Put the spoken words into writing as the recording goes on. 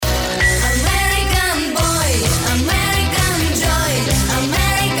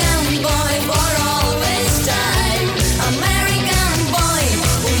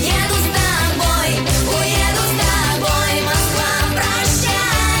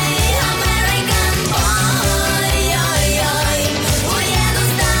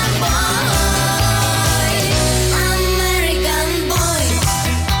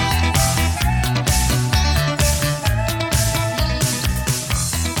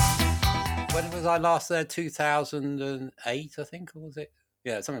when was I last there? 2008, I think, or was it?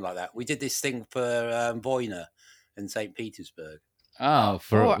 Yeah, something like that. We did this thing for Voina in St. Petersburg. Oh,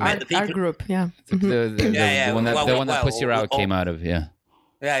 our group, yeah. The one that Pussy Riot came out of, yeah.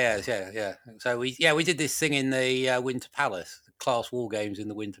 Yeah. So we did this thing in the Winter Palace, the class war games in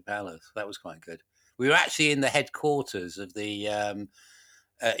the Winter Palace. That was quite good. We were actually in the headquarters of the,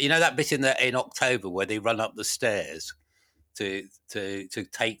 you know, that bit in October where they run up the stairs to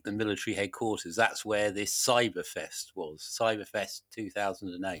take the military headquarters. That's where this Cyberfest was. Cyberfest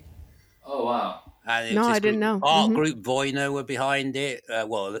 2008. Oh wow! And I didn't know. Art group Voina were behind it.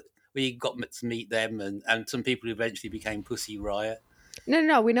 We got to meet them and some people who eventually became Pussy Riot.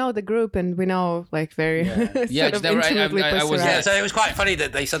 No, we know the group and we know like very intimately I was so it was quite funny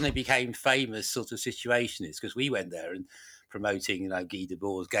that they suddenly became famous sort of situationists because we went there and promoting, you know, Guy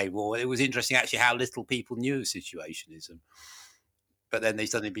Debord's gay war. It was interesting actually how little people knew of situationism, but then they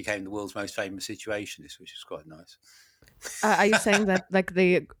suddenly became the world's most famous situationists, which is quite nice. Are you saying that like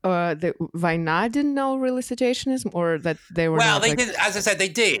the Vaina didn't know really situationism, or that they were? Well, not, they did. As I said, they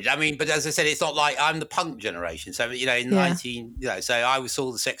did. I mean, but as I said, it's not like I'm the punk generation. So you know, in 19, you know, so I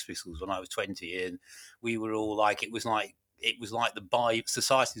saw the Sex Pistols when I was 20, and we were all like, it was like the Bible.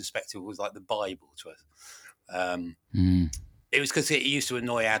 Society's perspective was like the Bible to us. It was because it used to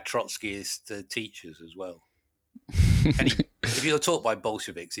annoy our Trotskyist teachers as well. And if you're taught by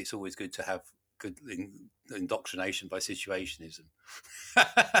Bolsheviks, it's always good to have good indoctrination by situationism.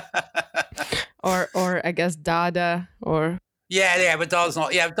 or I guess Dada or but Dada's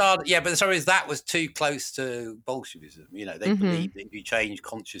not Dada, but the story is that was too close to Bolshevism. You know, they believed that if you change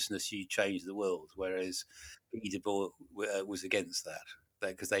consciousness, you change the world, whereas Guy Debord was against that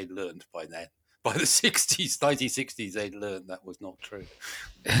because they'd learned by then. By the 1960s, they'd learned that was not true.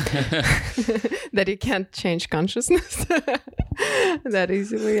 That you can't change consciousness that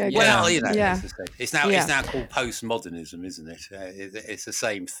easily. I guess. Well, you know, it's now called postmodernism, isn't it? It's the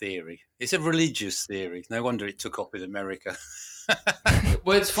same theory. It's a religious theory. No wonder it took off in America.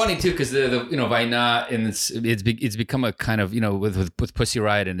 Well, it's funny too because the you know Vaina and it's become a kind of, you know, with Pussy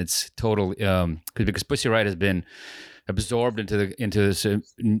Riot and its total because Pussy Riot has been absorbed into this you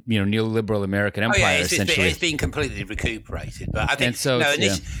know, neoliberal American empire. Essentially, it's been completely recuperated. But I think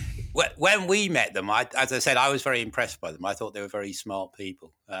when we met them, as I said, I was very impressed by them. I thought they were very smart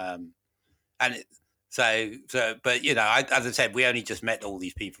people. But you know, as I said, we only just met all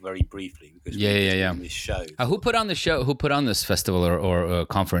these people very briefly because this show. Who put on the show? Who put on this festival or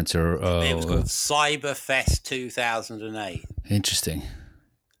conference or? It was called Cyberfest 2008. Interesting.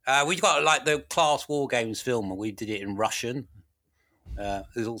 We got like the Class War Games film, and we did it in Russian.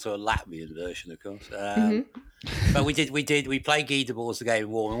 There's also a Latvian version, of course. But we played Guy Debord's The Game of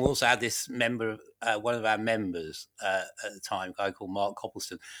War, and we also had this member, one of our members at the time, a guy called Mark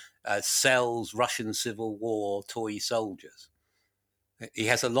Copleston, sells Russian Civil War toy soldiers. He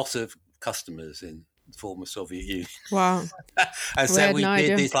has a lot of customers in the former Soviet Union. Wow. And so we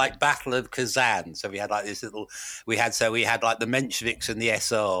did this like Battle of Kazan. So we had like this little, we had like the Mensheviks and the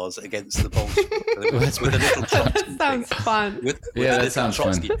SRs against the Bolsheviks with a little Trotsky. That sounds fun. That sounds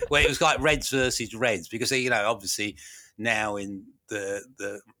fun. Where it was like Reds versus Reds, because, you know, obviously now in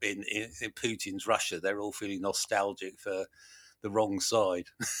in Putin's Russia, they're all feeling nostalgic for the wrong side.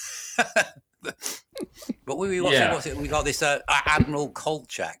 But we got this Admiral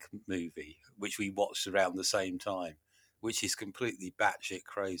Kolchak movie, which we watched around the same time, which is completely batshit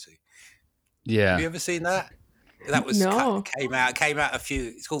crazy. Yeah. Have you ever seen that? That was came out a few.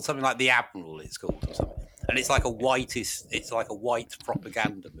 It's called something like The Admiral. It's called or something, and it's like a white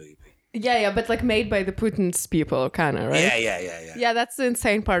propaganda movie. Yeah, but like made by the Putin's people, kind of, right? Yeah. Yeah, that's the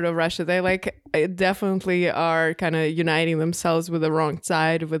insane part of Russia. They like definitely are kind of uniting themselves with the wrong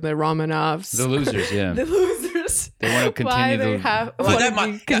side, with the Romanovs. The losers, yeah. The losers. They want to continue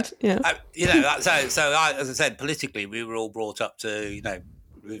you know, so as I said, politically, we were all brought up to, you know,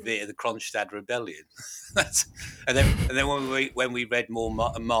 revere the Kronstadt Rebellion. and then when we read more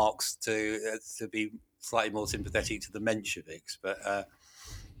Marx to be slightly more sympathetic to the Mensheviks, but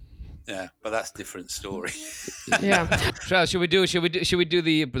that's a different story. Yeah. So should we do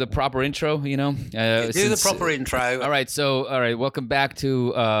the proper intro? You know, do the proper intro. All right. Welcome back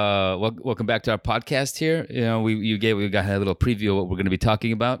to our podcast here. You know, we got a little preview of what we're going to be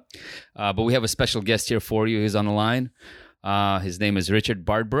talking about, but we have a special guest here for you. He's on the line. His name is Richard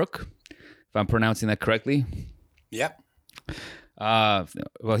Barbrook, if I'm pronouncing that correctly. Yep.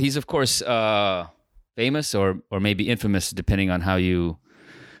 Well, he's of course famous or maybe infamous, depending on how you.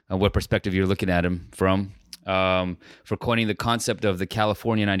 What perspective you're looking at him from, for coining the concept of the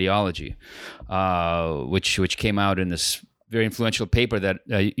Californian ideology, which came out in this very influential paper that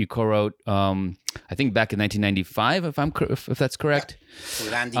you co-wrote, I think back in 1995, if that's correct. Yeah.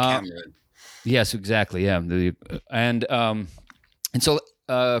 With Andy Cameron. Yes, exactly. Yeah, and so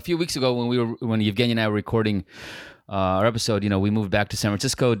a few weeks ago when Evgeny and I were recording our episode, we moved back to San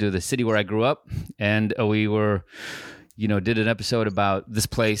Francisco, to the city where I grew up, and we were, did an episode about this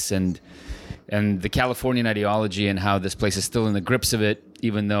place and the Californian ideology and how this place is still in the grips of it,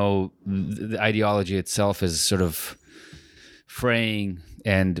 even though the ideology itself is sort of fraying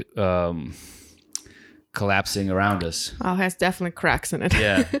and collapsing around us. Oh, it has definitely cracks in it.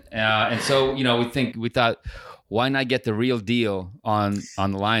 Yeah, and so we thought, why not get the real deal on the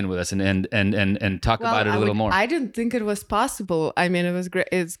line with us and talk about it a little more? I didn't think it was possible. I mean, it was great.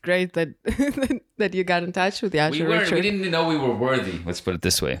 It's great that that you got in touch with Yasha Richard. We didn't know we were worthy. Let's put it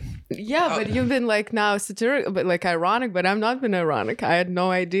this way. Yeah, but you've been now satirical, but ironic. But I've not been ironic. I had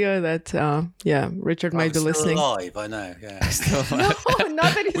no idea that. Richard might be listening. Still alive, I know. Yeah. Still alive. No,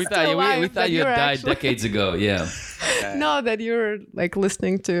 not that he's still alive. We thought you had died decades ago. Yeah. No, that you were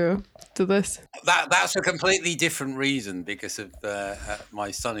listening to this. That's a completely different reason, because of my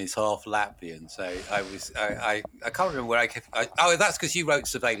son is half Latvian, so I can't remember where that's because you wrote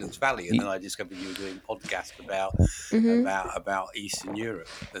Surveillance Valley, and then I discovered you were doing a podcast about Eastern Europe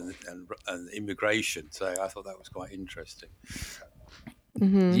and immigration, so I thought that was quite interesting.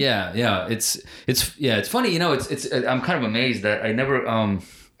 Mm-hmm. Yeah, it's funny, it's I'm kind of amazed that I never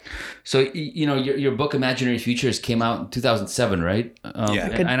so your book Imaginary Futures came out in 2007, right?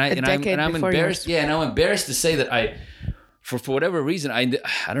 And I'm embarrassed. Yeah, and I'm embarrassed to say that I, for whatever reason, I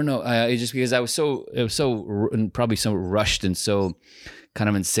don't know. Just because it was so probably so rushed and so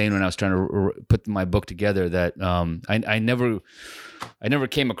kind of insane when I was trying to put my book together that I never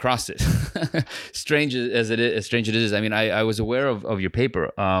came across it. Strange as it is. I mean, I was aware of your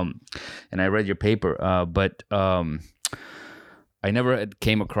paper, and I read your paper, but. I never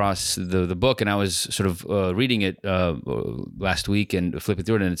came across the book, and I was sort of reading it last week and flipping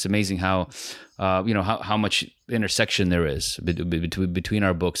through it, and it's amazing how how much intersection there is between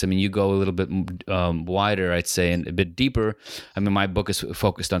our books. I mean, you go a little bit wider, I'd say, and a bit deeper. I mean, my book is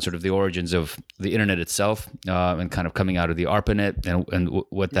focused on sort of the origins of the internet itself and kind of coming out of the ARPANET and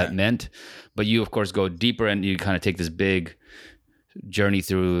what that meant. But you, of course, go deeper, and you kind of take this big journey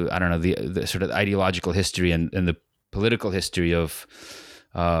through, I don't know, the sort of ideological history and the political history of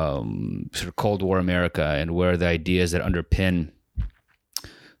sort of Cold War America, and where the ideas that underpin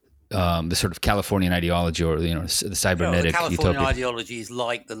the sort of Californian ideology, or the cybernetic the Californian utopia. Ideology is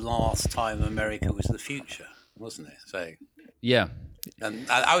like the last time America was the future, wasn't it? So yeah, and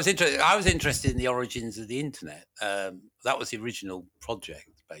I was interested in the origins of the internet. That was the original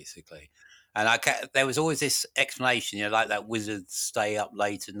project, basically. And there was always this explanation, like that wizards stay up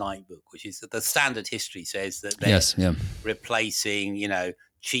late at night book, which is that the standard history says that they're replacing,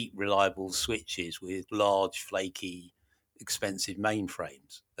 cheap, reliable switches with large, flaky, expensive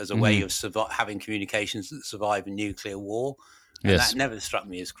mainframes as a way of having communications that survive a nuclear war. And that never struck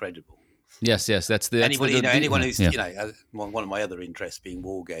me as credible. Yes, that's anyone who's one of my other interests being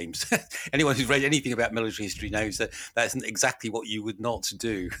war games. Anyone who's read anything about military history knows that that's exactly what you would not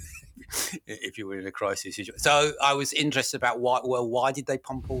do if you were in a crisis situation. So I was interested about why did they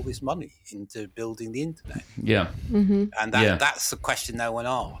pump all this money into building the internet? Yeah, and that's the question no one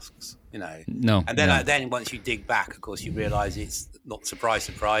asks. No, and then once you dig back, of course, you realise it's not surprise,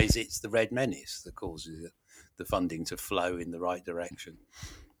 it's the Red Menace that causes the funding to flow in the right direction.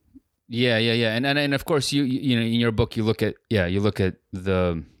 Yeah, and of course you in your book you look at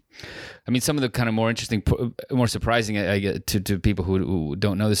the, I mean, some of the kind of more interesting, more surprising, I get to people who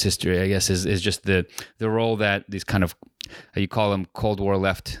don't know this history, I guess, is just the role that these kind of, you call them the Cold War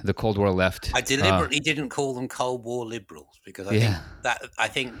left. I deliberately didn't call them Cold War liberals, because I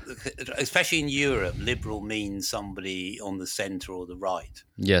think especially in Europe, liberal means somebody on the centre or the right.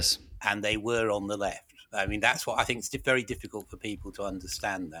 Yes, and they were on the left. I mean, that's what I think. It's very difficult for people to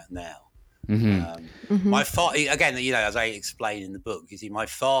understand that now. My father, again, as I explain in the book, you see, my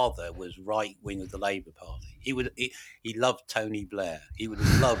father was right wing of the Labour Party. He loved Tony Blair. He would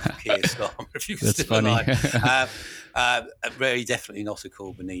have loved Keir Starmer if he was still alive. Really, definitely not a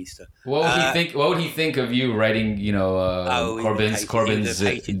Corbynista. What would he think of you writing? Corbyn's. He would have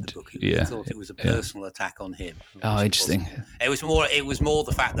hated the book. He thought it was a personal attack on him. Oh, interesting. It was more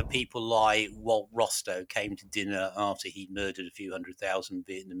the fact that people like Walt Rostow came to dinner after he'd murdered a few 100,000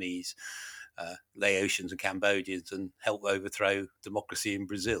 Vietnamese, Laotians and Cambodians, and helped overthrow democracy in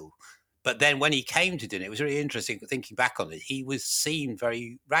Brazil. But then when he came to dinner, it was really interesting thinking back on it. He was seen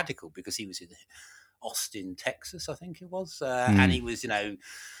very radical because he was in Austin, Texas, I think it was, and he was,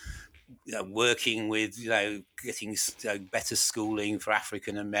 working with, getting better schooling for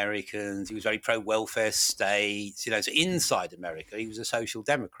African Americans. He was very pro-welfare states. So inside America, he was a social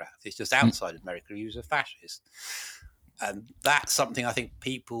democrat. It's just outside America, he was a fascist. And that's something I think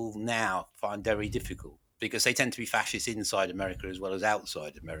people now find very difficult, because they tend to be fascist inside America as well as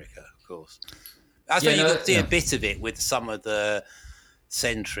outside America, of course. I suppose you could see a bit of it with some of the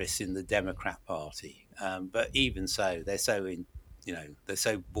centrists in the Democrat Party. But even so, they're so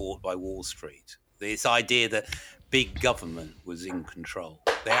bought by Wall Street. This idea that big government was in control.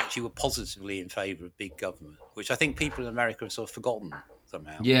 They actually were positively in favour of big government, which I think people in America have sort of forgotten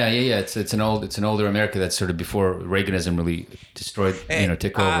somehow. Yeah. It's an older America that's sort of before Reaganism really destroyed,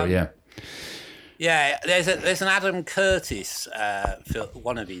 took over. Yeah. Yeah, there's an Adam Curtis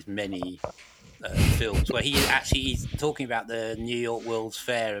one of his many films where he's talking about the New York World's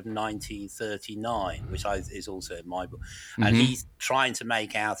Fair of 1939, which is also in my book, and he's trying to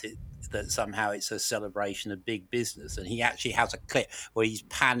make out that somehow it's a celebration of big business, and he actually has a clip where he's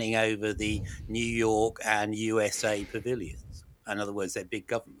panning over the New York and USA pavilions. In other words, they're big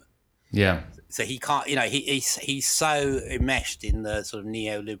government. Yeah. So he can't, he's so enmeshed in the sort of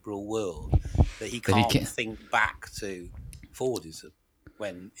neoliberal world that he can't think back to Fordism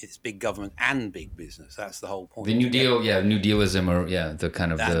when it's big government and big business. That's the whole point. The New Deal, New Dealism, or the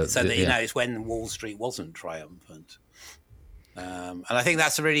kind of it's when Wall Street wasn't triumphant. And I think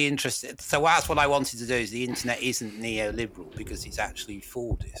that's a really interesting. So that's what I wanted to do. Is the internet isn't neoliberal because it's actually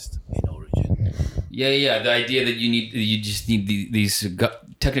Fordist in origin. Yeah. The idea that you just need these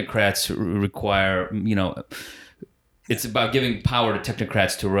technocrats require, it's about giving power to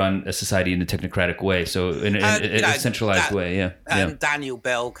technocrats to run a society in a technocratic way. So in a centralized way. Yeah. And Daniel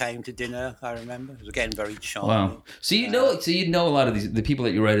Bell came to dinner. I remember. It was again very charming. Wow. So you know a lot of the people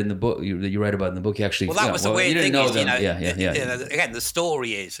that you write in the book that you write about in the book. You actually that was the weird thing. Yeah. Again, the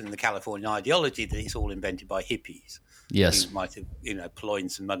story is, and the Californian ideology, that it's all invented by hippies. Yes. Who might have,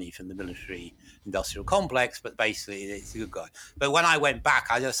 ployed some money from the military-industrial complex, but basically it's a good guy. But when I went back,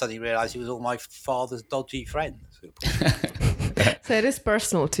 I just suddenly realised it was all my father's dodgy friends. So it is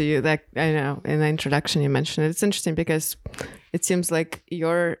personal to you. That I know in the introduction you mentioned it. It's interesting because it seems like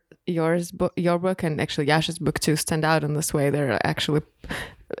your book and actually Yasha's book too stand out in this way. They're actually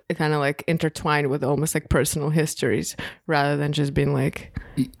kind of like intertwined with almost like personal histories rather than just being like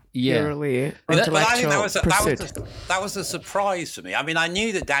purely intellectual pursuit. That was a surprise to me. I mean, I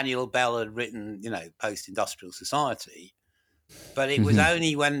knew that Daniel Bell had written, Post-Industrial Society, but it was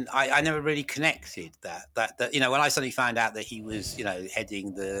only when I never really connected that when I suddenly found out that he was,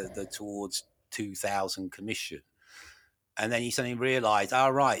 heading the Towards 2000 Commission. And then you suddenly realised,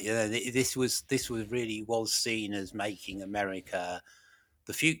 this was really seen as making America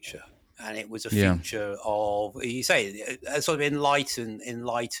the future, and it was a future of, you say, a sort of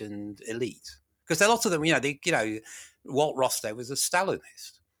enlightened elite. Because there are lots of them, Walt Rostow was a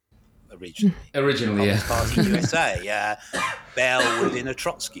Stalinist originally, yeah. Party USA. Bell was in a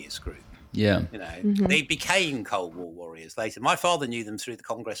Trotskyist group. Yeah, they became Cold War warriors later. My father knew them through the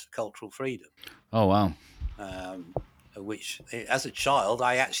Congress for Cultural Freedom. Oh wow. Which, as a child,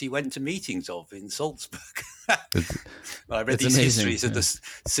 I actually went to meetings of in Salzburg. I read these histories of the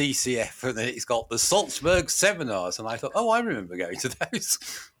CCF, and then it's got the Salzburg seminars, and I thought, I remember going to those.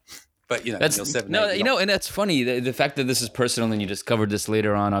 But and that's funny. The fact that this is personal, and you discovered this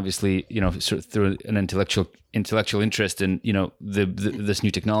later on, obviously, sort of through an intellectual interest in, this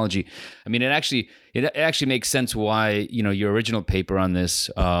new technology. I mean, it actually makes sense why, your original paper on this,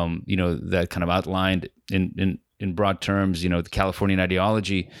 that kind of outlined in broad terms, the Californian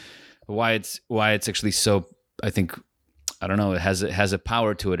ideology, why it's actually so, I think, I don't know, it has a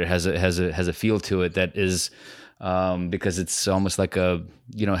power to it. It has a feel to it that is, because it's almost like it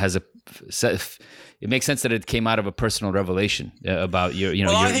makes sense that it came out of a personal revelation about your.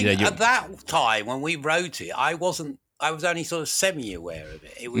 I think at that time when we wrote it, I was only sort of semi-aware of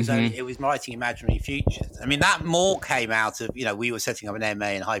it. It was it was writing imaginary futures. I mean, that more came out of, we were setting up an MA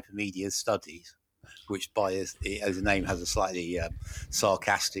in hypermedia studies, which as the name has a slightly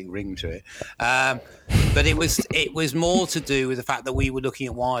sarcastic ring to it. But it was more to do with the fact that we were looking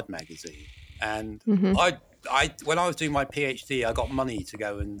at Wired magazine, and when I was doing my PhD, I got money to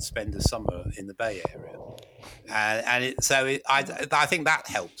go and spend a summer in the Bay Area, I think that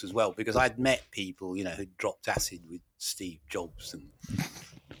helped as well, because I'd met people, who'd dropped acid with Steve Jobs and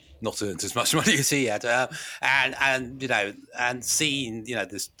not earned as much money as he had, and seen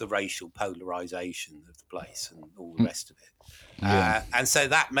the racial polarization of the place and all the rest of it. And so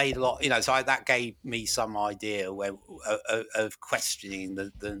that made a lot, that gave me some idea of questioning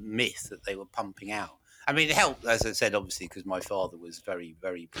the myth that they were pumping out. I mean, it helped, as I said, obviously, because my father was very,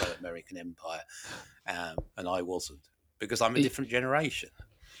 very pro-American empire, and I wasn't, because I'm a different generation.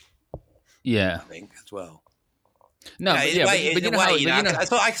 Yeah, I think as well. no,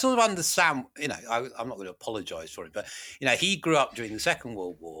 but I sort of understand. I'm not going to apologise for it, but he grew up during the Second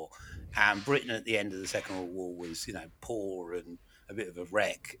World War, and Britain at the end of the Second World War was poor and a bit of a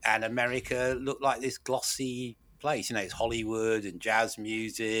wreck, and America looked like this glossy place. It's Hollywood and jazz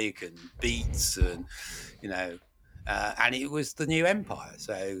music and beats, and and it was the new empire.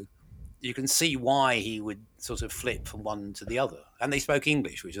 So you can see why he would sort of flip from one to the other. And they spoke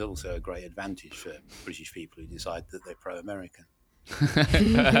English, which is also a great advantage for British people who decide that they're pro-American. So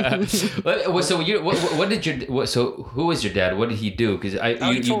who was your dad? What did he do? Because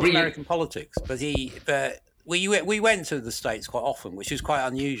he taught American politics, but we went to the States quite often, which is quite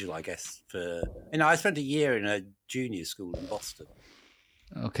unusual, I guess. I spent a year in a junior school in Boston.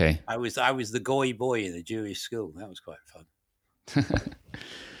 Okay. I was the goy boy in a Jewish school. That was quite fun.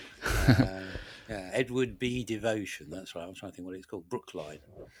 Edward B. Devotion. That's right. I'm trying to think what it's called. Brookline.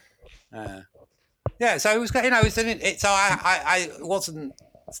 So it was. So I wasn't.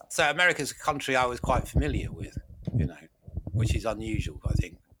 So America's a country I was quite familiar with. Which is unusual, I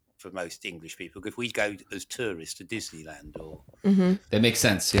think, for most English people. If we go as tourists to Disneyland or that makes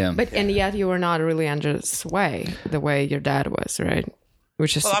sense. Yeah. And yet you were not really under sway the way your dad was, right?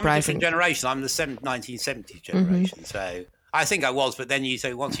 Which is surprising. I'm a different generation. I'm the 1970s generation. So. I think I was, but then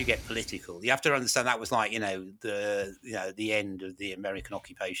once you get political, you have to understand that was like the end of the American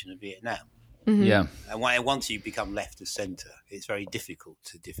occupation of Vietnam. Mm-hmm. Yeah, and once you become left of centre, it's very difficult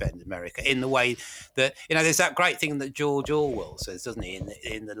to defend America in the way that there's that great thing that George Orwell says, doesn't he,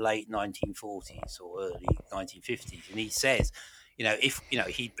 in the late 1940s or early 1950s, and he says, if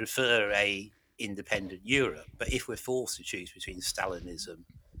he'd prefer a independent Europe, but if we're forced to choose between Stalinism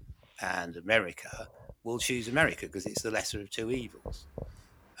and America, we'll choose America because it's the lesser of two evils.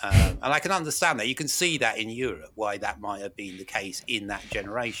 And I can understand that. You can see that in Europe, why that might have been the case in that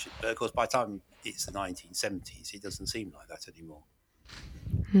generation. But of course, by the time it's the 1970s, it doesn't seem like that anymore.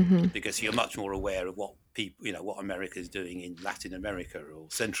 Mm-hmm. Because you're much more aware of what people, what America is doing in Latin America or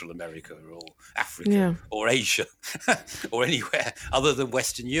Central America or Africa or Asia or anywhere other than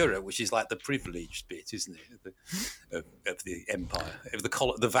Western Europe, which is like the privileged bit, isn't it, of the empire, of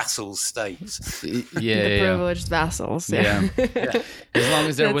the vassal states. The privileged vassals. Yeah. As long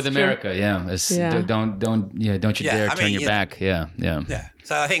as they're with America, don't you dare turn your back. Yeah.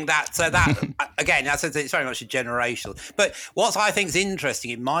 So I think that again, it's very much a generational. But what I think is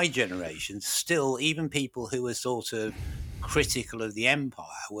interesting in my generation, still, even people who were sort of critical of the empire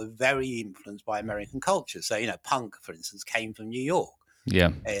were very influenced by American culture. So punk, for instance, came from New York.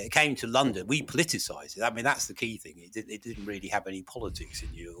 Yeah, it came to London. We politicised it. I mean, that's the key thing. It didn't really have any politics in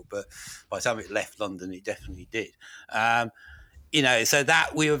New York, but by the time it left London, it definitely did. So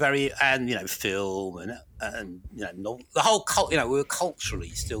that we were very, and film and the whole we were culturally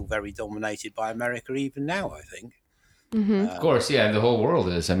still very dominated by America even now, I think. Mm-hmm. Of course, the whole world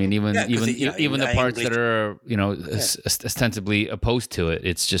is. I mean, even the parts that are ostensibly opposed to it,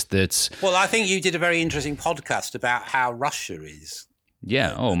 it's just that. Well, I think you did a very interesting podcast about how Russia is.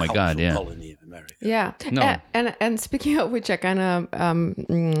 Yeah. Oh my God. Yeah. Colony of America. Yeah. No. And speaking of which, I kind of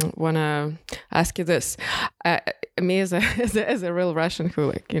want to ask you this. Me as a real Russian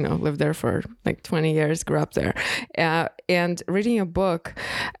who lived there for 20 years, grew up there, and reading a book,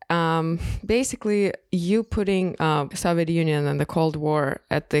 basically you putting Soviet Union and the Cold War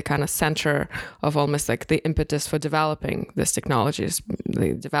at the kind of center of almost like the impetus for developing these technologies,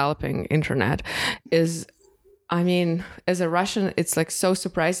 the developing internet is. I mean, as a Russian, it's so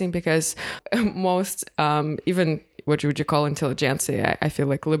surprising because most, even what would you call intelligentsia, I feel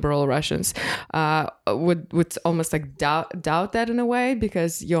like liberal Russians would almost doubt that in a way,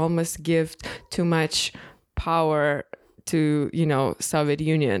 because you almost give too much power to Soviet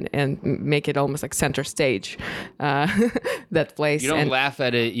Union and make it almost like center stage, that place. You don't laugh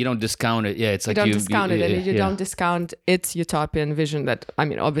at it, you don't discount it. Yeah, it's like you don't discount it, and you don't discount its utopian vision that, I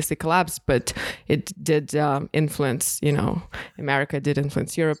mean, obviously collapsed, but it did influence. America did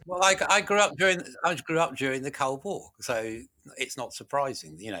influence Europe. Well, I grew up during the Cold War, so it's not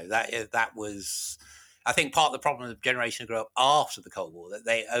surprising. That was. I think part of the problem of the generation who grew up after the Cold War, that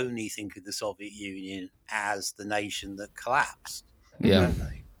they only think of the Soviet Union as the nation that collapsed. Yeah. Don't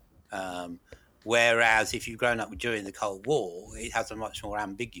they? Whereas if you've grown up during the Cold War, it has a much more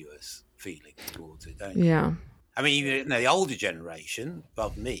ambiguous feeling towards it, don't you? Yeah. I mean, even the older generation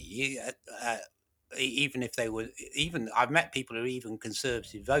above me, even if they were, I've met people who are even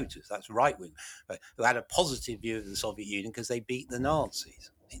conservative voters, that's right wing, who had a positive view of the Soviet Union because they beat the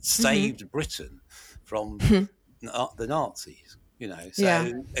Nazis. It saved Britain from the Nazis.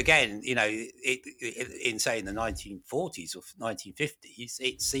 So again, in say the 1940s or 1950s,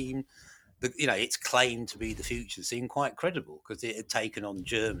 it seemed its claim to be the future seemed quite credible because it had taken on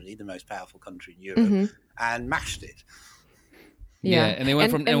Germany, the most powerful country in Europe, and mashed it. Yeah, and they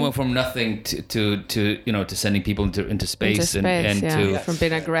went from nothing to sending people into space, and from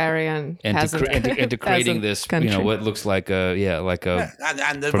being agrarian and to creating this country. What looks like a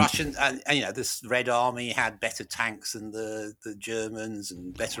and the Russian and this Red Army had better tanks than the Germans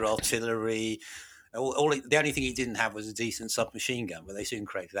and better artillery. The only thing he didn't have was a decent submachine gun, but they soon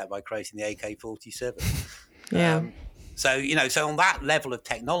created that by creating the AK-47. Yeah. So on that level of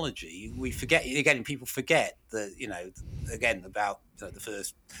technology, we forget again. People forget that again about the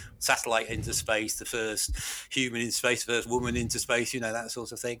first satellite into space, the first human in space, the first woman into space, that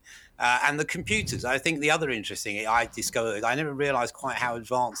sort of thing, and the computers. I think the other interesting I discovered, I never realised quite how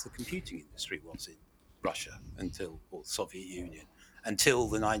advanced the computing industry was in Russia the Soviet Union until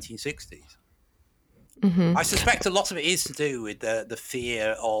the 1960s. I suspect a lot of it is to do with the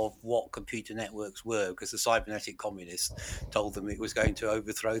fear of what computer networks were, because the cybernetic communists told them it was going to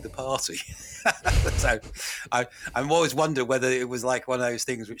overthrow the party. So I'm always wonder whether it was like one of those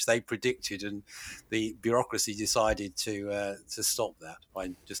things which they predicted and the bureaucracy decided to stop that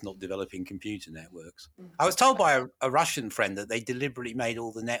by just not developing computer networks. I was told by a Russian friend that they deliberately made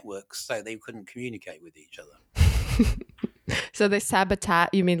all the networks so they couldn't communicate with each other. So they sabotage.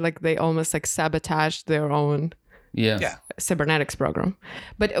 You mean like they almost like sabotaged their own cybernetics program?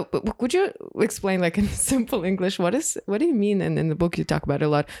 But would you explain like in simple English what do you mean? And in the book you talk about it a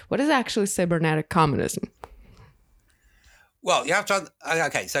lot. What is actually cybernetic communism? Well, you have to.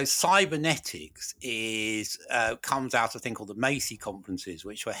 Okay, so cybernetics comes out of a thing called the Macy conferences,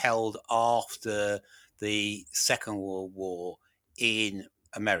 which were held after the Second World War in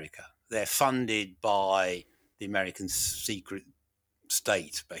America. They're funded by the American secret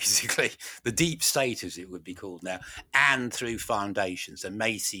state, basically, the deep state as it would be called now, and through foundations. And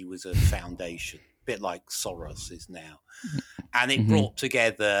Macy was a foundation, a bit like Soros is now. And it brought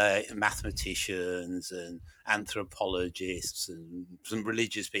together mathematicians and anthropologists and some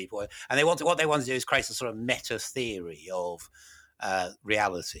religious people. And what they wanted to do is create a sort of meta theory of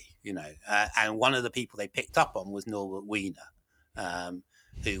reality, and one of the people they picked up on was Norbert Wiener,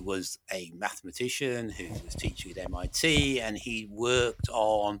 who was a mathematician who was teaching at MIT, and he worked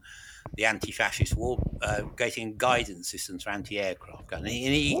on the anti-fascist war, getting guidance systems for anti-aircraft. And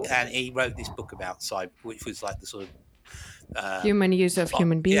he wrote this book about cyber, which was like the sort of human use of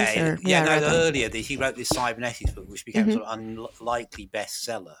human beings. Earlier he wrote this cybernetics book, which became sort of unlikely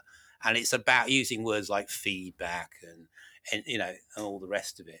bestseller, and it's about using words like feedback and all the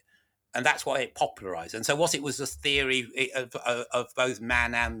rest of it. And that's why it popularized. And so it was a theory of both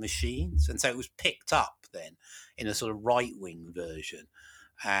man and machines. And so it was picked up then in a sort of right-wing version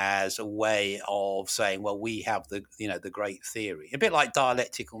as a way of saying, well, we have the great theory. A bit like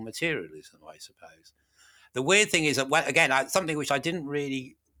dialectical materialism, I suppose. The weird thing is that, again, something which I didn't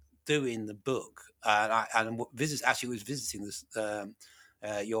really do in the book, and was visiting this,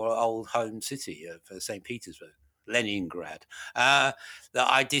 your old home city of St. Petersburg, Leningrad, that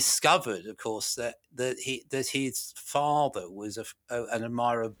I discovered, of course, that his father was an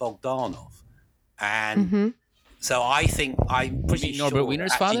admirer of Bogdanov, and so I think I'm pretty sure Norbert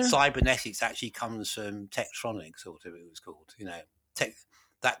Wiener's father? Cybernetics actually comes from Tektronix, or whatever it was called.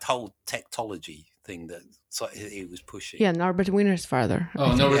 That whole techtology thing that he was pushing. Yeah, Norbert Wiener's father.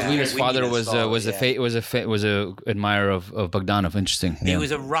 Oh, Norbert Wiener's father was a admirer of Bogdanov. Interesting. He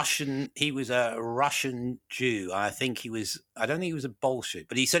was a Russian. He was a Russian Jew. I don't think he was a Bolshevik,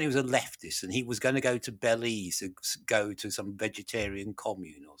 but he certainly was a leftist, and he was going to go to Belize to go to some vegetarian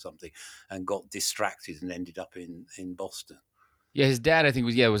commune or something, and got distracted and ended up in Boston. Yeah, his dad, I think,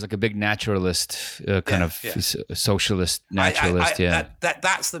 was like a big naturalist, socialist naturalist.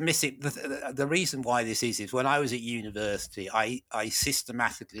 That's the missing. The reason why this is when I was at university, I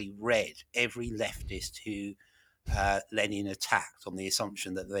systematically read every leftist who Lenin attacked on the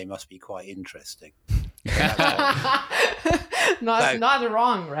assumption that they must be quite interesting. Not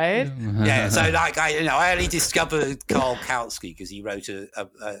wrong, right? Yeah. So I only discovered Karl Kautsky because he wrote a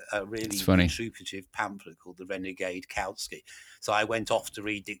really intrusive pamphlet called The Renegade Kautsky. So I went off to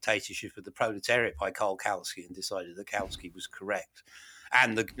read Dictatorship of the Proletariat by Karl Kautsky and decided that Kautsky was correct,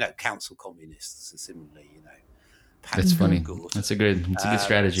 and the council communists similarly, That's funny. Good. That's a good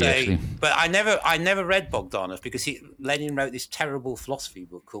strategy, actually. But I never read Bogdanov because Lenin wrote this terrible philosophy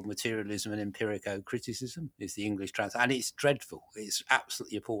book called Materialism and Empirico-Criticism, is the English translation, and it's dreadful. It's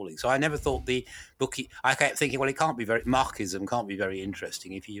absolutely appalling. So I never thought the book. I kept thinking, well, Marxism can't be very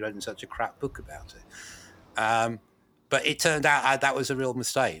interesting if you wrote such a crap book about it. But it turned out that was a real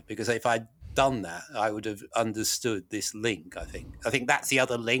mistake, because if I'd done that, I would have understood this link. I think that's the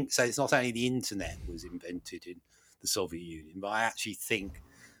other link. So it's not only the internet was invented in the Soviet Union, but I actually think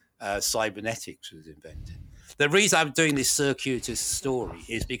cybernetics was invented. The reason I'm doing this circuitous story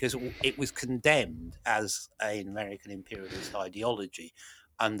is because it was condemned as an American imperialist ideology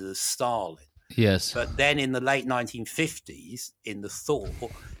under Stalin. Yes. But then in the late 1950s, in the thaw,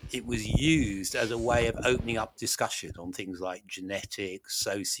 it was used as a way of opening up discussion on things like genetics,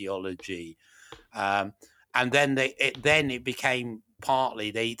 sociology. And then it became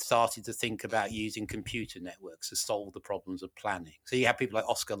partly, they started to think about using computer networks to solve the problems of planning. So you have people like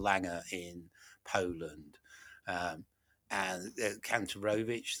Oskar Lange in Poland, and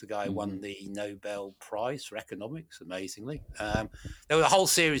Kantorowicz, the guy who won the Nobel Prize for economics, amazingly. There were a whole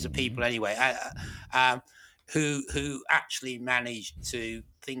series of people anyway, who actually managed to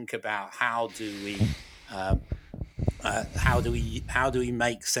think about how do we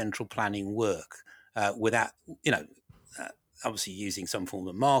make central planning work without, obviously using some form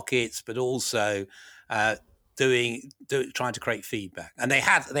of markets, but also trying to create feedback. And they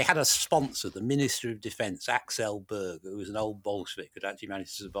had a sponsor, the Minister of Defense, Axel Berg, who was an old Bolshevik who had actually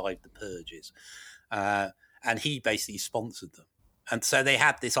managed to survive the purges, and he basically sponsored them. And so they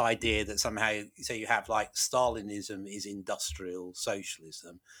had this idea that somehow, so you have like Stalinism is industrial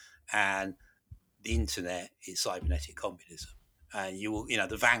socialism, and the internet is cybernetic communism, and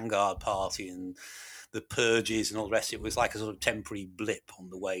the Vanguard Party and the purges and all the rest. It was like a sort of temporary blip on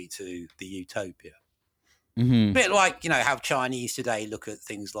the way to the utopia. Mm-hmm. A bit like, how Chinese today look at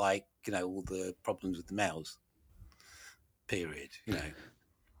things like, all the problems with the Mao's period,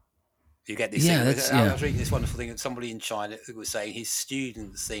 You get this thing. I was reading this wonderful thing that somebody in China was saying his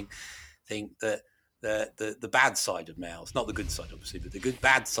students think that the bad side of Mao's, not the good side obviously, but the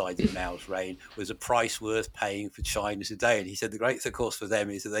bad side of Mao's reign was a price worth paying for China today. And he said the great, of course, for them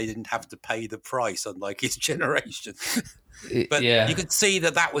is that they didn't have to pay the price, unlike his generation. But you could see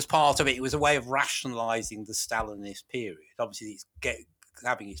that was part of it. It was a way of rationalizing the Stalinist period. Obviously, it's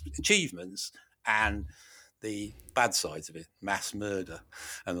having its achievements and the bad sides of it, mass murder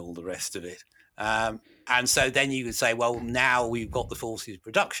and all the rest of it. And so then you could say, well, now we've got the forces of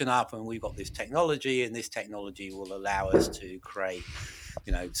production up and we've got this technology, and this technology will allow us to create,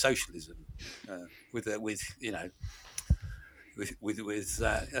 socialism with what's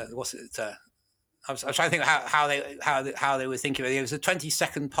it? I was trying to think how they were thinking about it. It was a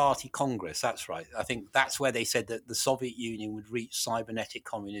 22nd Party Congress. That's right. I think that's where they said that the Soviet Union would reach cybernetic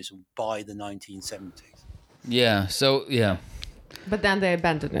communism by the 1970s. Yeah. So yeah. But then they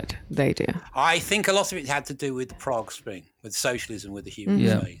abandoned it, the idea. I think a lot of it had to do with the Prague Spring, with socialism with the human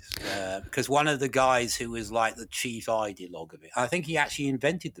face. Because one of the guys who was like the chief ideologue of it, I think he actually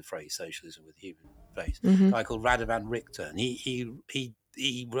invented the phrase socialism with the human face, a guy called Radovan Richter. And he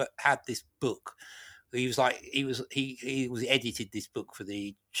had this book. He edited this book for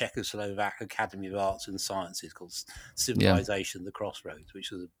the Czechoslovak Academy of Arts and Sciences called Civilization: The Crossroads,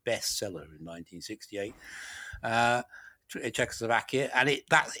 which was a bestseller in 1968. Czechoslovakia, and it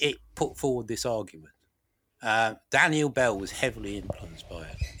put forward this argument. Daniel Bell was heavily influenced by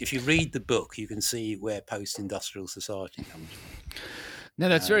it. If you read the book, you can see where post-industrial society comes from. No,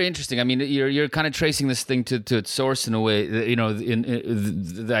 that's very interesting. I mean, you're kind of tracing this thing to its source in a way. In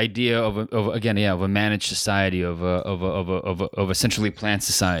the idea of a managed society, of a centrally planned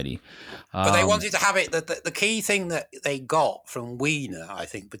society. But they wanted to have it. The key thing that they got from Wiener, I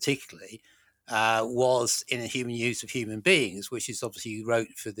think, particularly, was in a human use of human beings, which is obviously you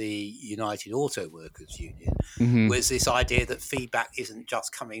wrote for the United Auto Workers Union, was this idea that feedback isn't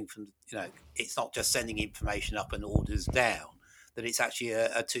just coming from, it's not just sending information up and orders down, that it's actually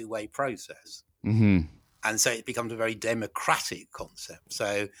a two-way process. Mm-hmm. And so it becomes a very democratic concept.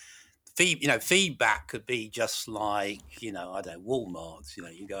 So, feedback could be just like, Walmart,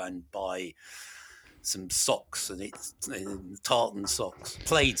 you go and buy some socks, and it's tartan socks,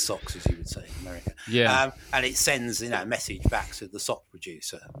 plaid socks, as you would say in America. Yeah. And it sends, a message back to the sock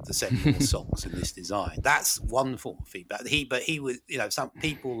producer to send more socks in this design. That's one form of feedback. He was, some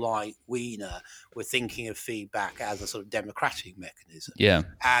people like Wiener were thinking of feedback as a sort of democratic mechanism. Yeah.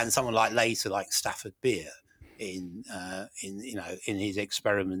 And someone like Stafford Beer, in his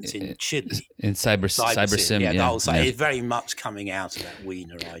experiments in Chile. In cyber sim, the whole site is very much coming out of that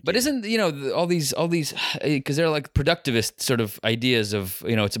Wiener idea. But isn't all these because they're like productivist sort of ideas of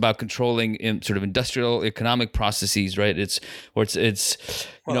it's about controlling in sort of industrial economic processes, right? It's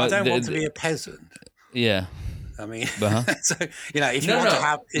I don't want to be a peasant. Yeah, I mean, so if you want to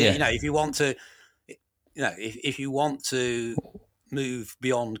have, if you want to, if you want to move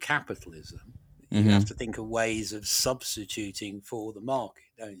beyond capitalism, you have to think of ways of substituting for the market,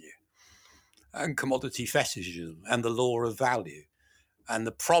 don't you? And commodity fetishism and the law of value. And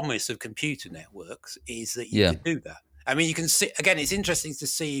the promise of computer networks is that you can do that. I mean, you can see, again, it's interesting to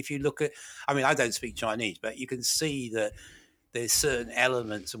see if you look at, I mean, I don't speak Chinese, but you can see that there's certain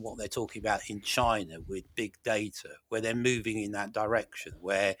elements of what they're talking about in China with big data, where they're moving in that direction,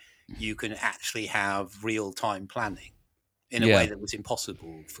 where you can actually have real-time planning in a way that was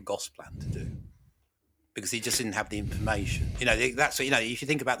impossible for Gosplan to do, because he just didn't have the information. That's if you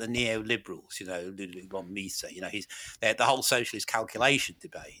think about the neoliberals, Ludwig von Mises, the whole socialist calculation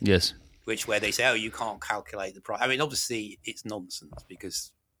debate. Yes. Where they say, you can't calculate the price. I mean, obviously it's nonsense,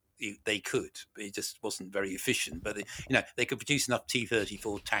 because they could, but it just wasn't very efficient. But they could produce enough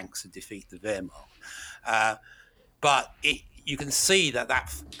T-34 tanks to defeat the Wehrmacht. But you can see that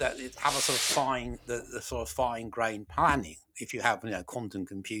it have a sort of the sort of fine-grained planning. If you have quantum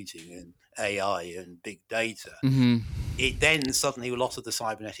computing and AI and big data, it then suddenly a lot of the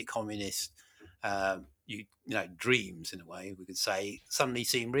cybernetic communist dreams, in a way we could say, suddenly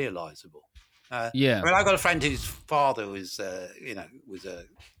seem realizable. I mean, I've got a friend whose father was a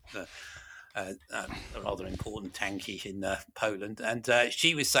rather important tanky in Poland, and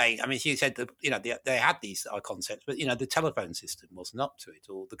she was saying, I mean, she said that they had these concepts, but the telephone system wasn't up to it,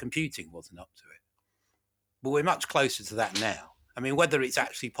 or the computing wasn't up to it. But we're much closer to that now. I mean, whether it's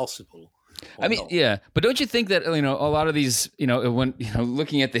actually possible. I mean, not. But don't you think that a lot of these, when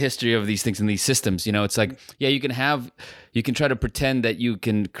looking at the history of these things and these systems, it's like, you can try to pretend that you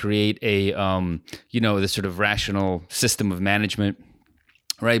can create a, this sort of rational system of management,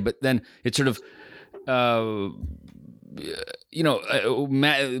 right? But then it's sort of,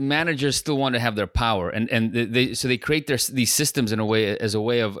 managers still want to have their power, and they create these systems in a way as a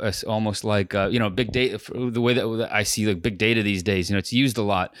way of almost like big data. The way that I see like big data these days, it's used a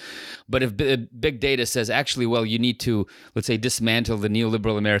lot. But if big data says actually, well, you need to, let's say, dismantle the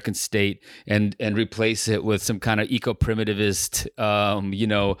neoliberal American state and replace it with some kind of eco-primitivist,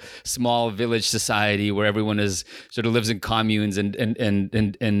 small village society where everyone is sort of lives in communes and it's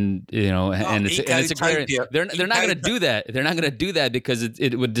a great. They're not going to do that. They're not going to do that because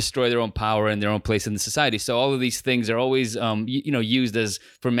it would destroy their own power and their own place in the society. So all of these things are always used as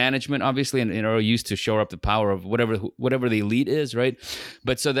for management, obviously, and are used to shore up the power of whatever the elite is, right?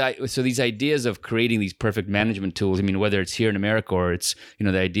 But so these ideas of creating these perfect management tools, I mean, whether it's here in America or it's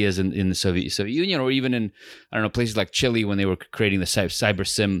the ideas in the Soviet Union, or even in places like Chile when they were creating the cyber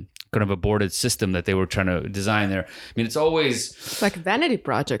sim kind of aborted system that they were trying to design there. I mean, it's always like vanity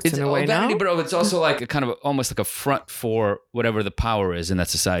projects in a way. Vanity, but it's also like a kind of almost like a front for whatever the power is in that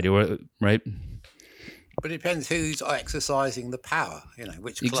society, right? But it depends who's exercising the power.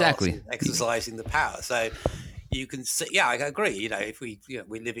 Which class exactly is exercising the power. So you can see. Yeah, I agree. If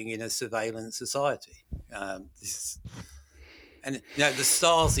we're living in a surveillance society, and the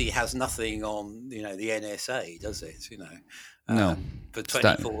Stasi has nothing on the NSA, does it? No. For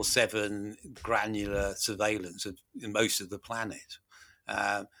 24/7 granular surveillance of most of the planet.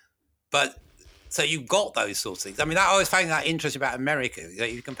 But so you've got those sorts of things. I mean, I always found that interesting about America.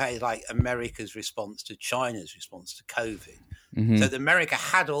 You compare like America's response to China's response to COVID. Mm-hmm. So America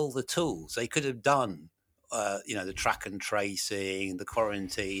had all the tools. They could have done, the track and tracing, the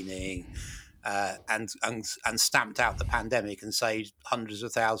quarantining, and stamped out the pandemic and saved hundreds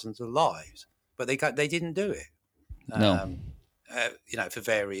of thousands of lives. But they didn't do it. No. For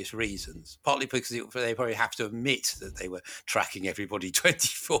various reasons, partly because they probably have to admit that they were tracking everybody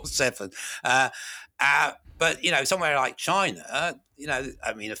 24/7. But somewhere like China, I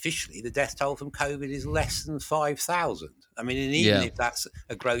mean, officially the death toll from COVID is less than 5,000. I mean, and even if that's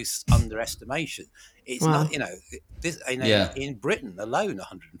a gross underestimation, it's not. In Britain alone,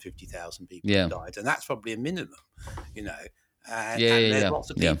 150,000 people died, and that's probably a minimum. And there's lots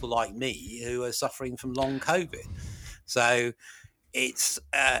of people like me who are suffering from long COVID. So it's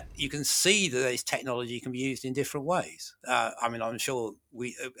you can see that this technology can be used in different ways. I mean, I'm sure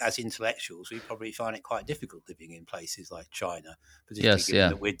we, as intellectuals, we probably find it quite difficult living in places like China, particularly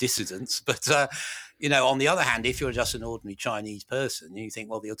given that we're dissidents. But on the other hand, if you're just an ordinary Chinese person, you think,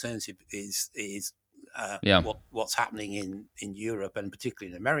 well, the alternative is what's happening in Europe and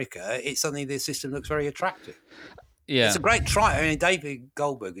particularly in America, it's suddenly the system looks very attractive. Yeah, it's a great try. I mean, David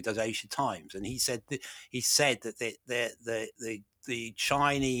Goldberg, who does Asia Times, and he said that the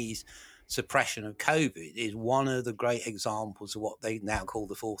Chinese suppression of COVID is one of the great examples of what they now call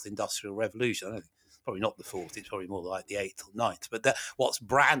the fourth industrial revolution. I don't think it's probably not the fourth; it's probably more like the eighth or ninth. But what's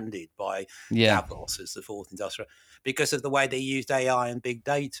branded by Davos as the fourth industrial, because of the way they used AI and big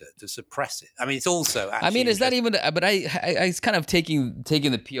data to suppress it. I mean, it's also. I mean, is that even? But I kind of taking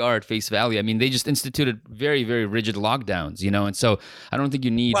the PR at face value. I mean, they just instituted very, very rigid lockdowns, and so I don't think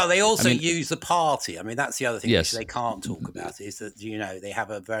you need. Well, they also use the party. I mean, that's the other thing which they can't talk about is that they have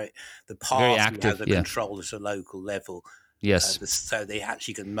the party has a control at a local level. Yes. So they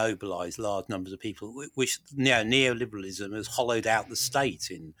actually can mobilise large numbers of people, which neoliberalism has hollowed out the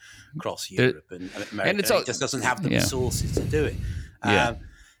state across Europe and America. And it just doesn't have the resources to do it.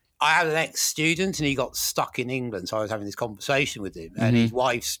 I had an ex-student and he got stuck in England. So I was having this conversation with him and his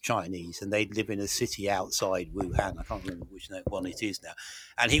wife's Chinese and they live in a city outside Wuhan. I can't remember which one it is now.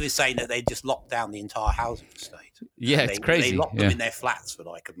 And he was saying that they just locked down the entire housing estate. Yeah, it's crazy. They locked them in their flats for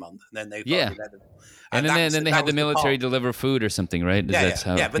like a month and then they finally let them. And then they had the military deliver food or something, right?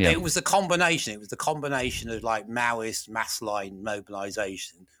 It was the combination. It was the combination of like Maoist mass line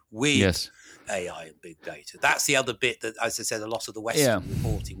mobilization with AI and big data. That's the other bit that, as I said, a lot of the Western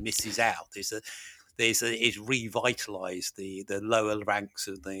reporting misses out. Is revitalized the lower ranks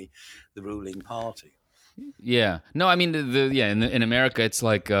of the ruling party. Yeah. No, I mean in America it's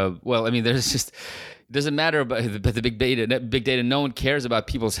like there's just it doesn't matter about the big data. Big data, no one cares about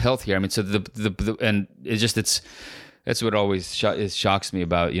people's health here. I mean, so and that's what always shocks me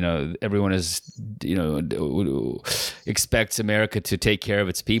about everyone is expects America to take care of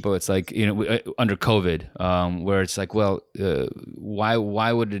its people. It's like under COVID, where it's like, well,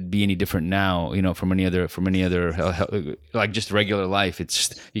 why would it be any different now? From any other like just regular life. It's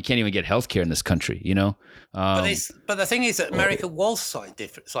just, you can't even get healthcare in this country. But the thing is that America was slightly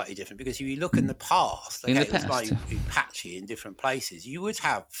different because if you look in the past, it was like patchy in different places. You would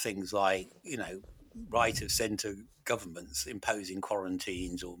have things like right of centre governments imposing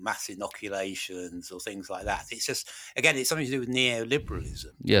quarantines or mass inoculations or things like that. It's just, again, it's something to do with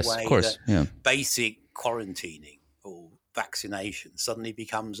neoliberalism. Yes, of course. Basic quarantining or vaccination suddenly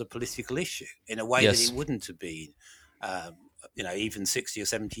becomes a political issue in a way that it wouldn't have been, even 60 or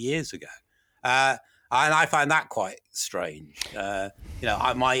 70 years ago. And I find that quite strange.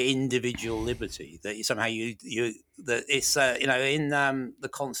 My individual liberty that somehow that it's in the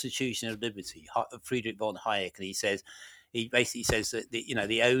Constitution of Liberty, Friedrich von Hayek, and he basically says that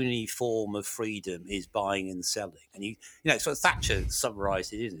the only form of freedom is buying and selling, and so Thatcher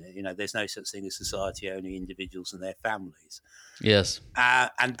summarised it, isn't it? There's no such thing as society, only individuals and their families. Yes,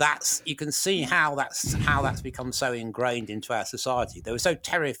 and you can see how that's become so ingrained into our society. They were so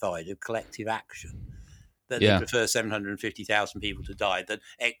terrified of collective action that they prefer 750,000 people to die than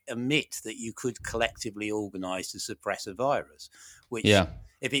admit that you could collectively organise to suppress a virus. Which,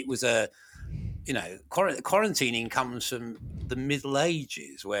 if it was quarantining comes from the Middle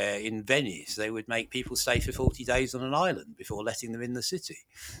Ages, where in Venice they would make people stay for 40 days on an island before letting them in the city.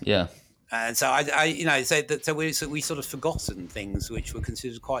 Yeah. And so we sort of forgotten things which were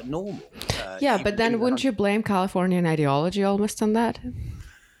considered quite normal. But then wouldn't you blame Californian ideology almost on that?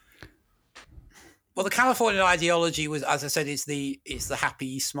 Well, the Californian ideology was, as I said, it's the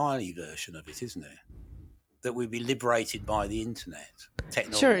happy, smiley version of it, isn't it? That we'd be liberated by the internet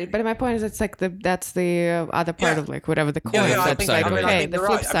technology. Sure, but my point is, it's like that's the other part of like whatever the coin. The flip side. The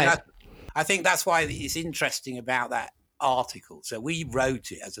flip side. I think that's why it's interesting about that article. So we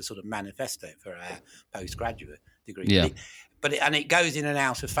wrote it as a sort of manifesto for our postgraduate degree. Yeah. But it goes in and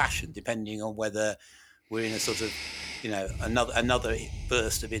out of fashion depending on whether we're in a sort of, another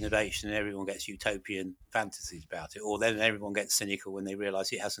burst of innovation and everyone gets utopian fantasies about it, or then everyone gets cynical when they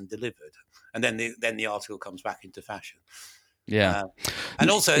realise it hasn't delivered, and then the article comes back into fashion. Yeah, and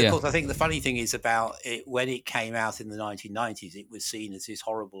also, of course, I think the funny thing is about it when it came out in the 1990s, it was seen as this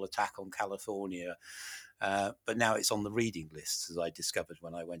horrible attack on California. But now it's on the reading lists, as I discovered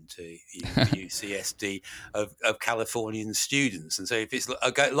when I went to UCSD, of Californian students. And so if it's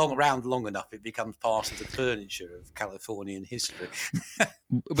long enough, it becomes part of the furniture of Californian history.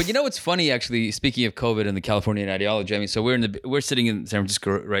 But what's funny, actually, speaking of COVID and the Californian ideology, I mean, so we're sitting in San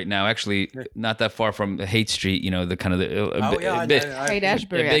Francisco right now, actually not that far from Haight Street, the kind of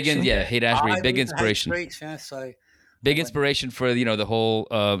Haight-Ashbury. Haight-Ashbury, big inspiration. Big inspiration for the whole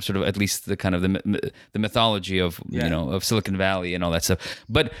sort of, at least the kind of the mythology of of Silicon Valley and all that stuff.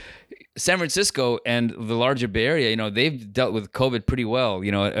 But San Francisco and the larger Bay Area, they've dealt with COVID pretty well.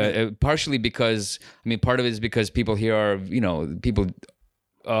 Partially because, part of it is because people here are, because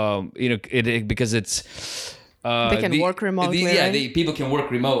it's. They can work remotely. Right? People can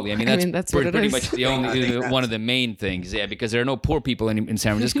work remotely. That's pretty much the only one of the main things. Yeah, because there are no poor people in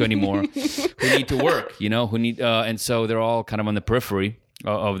San Francisco anymore who need to work. Who need, and so they're all kind of on the periphery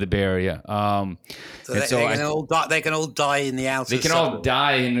of the Bay Area. They can all die in the outer. They can all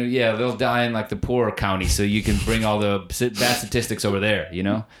die they'll die in like the poorer county. So you can bring all the bad statistics over there.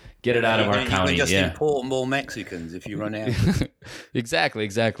 Get it out of our county. You can just import more Mexicans if you run out. Exactly,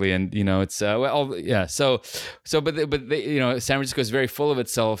 and it's So, San Francisco is very full of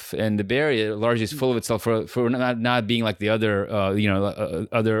itself, and the Bay Area largely is full of itself for not being like the other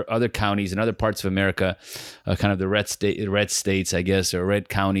other counties and other parts of America, kind of the red states, I guess, or red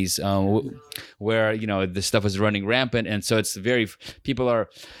counties, where this stuff is running rampant, and so it's very people are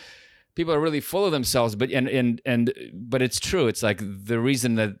really full of themselves, but it's true. It's like the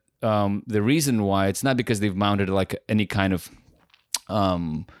reason why it's not because they've mounted like any kind of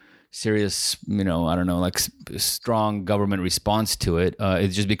serious, like strong government response to it.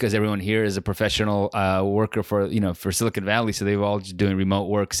 It's just because everyone here is a professional worker for Silicon Valley, so they're all just doing remote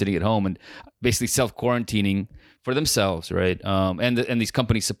work, sitting at home, and basically self-quarantining for themselves, right? And these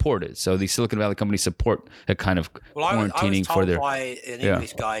companies support it. So these Silicon Valley companies support a kind of quarantining for their. I was told by an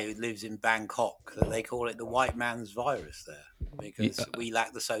English guy who lives in Bangkok that they call it the white man's virus there because we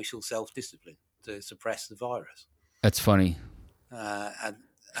lack the social self-discipline to suppress the virus. That's funny. And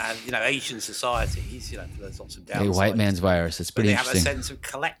Asian societies, there's lots of downsides. A white man's virus. It's pretty interesting. They have a sense of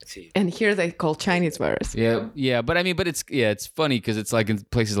collective. And here they call Chinese virus. Yeah, but it's funny because it's like in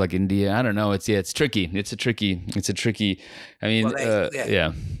places like India. I don't know. It's tricky. It's a tricky.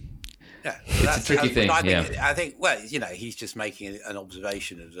 Yeah. Yeah, it's a tricky thing. I think. Well, he's just making an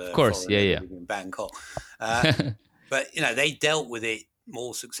observation of course, in Bangkok, but they dealt with it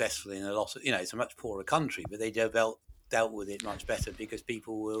more successfully in a lot of. It's a much poorer country, but they dealt with it much better because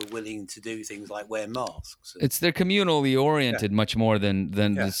people were willing to do things like wear masks. It's they're communally oriented much more than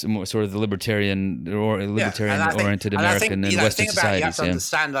this more sort of the libertarian oriented American and Western society. You have to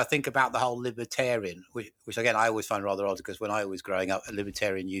understand. I think about the whole libertarian, which again I always find rather odd because when I was growing up, a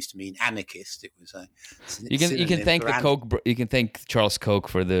libertarian used to mean anarchist. It was you can thank the Koch. You can thank Charles Koch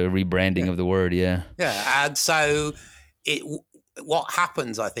for the rebranding of the word. Yeah, and so what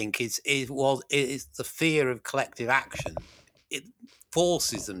happens, I think, is the fear of collective action. It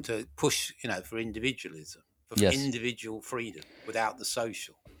forces them to push, for individualism, for individual freedom without the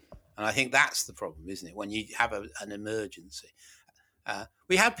social. And I think that's the problem, isn't it? When you have an emergency.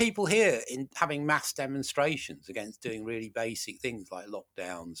 We had people here having mass demonstrations against doing really basic things like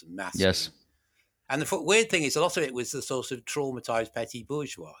lockdowns and masks. Yes. And the weird thing is a lot of it was the sort of traumatized petty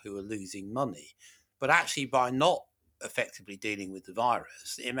bourgeois who were losing money. But actually by not effectively dealing with the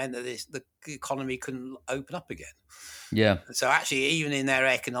virus, it meant that the economy couldn't open up again. Yeah. So actually, even in their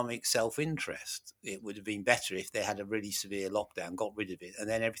economic self-interest, it would have been better if they had a really severe lockdown, got rid of it, and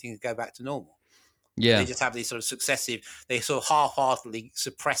then everything would go back to normal. Yeah. They just have these sort of they sort of half-heartedly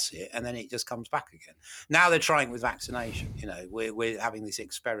suppress it, and then it just comes back again. Now they're trying with vaccination. We're having this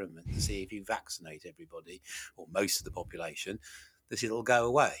experiment to see if you vaccinate everybody or most of the population, that it'll go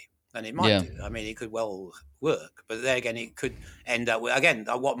away. And it might do. It could well work, but there again, it could end up with, again,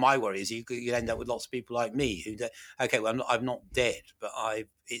 what my worry is, you end up with lots of people like me who, I'm not dead, but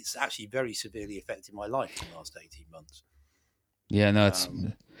it's actually very severely affected my life in the last 18 months. Yeah, no, it's,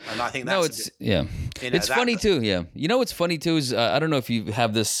 and I think that's, it's funny too. Yeah. What's funny too is, I don't know if you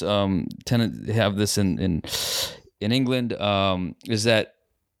have this, have this in England, is that,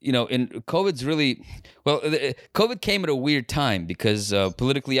 in COVID's really, COVID came at a weird time because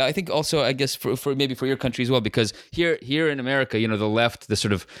politically, I think also, I guess for maybe for your country as well, because here in America, the left, the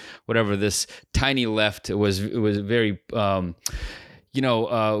sort of whatever, this tiny left was very,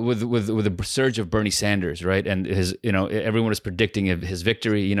 with the surge of Bernie Sanders, right? And his, everyone was predicting his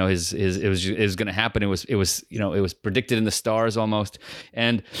victory, it was going to happen. It was predicted in the stars almost.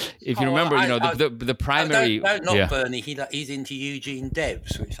 And if you remember, the primary. Not Bernie. He's into Eugene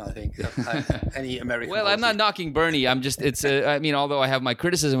Debs, which I think any American. Well, I'm not knocking Bernie. I'm just, although I have my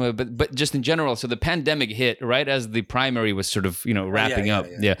criticism of it, but just in general. So the pandemic hit right as the primary was sort of, wrapping up.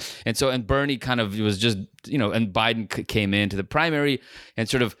 Yeah. And Bernie kind of was just, and Biden came into the primary, and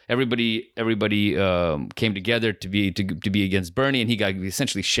sort of everybody came together to be against Bernie, and he got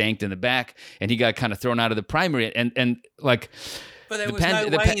essentially shanked in the back, and he got kind of thrown out of the primary, and like. But there was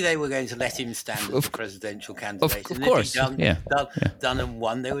no way they were going to let him stand as a presidential candidate. Of course. If he'd done and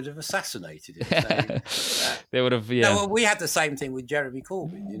won, they would have assassinated him. So, they would have, yeah. No, well, we had the same thing with Jeremy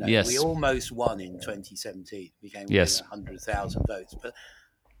Corbyn. You know, we almost won in 2017. We came within 100,000 votes. But,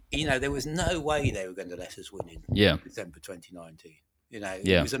 you know, there was no way they were going to let us win in December 2019. You know,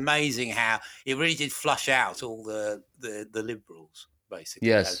 it was amazing how it really did flush out all the Liberals,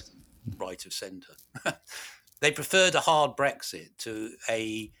 basically, as right of centre. They preferred a hard Brexit to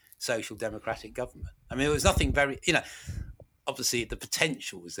a social democratic government. I mean, there was nothing very, you know, obviously the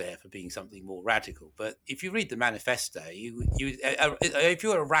potential was there for being something more radical. But if you read the manifesto, if you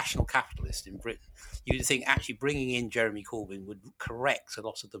were a rational capitalist in Britain, you would think actually bringing in Jeremy Corbyn would correct a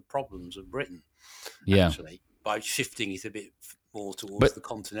lot of the problems of Britain, actually, by shifting it a bit more towards the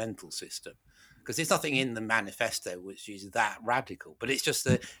continental system. Because there's nothing in the manifesto which is that radical, but it's just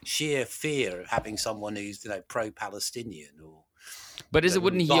the sheer fear of having someone who's, you know, pro-Palestinian or. But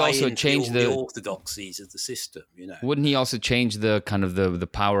wouldn't he also change the orthodoxies of the system? You know, wouldn't he also change the kind of the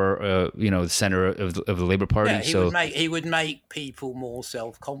power, you know, the center of the Labour Party? Yeah, he would make people more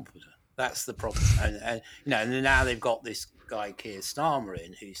self-confident. That's the problem, and you know, and now they've got this guy Keir Starmer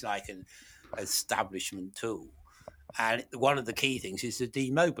in, who's like an establishment tool. And one of the key things is to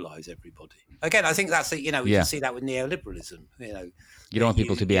demobilise everybody. Again, I think that's we can see that with neoliberalism. You know, you don't want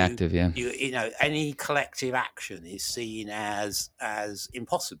people to be active. You know, any collective action is seen as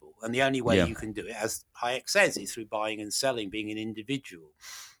impossible, and the only way you can do it, as Hayek says, is through buying and selling, being an individual.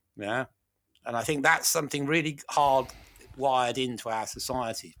 Yeah, and I think that's something really hard wired into our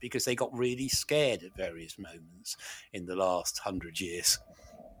societies because they got really scared at various moments in the last 100 years.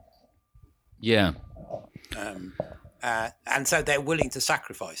 Yeah. And so they're willing to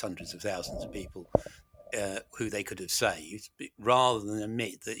sacrifice hundreds of thousands of people who they could have saved rather than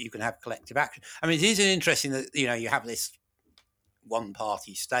admit that you can have collective action. I mean, it is interesting that, you know, you have this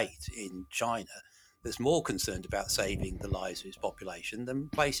one-party state in China that's more concerned about saving the lives of its population than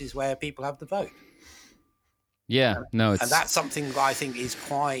places where people have the vote. Yeah, no, and that's something I think is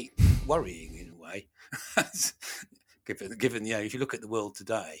quite worrying in a way, given, you know, if you look at the world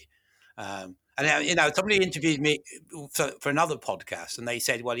today. And, you know, somebody interviewed me for another podcast, and they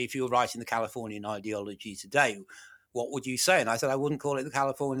said, well, if you were writing the Californian ideology today, what would you say? And I said, I wouldn't call it the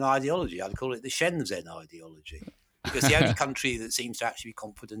Californian ideology. I'd call it the Shenzhen ideology, because the only country that seems to actually be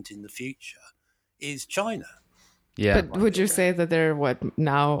confident in the future is China. Yeah. But would you say that they're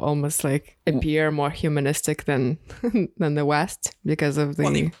now almost like appear more humanistic than the West because of the?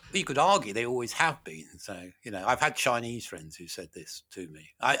 Well, you could argue they always have been. So, you know, I've had Chinese friends who said this to me.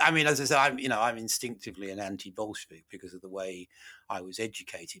 I mean, as I said, I'm instinctively an anti-Bolshevik because of the way I was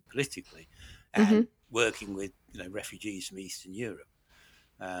educated politically and working with, you know, refugees from Eastern Europe.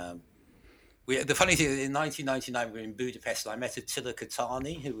 The funny thing is, in 1999, we were in Budapest, and I met Attila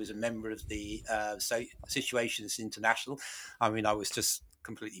Katani, who was a member of the Situationists International. I mean, I was just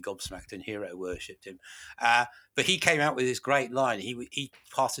completely gobsmacked and hero worshipped him. But he came out with this great line. He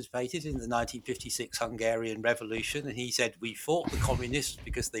participated in the 1956 Hungarian Revolution, and he said, we fought the communists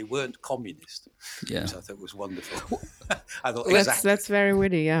because they weren't communist. Yeah. Which I thought was wonderful. I thought that's very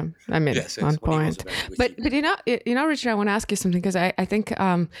witty, yeah. I mean, on point. But you know, Richard, I want to ask you something, because I think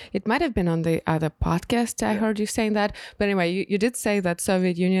it might have been on the other podcast I heard you saying that. But anyway, you did say that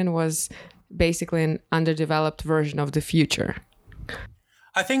Soviet Union was basically an underdeveloped version of the future.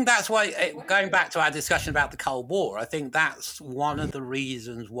 I think that's why, going back to our discussion about the Cold War, I think that's one of the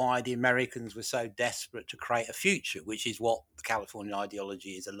reasons why the Americans were so desperate to create a future, which is what the Californian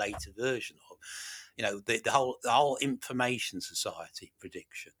ideology is a later version of. You know, the whole information society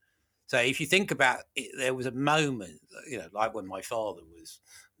prediction. So if you think about it, there was a moment, you know, like when my father was,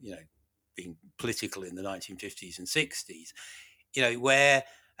 you know, being political in the 1950s and 60s, you know, where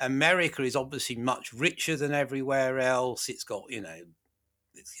America is obviously much richer than everywhere else. It's got, you know,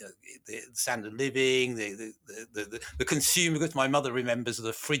 the standard of living, the consumer goods. My mother remembers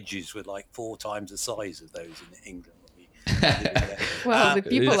the fridges were like 4 times the size of those in England. Well, the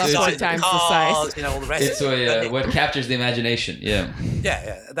people are 4 times the size. You know, all the rest. It's what captures the imagination. Yeah,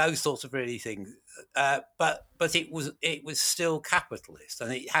 those sorts of really things. But it was still capitalist,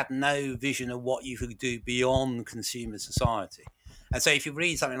 and it had no vision of what you could do beyond consumer society. And so, if you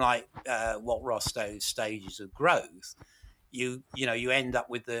read something like Walt Rostow's Stages of Growth, you end up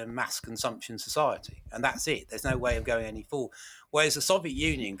with the mass consumption society, and that's it. There's no way of going any forward. Whereas the Soviet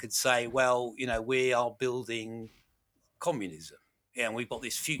Union could say, well, you know, we are building communism, and we've got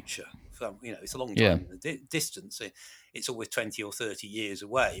this future. So, you know, it's a long time in the distance. It's always 20 or 30 years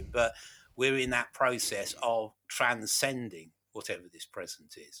away, but we're in that process of transcending whatever this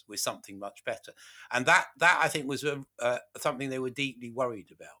present is, with something much better. And that I think was something they were deeply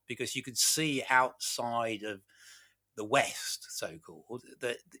worried about, because you could see outside of the West, so-called,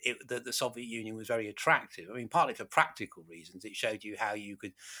 that the Soviet Union was very attractive. I mean, partly for practical reasons. It showed you how you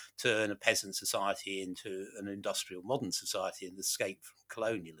could turn a peasant society into an industrial modern society and escape from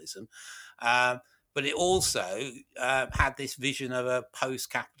colonialism. But it also had this vision of a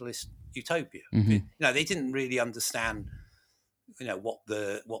post-capitalist utopia. They didn't really understand what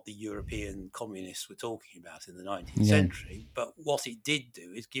the European communists were talking about in the 19th century, but what it did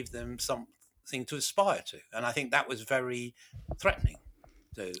do is give them something to aspire to, and I think that was very threatening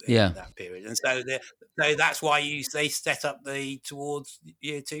in that period. And so that's why they set up the towards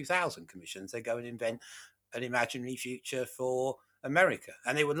year 2000 commissions. They go and invent an imaginary future for America,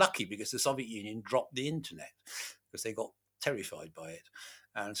 and they were lucky because the Soviet Union dropped the internet because they got terrified by it.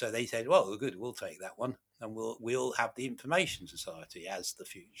 And so they said, well, good, we'll take that one, and we'll have the information society as the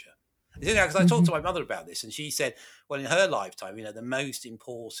future. Because I talked to my mother about this, and she said, well, in her lifetime, the most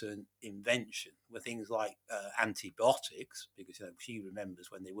important invention were things like antibiotics, because she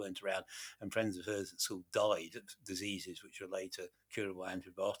remembers when they weren't around and friends of hers at school died of diseases which were later curable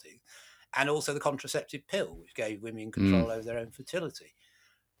antibiotics, and also the contraceptive pill, which gave women control over their own fertility.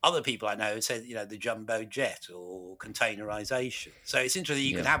 Other people I know said, the jumbo jet or containerization. So it's interesting.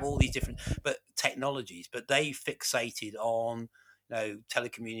 You can have all these different technologies, but they fixated on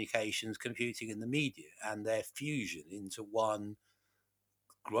telecommunications, computing, and the media, and their fusion into one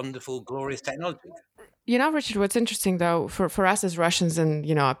wonderful, glorious technology. Richard, what's interesting though, for us as Russians, and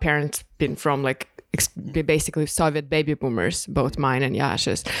our parents been from basically Soviet baby boomers, both mine and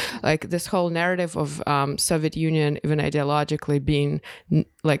Yash's, this whole narrative of Soviet Union, even ideologically, being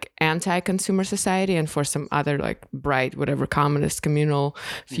anti-consumer society and for some other bright, whatever, communist communal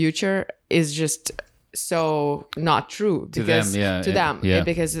future is just so not true because to them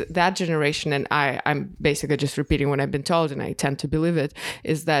because that generation, and I'm basically just repeating what I've been told, and I tend to believe it,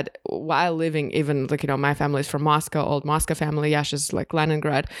 is that while living, even my family is from Moscow, old Moscow family, Yasha's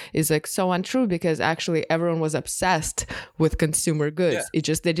Leningrad, is so untrue, because actually everyone was obsessed with consumer goods. It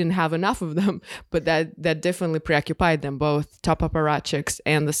just they didn't have enough of them, but that definitely preoccupied them, both top apparatchiks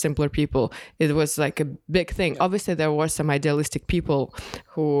and the simpler people. It was a big thing. Obviously there were some idealistic people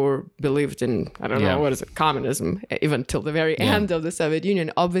who believed in, I don't know, what is it, communism, even till the very end of the Soviet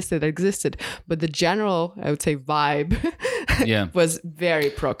Union. Obviously that existed, but the general, I would say, vibe was very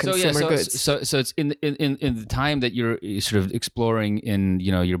pro-consumer goods. So it's in the time that you're sort of exploring in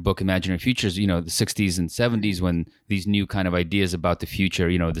your book Imaginary Futures, the 60s and 70s, when these new kind of ideas about the future,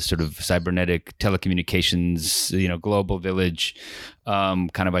 the sort of cybernetic telecommunications, global village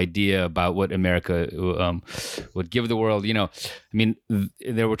kind of idea about what America would give the world.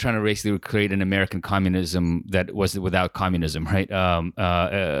 They were trying to basically create an American communism that was without communism, right? In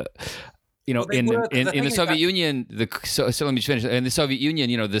the Soviet Union, so let me finish. In the Soviet Union,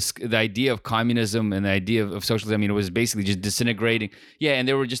 the idea of communism and the idea of socialism, it was basically just disintegrating. Yeah, and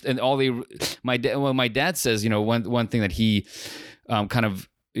they were just, and my dad says, one thing that he kind of,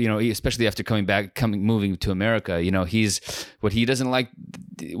 especially after moving to America, what he doesn't like,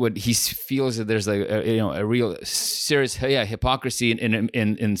 what he feels that there's a real serious hypocrisy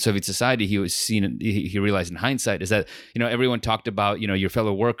in Soviet society. He realized in hindsight is that everyone talked about your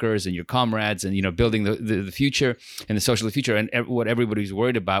fellow workers and your comrades and building the future and the social future, and what everybody was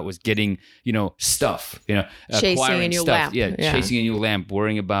worried about was getting stuff, chasing a new lamp, chasing a new lamp,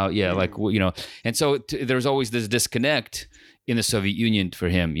 worrying about and so there's always this disconnect in the Soviet Union for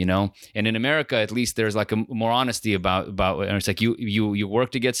him, and in America, at least there's a more honesty about, and it's you work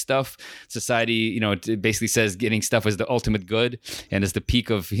to get stuff. Society, it basically says getting stuff is the ultimate good and is the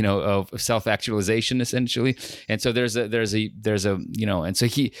peak of, of self-actualization essentially. And so there's a, and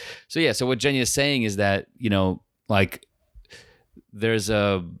so what Jenny is saying is that, there's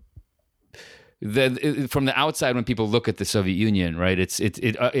from the outside, when people look at the Soviet Union, right,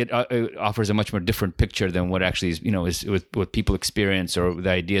 it offers a much more different picture than what actually is what people experience, or the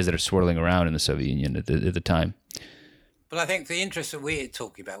ideas that are swirling around in the Soviet Union at the time. But I think the interest that we're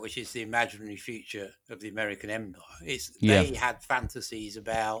talking about, which is the imaginary future of the American Empire, is they had fantasies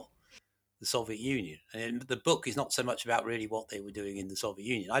about the Soviet Union. And the book is not so much about really what they were doing in the Soviet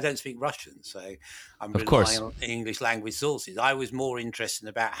Union. I don't speak Russian, so I'm relying on English language sources. I was more interested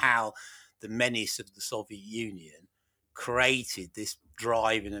about how the menace of the Soviet Union created this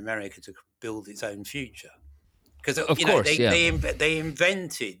drive in America to build its own future. Because they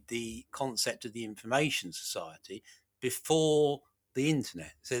invented the concept of the information society before the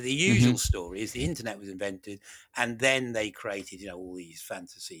internet. So the usual story is the internet was invented, and then they created, all these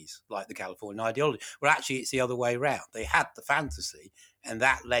fantasies like the Californian ideology. Well, actually, it's the other way around. They had the fantasy, and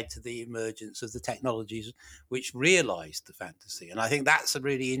that led to the emergence of the technologies which realized the fantasy. And I think that's a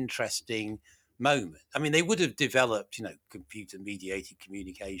really interesting moment. I mean, they would have developed, computer-mediated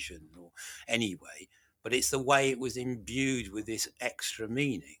communication or anyway, but it's the way it was imbued with this extra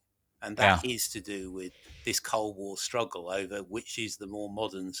meaning. And that is to do with this Cold War struggle over which is the more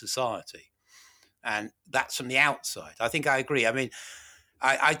modern society. And that's from the outside. I think I agree. I mean,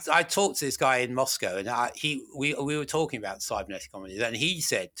 I talked to this guy in Moscow, and we were talking about cybernetic communities, and he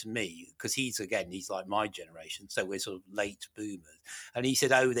said to me, because he's like my generation, so we're sort of late boomers, and he said,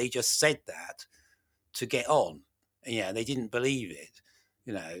 they just said that to get on. And, they didn't believe it,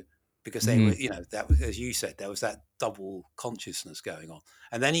 because they were, that was, as you said, there was that double consciousness going on.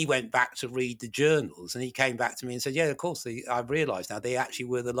 And then he went back to read the journals, and he came back to me and said, yeah, of course, I realized now they actually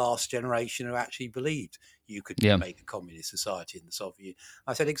were the last generation who actually believed you could make a communist society in the Soviet Union.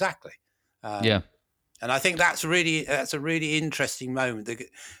 I said, exactly. And I think that's a really interesting moment.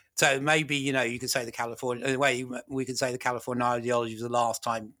 So maybe, you could say we could say the California ideology was the last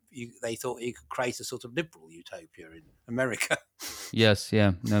time they thought you could create a sort of liberal utopia in America. Yes,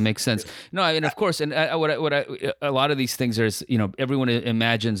 yeah, that makes sense. No, I mean, of course, and a lot of these things are, everyone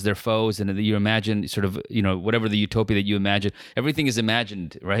imagines their foes, and you imagine sort of, whatever the utopia that you imagine, everything is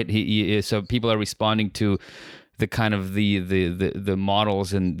imagined, right? So people are responding to the kind of the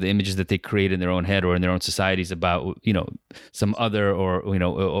models and the images that they create in their own head or in their own societies about some other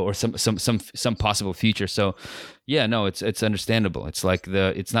or some possible future. So yeah, no, it's understandable. It's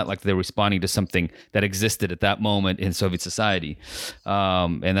not like they're responding to something that existed at that moment in Soviet society,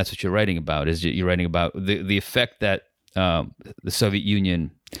 and that's what you're writing about. You're writing about the effect that the Soviet Union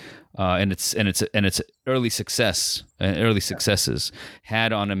and its early successes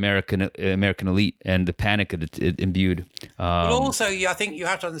had on American elite, and the panic it imbued. But also, I think you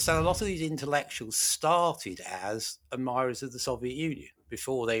have to understand a lot of these intellectuals started as admirers of the Soviet Union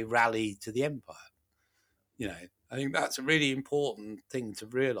before they rallied to the empire. I think that's a really important thing to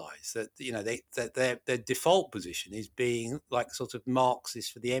realise, that that their default position is being like sort of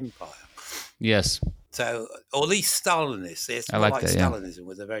Marxist for the empire. Yes. So, or at least Stalinists. It's more like Stalinism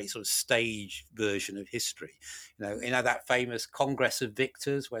was a very sort of staged version of history. That famous Congress of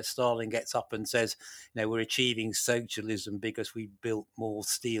Victors where Stalin gets up and says, we're achieving socialism because we built more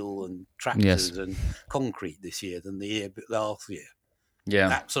steel and tractors and concrete this year than the year last year. Yeah.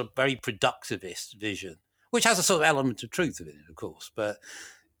 That sort of very productivist vision, which has a sort of element of truth in it, of course, but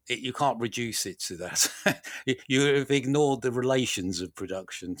you can't reduce it to that. You have ignored the relations of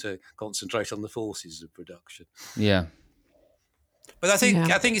production to concentrate on the forces of production. Yeah. But I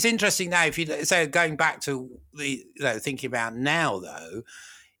think it's interesting now, if you say, going back to the thinking about now though,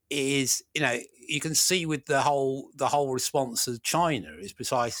 is you can see with the whole response of China is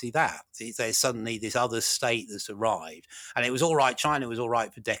precisely that. There's suddenly this other state that's arrived, and it was all right. China was all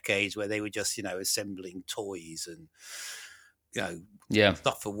right for decades, where they were just assembling toys and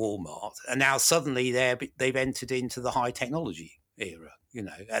stuff for Walmart, and now suddenly they've entered into the high technology era.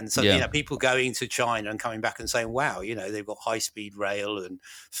 And so people going to China and coming back and saying, wow, they've got high speed rail and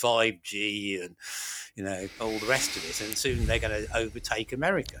 5G and all the rest of it, and soon they're going to overtake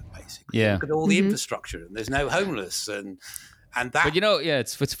America, basically. Look at all the infrastructure, and there's no homeless and that. But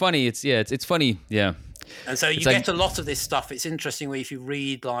it's funny. It's funny. Yeah. And so you get a lot of this stuff. It's interesting if you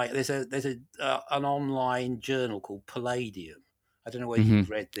read, like, there's an online journal called Palladium. I don't know whether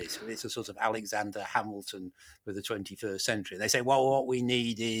you've read this, but it's a sort of Alexander Hamilton for the 21st century. And they say, well, what we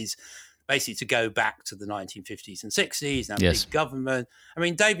need is basically to go back to the 1950s and 60s, and big government. I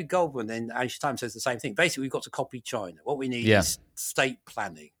mean, David Goldman in Ancient Times says the same thing. Basically, we've got to copy China. What we need is state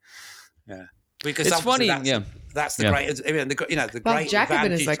planning. Yeah. Because it's funny, that's the great, the great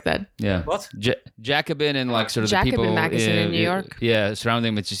Jacobin is like that. Yeah. What? Jacobin and like sort of Jacobin the people magazine in New York.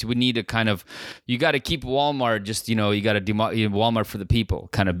 Surrounding them. It's just, we need a kind of, you got to keep Walmart just, you got to Walmart for the people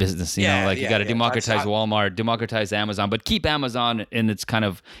kind of business, you got to democratize Walmart, democratize Amazon, but keep Amazon in its kind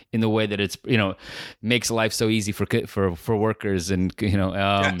of, in the way that it's, makes life so easy for workers and,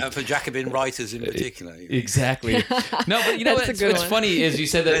 for Jacobin writers in particular. Exactly. No, but what's funny is you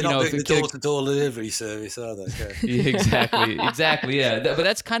said that, they're not doing the door-to-door delivery service, are they? Exactly. Yeah, but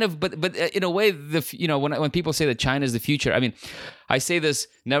that's kind of, but in a way, when people say that China is the future, I mean, I say this,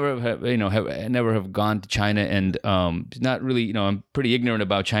 never have gone to China, and not really, I'm pretty ignorant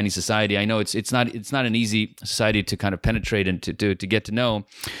about Chinese society. I know it's not an easy society to kind of penetrate and to get to know,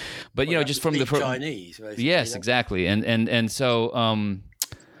 but just from the Chinese, basically. Yes, exactly, and so.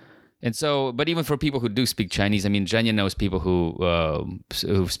 And so, but even for people who do speak Chinese, I mean, Zhenya knows people who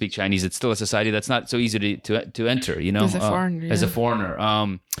speak Chinese. It's still a society that's not so easy to enter, you know, As a foreigner. as a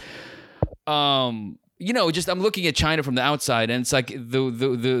foreigner. You know, just I'm looking at China from the outside, and it's like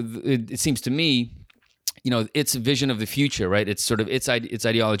it seems to me, you know, its vision of the future, right? It's sort of its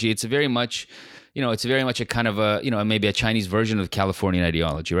ideology. It's very much, you know, it's very much a kind of a, you know, maybe a Chinese version of Californian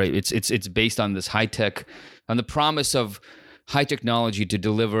ideology, right? It's based on this high tech, on the promise of high technology to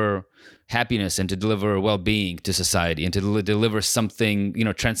deliver happiness and to deliver well-being to society and to deliver something, you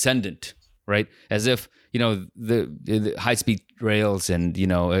know, transcendent, right? As if, you know, the high-speed rails and, you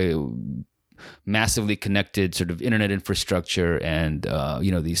know, massively connected sort of internet infrastructure and,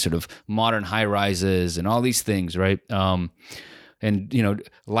 you know, these sort of modern high-rises and all these things, right? And, you know,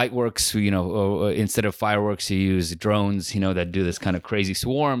 light works, you know, instead of fireworks, you use drones, you know, that do this kind of crazy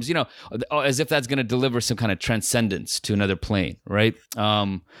swarms, you know, as if that's going to deliver some kind of transcendence to another plane, right?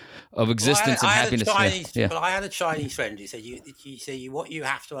 Of existence and happiness. But I had a Chinese friend who said, what you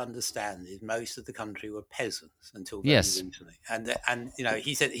have to understand is most of the country were peasants until very recently. And you know,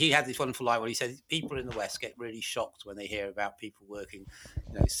 he said he had this wonderful line where he said people in the West get really shocked when they hear about people working,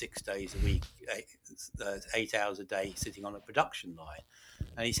 you know, 6 days a week, 8 hours a day, sitting on a production line.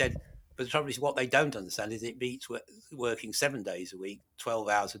 And he said, but the trouble is what they don't understand is it beats working 7 days a week, 12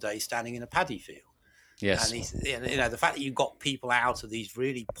 hours a day, standing in a paddy field. Yes. And you know, the fact that you got people out of these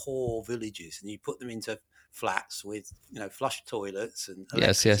really poor villages and you put them into flats with, you know, flush toilets and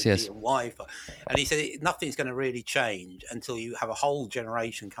electricity and Wi-Fi. And he said nothing's going to really change until you have a whole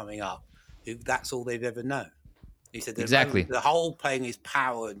generation coming up who that's all they've ever known. He said exactly. The whole thing is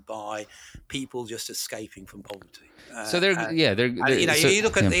powered by people just escaping from poverty. So they're you know, so, you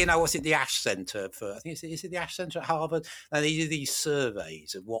look at you know, what's it, the Ash Center for, I think is it the Ash Center at Harvard, and they do these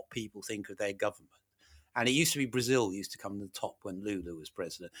surveys of what people think of their government. And it used to be Brazil used to come to the top when Lula was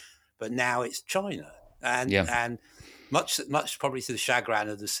president, but now it's China, and much probably to the chagrin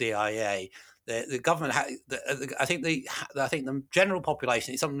of the CIA. The government, I think the general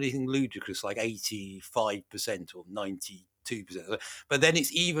population is something ludicrous, like 85% or 92%. But then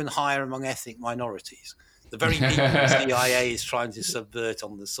it's even higher among ethnic minorities. The very people the CIA is trying to subvert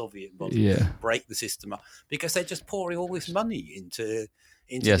on the Soviet model, break the system up, because they're just pouring all this money into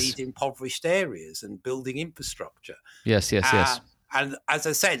these impoverished areas and building infrastructure. Yes. And as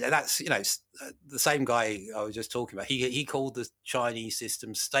I said, that's, you know, the same guy I was just talking about. He called the Chinese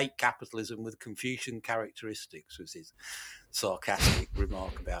system state capitalism with Confucian characteristics, was his sarcastic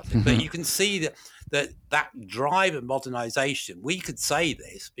remark about it. But you can see that drive of modernization. We could say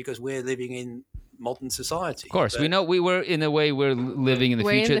this because we're living in modern society. Of course, we know we're living in the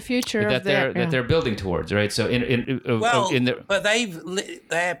future. In the future that they're building towards, right? So but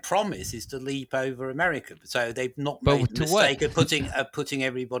their promise is to leap over America. So they've not made the mistake of putting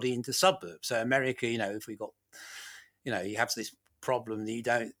everybody into suburbs. So America, you know, if we got, you know, you have this problem that you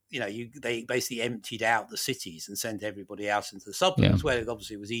don't, you know, they basically emptied out the cities and sent everybody out into the suburbs, where it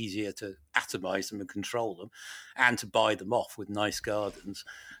obviously was easier to atomize them and control them, and to buy them off with nice gardens.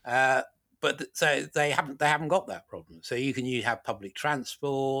 But so they haven't got that problem. So you have public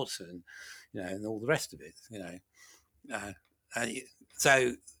transport and, you know, and all the rest of it, you know.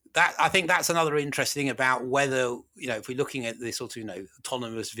 So that, I think that's another interesting thing about whether, you know, if we're looking at this sort of, you know,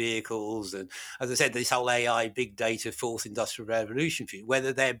 autonomous vehicles and, as I said, this whole AI, big data, fourth industrial revolution,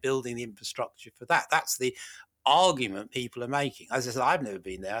 whether they're building the infrastructure for that. That's the argument people are making. As I said, I've never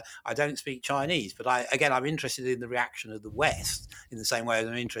been there. I don't speak Chinese, but I'm interested in the reaction of the West in the same way as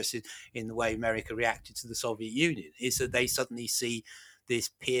I'm interested in the way America reacted to the Soviet Union, is that they suddenly see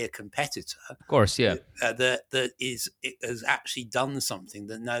this peer competitor, of course, that has actually done something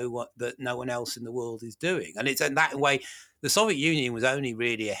that no one else in the world is doing. And it's in that way, the Soviet Union was only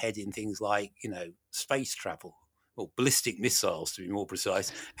really ahead in things like, you know, space travel, or ballistic missiles, to be more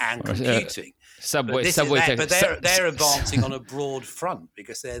precise, and computing. But they're advancing on a broad front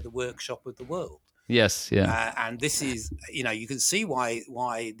because they're the workshop of the world. Yes, and this is, you know, you can see why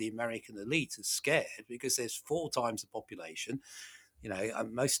the American elite is scared, because there's 4 times the population. You know,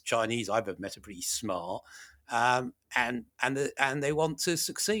 most Chinese I've ever met are pretty smart, and they want to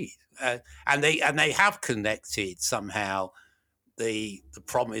succeed, and they have connected somehow the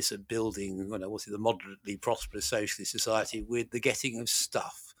promise of building, you know, the moderately prosperous socialist society with the getting of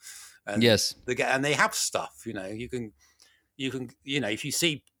stuff. And and they have stuff. You know, you can, you know, if you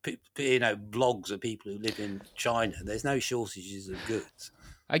see, you know, blogs of people who live in China, there's no shortages of goods.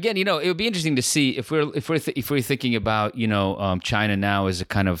 Again, you know, it would be interesting to see if we're thinking about, you know, China now as a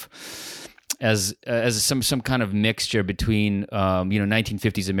kind of as some kind of mixture between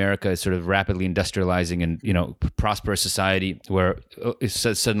 1950s America sort of rapidly industrializing and prosperous society where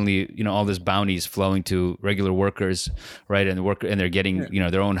suddenly all this bounty is flowing to regular workers, right? And they're getting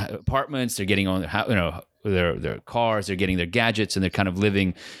their own apartments, they're getting on their cars, they're getting their gadgets, and they're kind of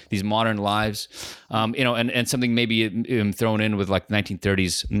living these modern lives, and something maybe thrown in with like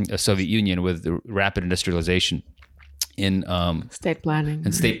 1930s Soviet Union with the rapid industrialization in state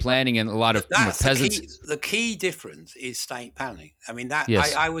planning and a lot of peasants. The key difference is state planning. I mean,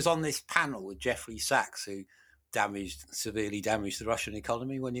 Yes. I was on this panel with Jeffrey Sachs, who severely damaged the Russian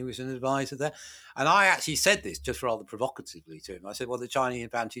economy when he was an advisor there. And I actually said this just rather provocatively to him. I said, well, the Chinese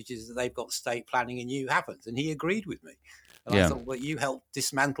advantage is that they've got state planning and you haven't. And he agreed with me. And I thought, well, you helped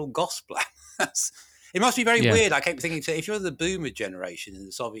dismantle Gosplan. It must be very weird. I kept thinking, if you're the boomer generation in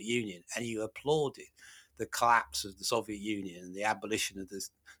the Soviet Union and you applauded the collapse of the Soviet Union and the abolition of the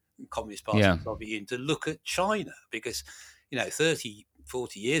Communist Party of the Soviet Union, to look at China, because 30,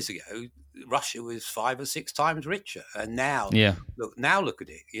 40 years ago Russia was 5 or 6 times richer, and now look at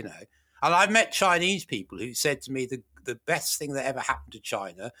it. And I've met Chinese people who said to me the best thing that ever happened to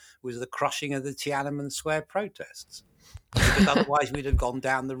China was the crushing of the Tiananmen Square protests. Because otherwise we'd have gone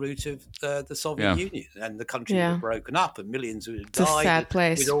down the route of the Soviet Union, and the country would have broken up, and millions would have died. It's a sad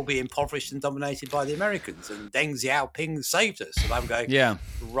place. We'd all be impoverished and dominated by the Americans, and Deng Xiaoping saved us. And I'm going,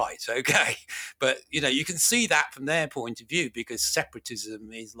 right, okay. But, you can see that from their point of view, because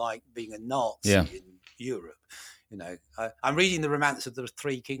separatism is like being a Nazi in Europe. I'm reading The Romance of the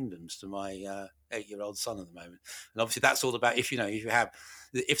Three Kingdoms to my 8-year-old son at the moment. And obviously that's all about if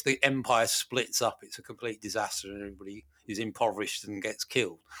the empire splits up, it's a complete disaster and everybody is impoverished and gets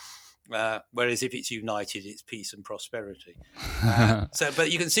killed. Whereas if it's united, it's peace and prosperity. But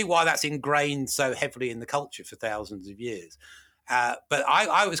you can see why that's ingrained so heavily in the culture for thousands of years. But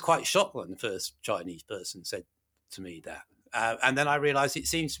I was quite shocked when the first Chinese person said to me that. And then I realized it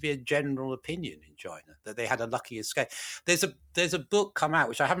seems to be a general opinion in China that they had a lucky escape. There's a book come out,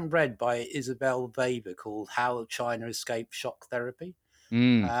 which I haven't read, by Isabel Weber, called How China Escaped Shock Therapy.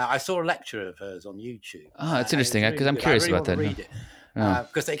 I saw a lecture of hers on YouTube. Oh, that's interesting, because I'm curious about that. Read it.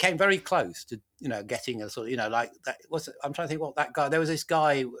 Because they came very close to, getting a sort of, like that. I'm trying to think what that guy. There was this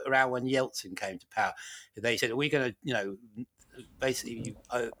guy around when Yeltsin came to power. They said, "Are we going to, basically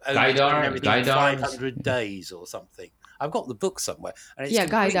Gaidar 500 days or something?" I've got the book somewhere. And it's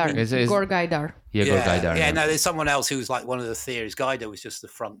Gaidar. Gore Gaidar. Gore Gaidar. Yeah, no, there's someone else who was like one of the theories. Gaidar was just the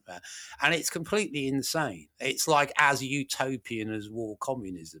front man. And it's completely insane. It's like as utopian as war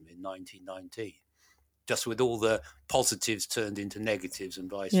communism in 1919, just with all the positives turned into negatives and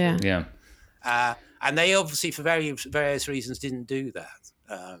vice versa. And they obviously, for various reasons, didn't do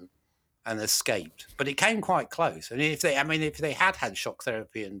that. And escaped, but it came quite close. And if they had shock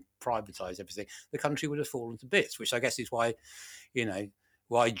therapy and privatized everything, the country would have fallen to bits. Which I guess is why,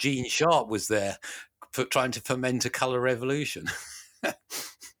 why Gene Sharp was there, trying to foment a color revolution.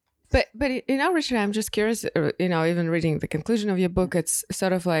 But Richard, I'm just curious. Even reading the conclusion of your book, it's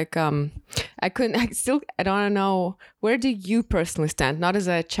sort of like I don't know, where do you personally stand? Not as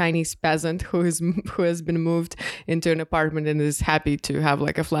a Chinese peasant who has been moved into an apartment and is happy to have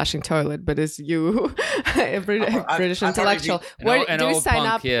like a flashing toilet, but as you, a British intellectual, where do you sign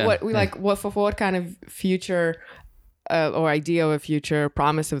up? For what kind of future? Or idea of a future,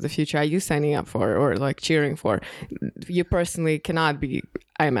 promise of the future are you signing up for or like cheering for? You personally cannot be,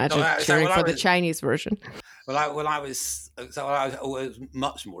 I imagine, cheering for the Chinese version. When I was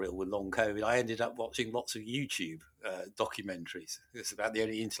much more ill with long COVID, I ended up watching lots of YouTube documentaries. It's about the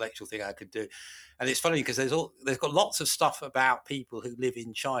only intellectual thing I could do. And it's funny because there's got lots of stuff about people who live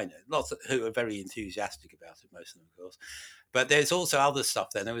in China, who are very enthusiastic about it, most of them, of course. But there's also other stuff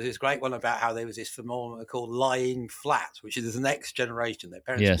then. There was this great one about how there was this phenomenon called lying flat, which is the next generation. Their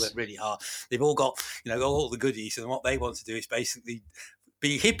parents worked really hard. They've all got, all the goodies. And what they want to do is basically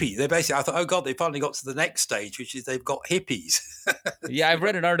be hippie. I thought, oh God, they finally got to the next stage, which is they've got hippies. Yeah, I've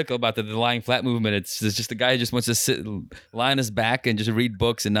read an article about the lying flat movement. It's just the guy who just wants to sit, lie on his back and just read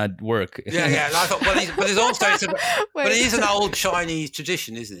books and not work. Yeah. And I thought, but there's also, but it is an old Chinese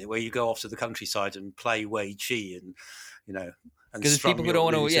tradition, isn't it? Where you go off to the countryside and play Wei Qi and, because people who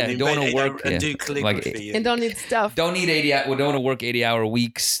don't want to work and do calligraphy and don't need stuff. Don't want to work 80-hour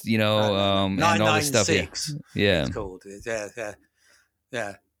weeks, and all this stuff. Yeah. It's called.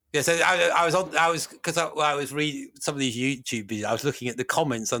 Yeah. So I was reading some of these YouTube videos. I was looking at the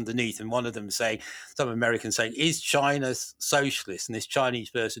comments underneath, and one of them saying, some Americans saying, "Is China socialist?" And this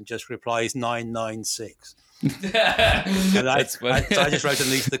Chinese person just replies 996. And That's funny. I just wrote at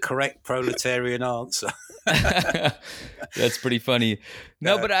least the correct proletarian answer. That's pretty funny.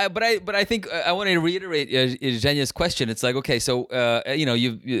 No, but I think I want to reiterate Zhenya's question. It's like, okay, so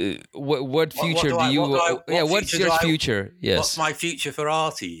what future what's your future? Yes, what's my future for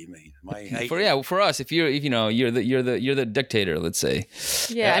Artie? You mean for us? If you're the dictator, let's say.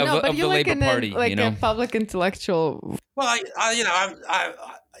 Yeah, no, but of you're the like Labour Party, a public intellectual. Well,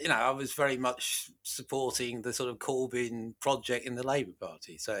 I was very much supporting the sort of Corbyn project in the Labour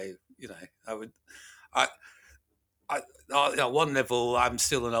Party. So on one level, I'm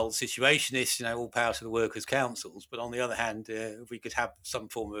still an old situationist, all power to the workers' councils. But on the other hand, if we could have some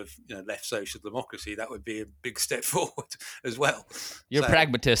form of left social democracy, that would be a big step forward as well. You're a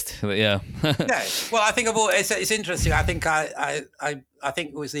pragmatist, yeah. Yeah. Well, I think it's interesting. I think I think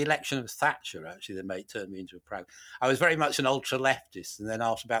it was the election of Thatcher actually that turned me into a I was very much an ultra leftist, and then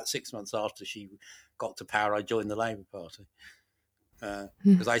after about 6 months after she got to power, I joined the Labour Party.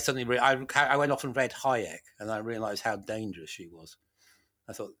 Because I suddenly I went off and read Hayek, and I realised how dangerous she was.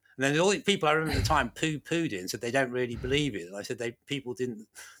 I thought, and then all the people I remember at the time poo-pooed it and said they don't really believe it. And I said people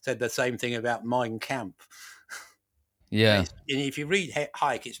said the same thing about Mein Kampf. Yeah, and if you read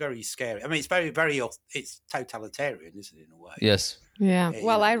Hayek, it's very scary. I mean, it's very it's totalitarian, isn't it, in a way? Yes. Yeah.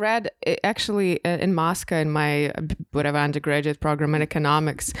 Well, I read actually in Moscow in my whatever undergraduate program in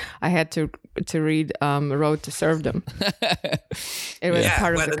economics, I had to read Road to Serfdom. It was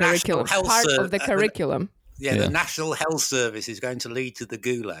part of the curriculum. Curriculum. Yeah, the National Health Service is going to lead to the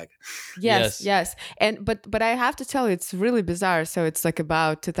Gulag. Yes. And but I have to tell you, it's really bizarre. So it's like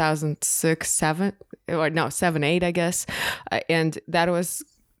about 2006, 7, 8, I guess, and that was.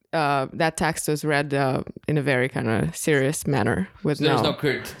 That text was read in a very kind of serious manner. It's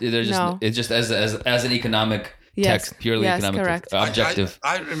just as an economic text, purely economic, correct. Objective.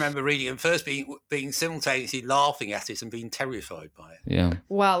 I remember reading it and first being simultaneously laughing at it and being terrified by it. Yeah.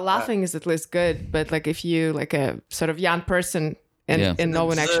 Well, laughing is at least good, but like if you like a sort of young person and no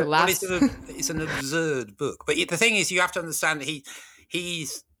one actually laughs, it's an absurd book. But the thing is, you have to understand that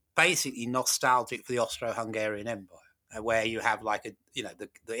he's basically nostalgic for the Austro-Hungarian Empire, where you have like the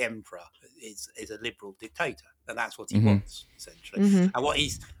emperor is a liberal dictator, and that's what he wants essentially. And what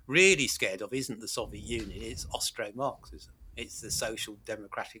he's really scared of isn't the Soviet Union; it's Austro-Marxism. It's the Social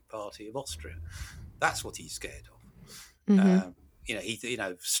Democratic Party of Austria. That's what he's scared of.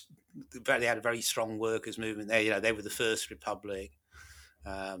 They had a very strong workers' movement there. They were the first republic,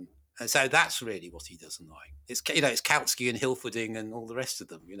 and so that's really what he doesn't like. It's it's Kautsky and Hilferding and all the rest of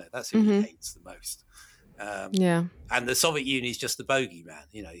them. That's who he hates the most. And the Soviet Union is just the bogeyman.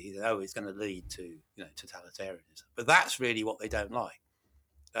 It's going to lead to totalitarianism. But that's really what they don't like.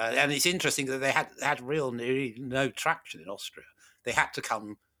 And it's interesting that they had really no traction in Austria. They had to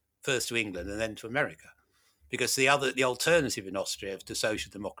come first to England and then to America, because the alternative in Austria to social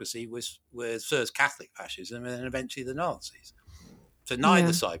democracy was first Catholic fascism and then eventually the Nazis. So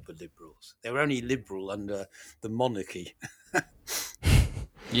neither side were liberals. They were only liberal under the monarchy.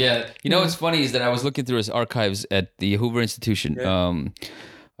 Yeah, what's funny is that I was looking through his archives at the Hoover Institution.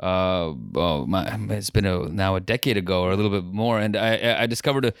 It's been now a decade ago or a little bit more, and I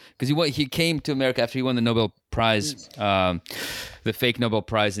discovered because he came to America after he won the Nobel Prize, the fake Nobel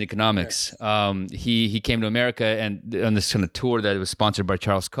Prize in economics. He came to America and on this kind of tour that was sponsored by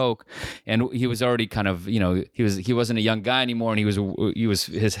Charles Koch, and he was already kind of he wasn't a young guy anymore, and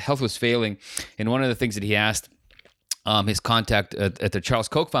his health was failing, and one of the things that he asked his contact at the Charles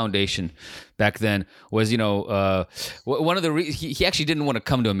Koch Foundation back then was, one of the he actually didn't want to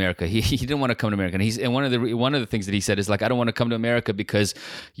come to America. He didn't want to come to America, and one of the things that he said is like, I don't want to come to America because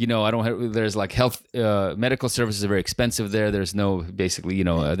there's like health medical services are very expensive there. There's no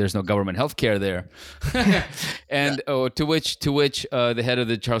there's no government health care there, and to which the head of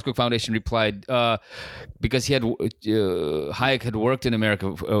the Charles Koch Foundation replied, because Hayek had worked in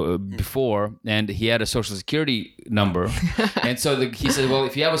America before and he had a Social Security number. And so he said, well,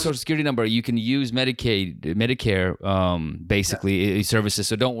 if you have a Social Security number, you can use Medicare, services.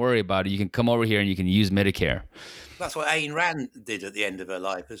 So don't worry about it. You can come over here and you can use Medicare. That's what Ayn Rand did at the end of her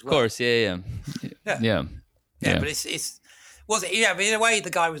life as well. Of course, yeah. But in a way, the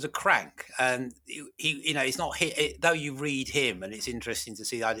guy was a crank, and he's not. Though you read him, and it's interesting to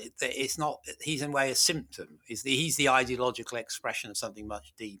see that it's not. He's in a way a symptom. He's the ideological expression of something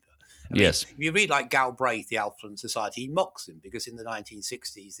much deeper. I mean, Yes. if you read like Galbraith, The Affluent Society, he mocks him because in the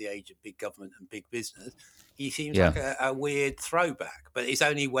 1960s, the age of big government and big business, he seems like a weird throwback. But it's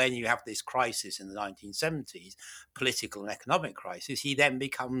only when you have this crisis in the 1970s, political and economic crisis, he then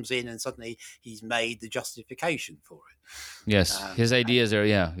becomes in and suddenly he's made the justification for it. Yes, his ideas are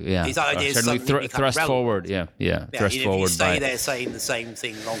His ideas certainly suddenly become thrust forward. Thrust if forward. you stay there saying the same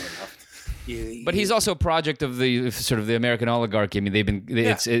thing long enough. But he's also a project of the sort of the American oligarchy. I mean, they've been.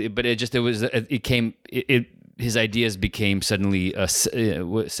 His ideas became suddenly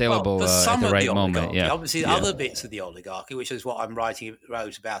saleable at the right moment. Yeah, obviously, other bits of the oligarchy, which is what I'm wrote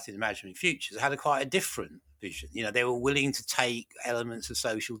about in Imagining Futures, had quite a different vision. You know, they were willing to take elements of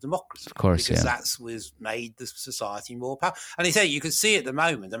social democracy, of course, because that was made the society more powerful. And he said you can see at the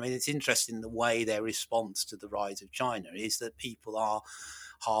moment. I mean, it's interesting the way their response to the rise of China is that people are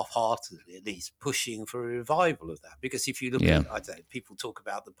half-heartedly, at least, pushing for a revival of that. Because if you look at, I don't know, people talk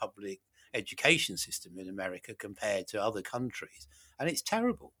about the public education system in America compared to other countries, and it's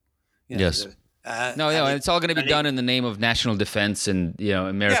terrible. You know, yes. It's all going to be done in the name of national defense and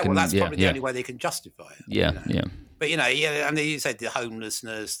American. Yeah, well, that's probably the only way they can justify it. Yeah. But and you said the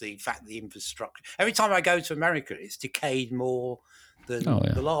homelessness, the fact the infrastructure. Every time I go to America, it's decayed more than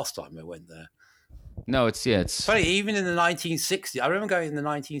the last time I went there. No, it's funny. Even in the 1960s, I remember going in the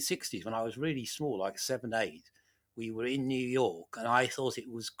 1960s when I was really small, like 7, 8. We were in New York, and I thought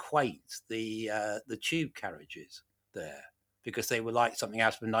it was quaint, the tube carriages there, because they were like something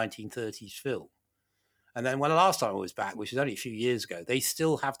out of a 1930s film. And then when the last time I was back, which was only a few years ago, they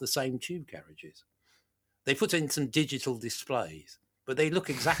still have the same tube carriages. They put in some digital displays, but they look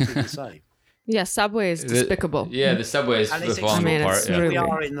exactly the same. Yeah, subway is despicable. The subway is falling apart. Here we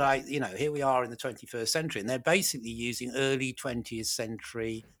are in here we are in the 21st century, and they're basically using early 20th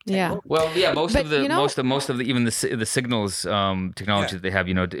century technology. Well, most of the even the signals technology that they have,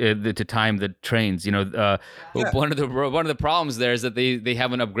 to time the trains. One of the problems there is that they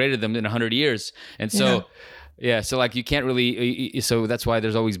haven't upgraded them in 100 years, and so. Yeah, so like you can't really, so that's why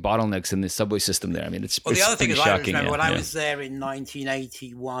there's always bottlenecks in the subway system there. I mean, it's the other thing is, shocking. I remember when I was there in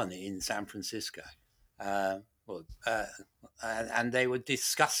 1981 in San Francisco, and they were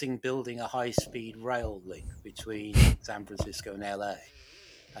discussing building a high-speed rail link between San Francisco and LA.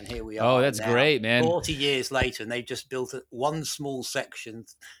 And here we are. Oh, that's great, man. 40 years later, and they've just built one small section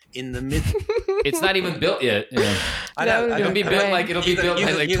in the middle. It's not even built yet. Yeah. I know. It'll be built like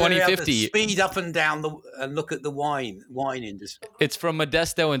 2050. Speed up and down and look at the wine industry. It's from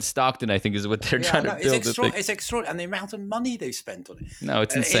Modesto and Stockton, I think, is what they're trying to build. It's extraordinary, and the amount of money they've spent on it. No,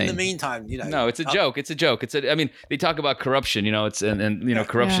 it's insane. In the meantime, no, it's a joke. It's a joke. I mean, they talk about corruption. It's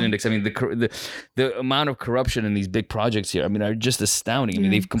corruption index. I mean, the amount of corruption in these big projects here, I mean, are just astounding. I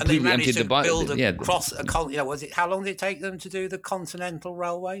mean, they've completely emptied the budget. How long did it take them to do the Continental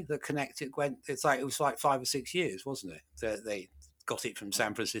Railway that connected? It was like 5 or 6 years, wasn't it? They got it from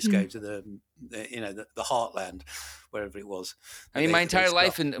San Francisco to the heartland, wherever it was. I mean, my entire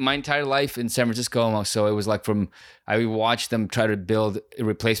life in San Francisco almost. So it was like I watched them try to build a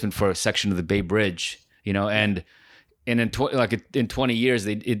replacement for a section of the Bay Bridge, and in 20 years,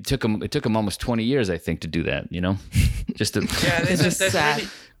 it took them almost 20 years, I think, to do that. Just to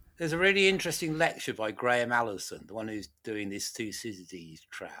there's a really interesting lecture by Graham Allison, the one who's doing this Thucydides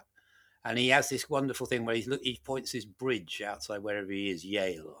trap. And he has this wonderful thing where he points this bridge outside wherever he is,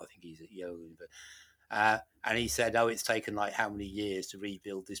 Yale. I think he's at Yale. And he said, it's taken like how many years to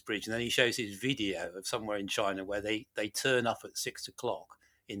rebuild this bridge. And then he shows his video of somewhere in China where they turn up at 6 o'clock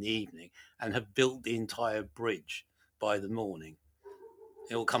in the evening and have built the entire bridge by the morning.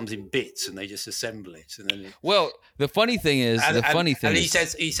 It all comes in bits, and they just assemble it. And then the funny thing is,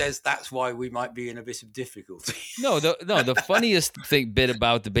 he says that's why we might be in a bit of difficulty. The funniest bit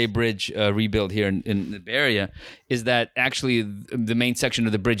about the Bay Bridge rebuild here in the Bay Area is that actually the main section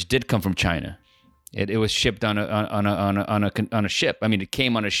of the bridge did come from China. It was shipped on a ship. I mean, it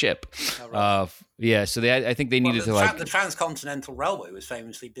came on a ship. Oh, right. So I think they needed the Transcontinental Railway was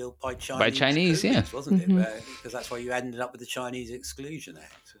famously built by Chinese. By Chinese, wasn't it? Because that's why you ended up with the Chinese Exclusion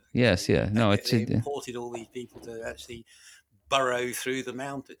Act. Yes, yeah. No, they imported all these people to actually burrow through the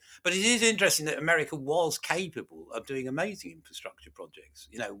mountain. But it is interesting that America was capable of doing amazing infrastructure projects.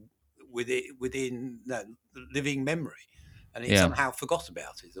 Within living memory. And it somehow forgot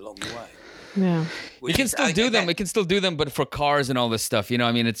about it along the way. Yeah, we can still do them. We can still do them, but for cars and all this stuff,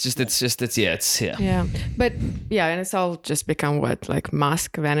 I mean, it's Yeah, but and it's all just become like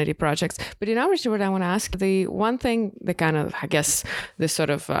mask vanity projects. But Richard, what I want to ask, the one thing, the kind of, I guess, this sort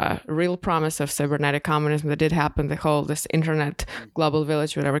of real promise of cybernetic communism that did happen, this internet global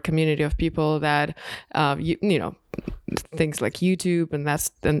village, whatever community of people that things like YouTube and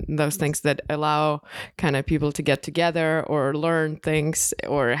those things that allow kind of people to get together or learn things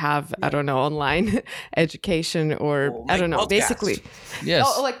or have I don't know, online education or I don't know, podcasts. Basically Yes.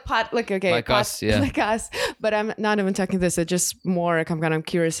 like us. But I'm not even talking this. It's just more like I'm kind of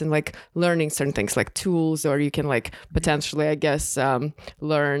curious in like learning certain things like tools, or you can like potentially, I guess,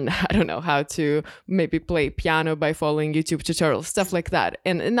 learn, I don't know, how to maybe play piano by following YouTube tutorials, stuff like that.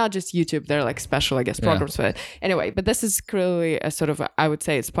 And not just YouTube, they're like special, I guess, programs for it. Anyway, but this is clearly a sort of, I would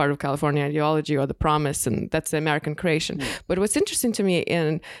say it's part of California ideology or the promise, and that's the American creation. But what's interesting to me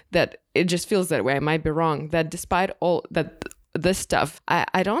in that, it just feels that way, I might be wrong, that despite all that this stuff,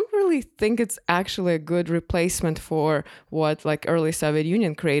 I don't really think it's actually a good replacement for what like early Soviet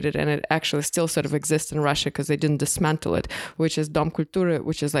Union created, and it actually still sort of exists in Russia because they didn't dismantle it, which is Dom Kultury,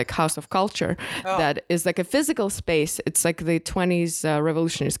 which is like House of Culture. That is like a physical space. It's like the 20s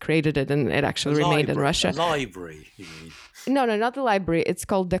revolutionaries created it, and it actually remained in Russia. A library, you mean? No, not the library. It's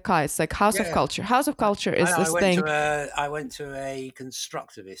called Deka. It's like House of Culture. House of Culture is this thing. I went to a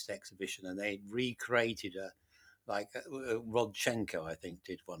constructivist exhibition, and they recreated Rodchenko, I think,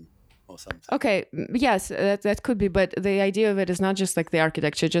 did one or something. Okay, yes, that could be, but the idea of it is not just like the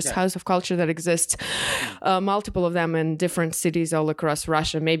architecture, just House of Culture that exists, multiple of them in different cities all across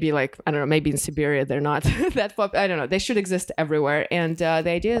Russia. Maybe like, I don't know, maybe in Siberia they're not that I don't know. They should exist everywhere. And the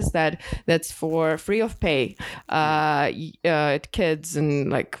idea is that that's for free of pay, kids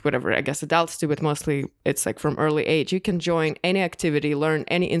and like whatever, I guess adults do, but mostly it's like from early age. You can join any activity, learn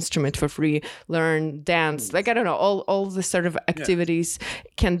any instrument for free, learn dance, like I don't know, all the sort of activities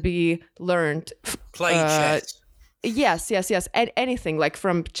can be learned. Play chess. Yes. Anything like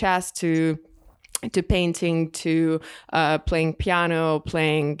from chess to painting to playing piano,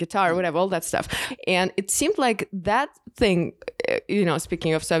 playing guitar, whatever, all that stuff. And it seemed like that thing,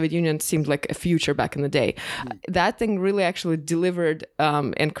 speaking of Soviet Union, seemed like a future back in the day. That thing really actually delivered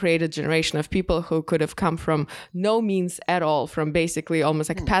and created a generation of people who could have come from no means at all, from basically almost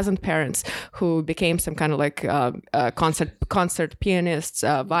like peasant parents who became some kind of like concert pianists,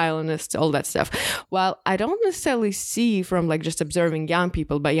 violinists, all that stuff. While I don't necessarily see from like just observing young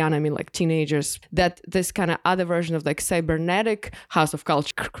people, by young I mean like teenagers, that this kind of other version of like cybernetic House of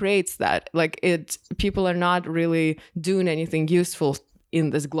Culture creates that. Like people are not really doing anything useful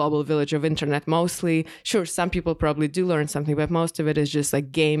in this global village of internet. Mostly, sure, some people probably do learn something, but most of it is just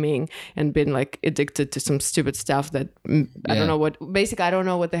like gaming and being like addicted to some stupid stuff that I don't know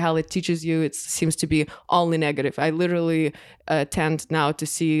what the hell it teaches you. It seems to be only negative. I literally tend now to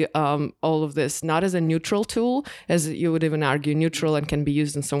see all of this not as a neutral tool, as you would even argue neutral and can be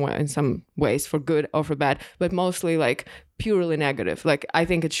used in some ways for good or for bad, but mostly like purely negative. Like I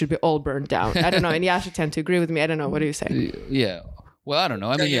think it should be all burned down. I don't know, and Yasha tend to agree with me. I don't know. What do you say? Yeah. Well, I don't know.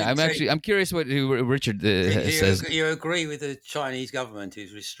 I mean, I'm curious what Richard says. You agree with the Chinese government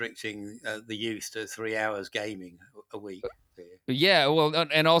who's restricting the youth to 3 hours gaming a week? Yeah, well,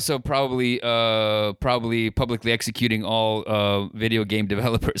 and also probably publicly executing all video game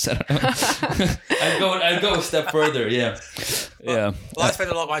developers. I don't know. I'd go a step further. Yeah. Well, I spend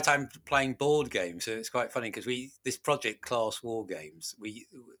a lot of my time playing board games, so it's quite funny because this project Class War Games,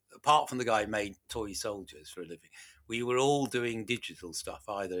 apart from the guy who made toy soldiers for a living, we were all doing digital stuff,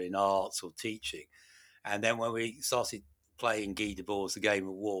 either in arts or teaching. And then when we started playing Guy Debord's The Game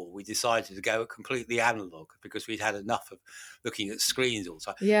of War, we decided to go completely analog because we'd had enough of looking at screens all the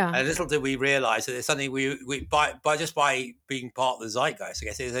time. Yeah. And little did we realise that there's something we by being part of the zeitgeist, I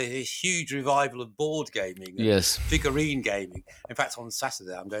guess, there's a huge revival of board gaming, yes, figurine gaming. In fact, on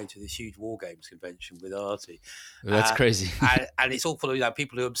Saturday I'm going to this huge war games convention with Artie. That's crazy. and it's all full of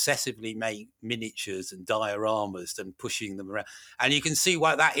people who obsessively make miniatures and dioramas and pushing them around. And you can see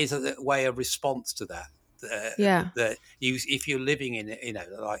why that is a way of response to that. That if you're living in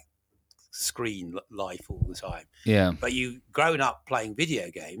like screen life all the time, but you've grown up playing video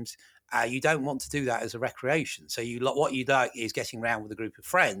games, you don't want to do that as a recreation. So what you like is getting around with a group of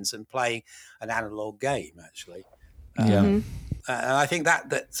friends and playing an analog game, actually. And I think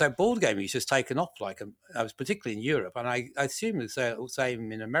that so board gaming has just taken off. I was particularly in Europe, and I assume it's the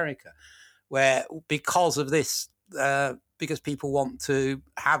same in America, where because of this. Because people want to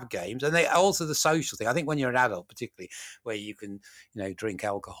have games, and they also the social thing. I think when you're an adult, particularly, where you can, drink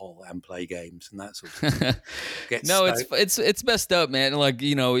alcohol and play games and that sort of thing. It's messed up, man. Like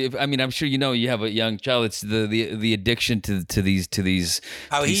I'm sure you have a young child. It's the addiction to these he's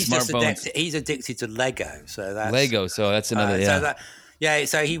smartphones. He's addicted to Lego. So that's Lego. So that's another.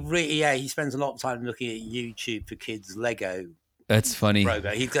 So he spends a lot of time looking at YouTube for kids Lego. That's funny.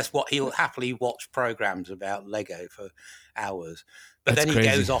 Program. He'll happily watch programs about Lego for hours, but That's then he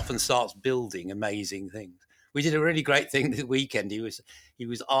crazy. goes off and starts building amazing things. we did a really great thing this weekend. He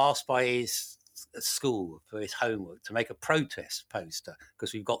was asked by his school for his homework to make a protest poster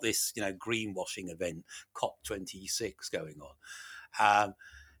because we've got this, greenwashing event, COP26 going on.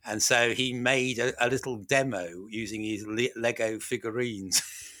 And so he made a little demo using his Lego figurines.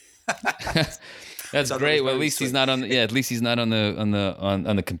 That's so great. Well, at least he's not on. Yeah, at least he's not on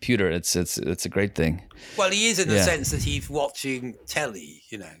the computer. It's a great thing. Well, he is in the sense that he's watching telly.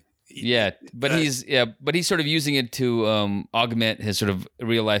 Yeah, but he's sort of using it to augment his sort of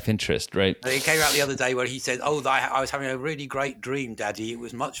real life interest, right? It came out the other day where he said, "Oh, I was having a really great dream, Daddy. It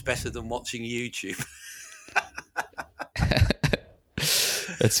was much better than watching YouTube."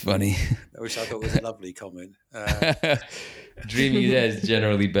 That's funny. Which I thought was a lovely comment. Dreaming is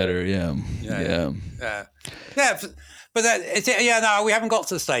generally better. Yeah. But we haven't got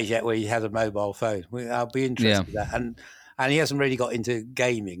to the stage yet where he has a mobile phone. I'll be interested in that. And he hasn't really got into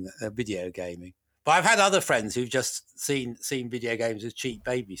gaming, video gaming. But I've had other friends who've just seen video games as cheap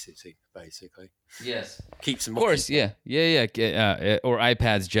babysitting, basically. Yes. Keeps them. Of course, yeah. Or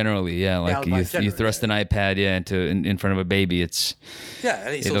iPads generally, yeah. Like you thrust an iPad, in front of a baby,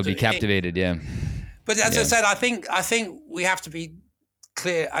 it'll be captivated, yeah. But as I said, I think we have to be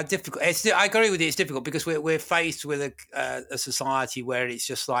clear. Difficult. I agree with you. It's difficult because we're faced with a society where it's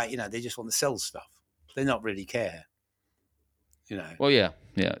just like they just want to sell stuff. They not really care. Well, yeah.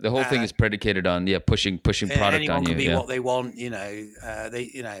 The whole thing is predicated on pushing product on you. Anyone can be what they want.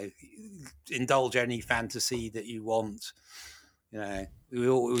 They indulge any fantasy that you want.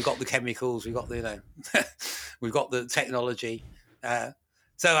 We've got the chemicals. We've got the we've got the technology.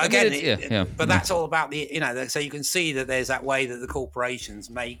 So again, but that's all about the So you can see that there's that way that the corporations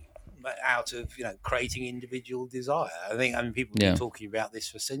make out of creating individual desire. I mean people have been talking about this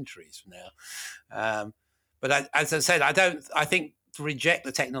for centuries now. But as I said, I think to reject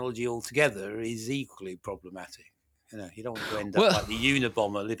the technology altogether is equally problematic. You don't want to end up like the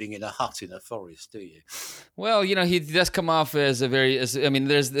Unabomber living in a hut in a forest, do you? Well, he does come off as there's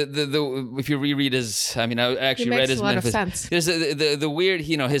the if you reread his, I actually read his manifesto. There's the weird,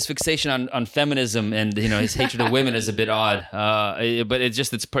 his fixation on feminism and his hatred of women is a bit odd. But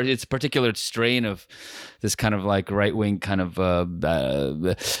it's a particular strain of this kind of like right wing kind of.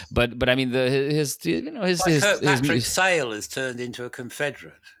 But I mean his Patrick Sale has turned into a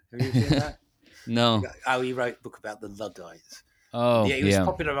Confederate. Have you seen that? No. Oh, he wrote a book about the Luddites. Oh, yeah. He was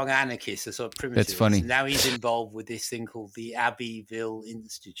popular among anarchists, the sort of primitives. That's funny. Now he's involved with this thing called the Abbeville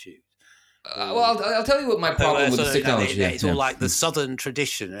Institute. I'll tell you what my problem with this technology is. It's all like the Southern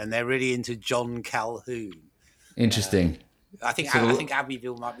tradition, and they're really into John Calhoun. Interesting. I think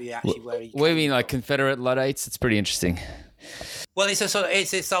Abbeville might be actually where he. What do you mean, like Confederate Luddites? It's pretty interesting. Well, it's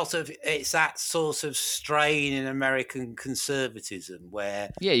that sort of strain in American conservatism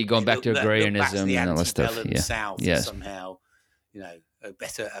where you're going back to agrarianism and all that stuff. South somehow, a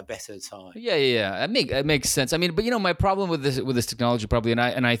better time. Yeah. It makes sense. I mean, but my problem with this technology probably,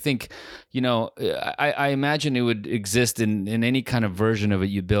 and I think, I imagine it would exist in any kind of version of it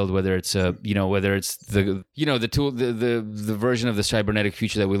you build, whether it's whether it's the tool, the version of the cybernetic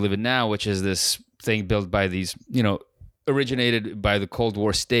future that we live in now, which is this thing built by these, originated by the Cold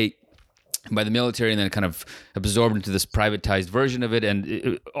War state, by the military, and then kind of absorbed into this privatized version of it,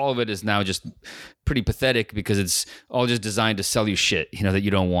 and all of it is now just pretty pathetic because it's all just designed to sell you shit, that you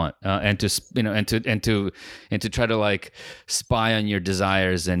don't want, and to try to like spy on your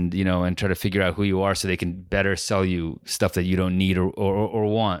desires and and try to figure out who you are so they can better sell you stuff that you don't need or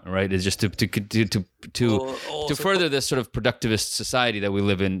want, right? It's just to further this sort of productivist society that we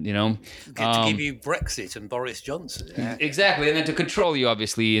live in, to give you Brexit and Boris Johnson. Yeah. Exactly, and then to control you,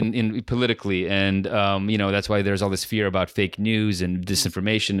 obviously, in politically, and that's why there's all this fear about fake news and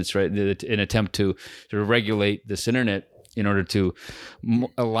disinformation. It's right, an attempt to sort of regulate this internet in order to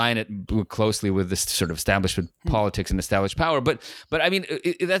align it closely with this sort of establishment politics and established power. But I mean,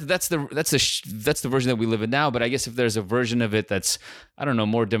 that's the version that we live in now. But I guess if there's a version of it that's, I don't know,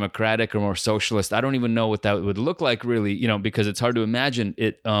 more democratic or more socialist, I don't even know what that would look like really, because it's hard to imagine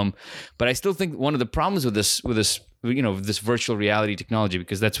it. But I still think one of the problems with this this virtual reality technology,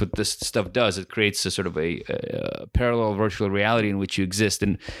 because that's what this stuff does. It creates a sort of a parallel virtual reality in which you exist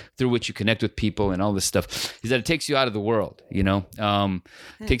and through which you connect with people and all this stuff, is that it takes you out of the world,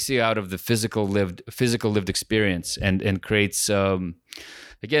 takes you out of the physical lived experience and creates,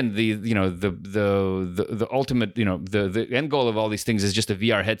 again, the ultimate, the end goal of all these things is just a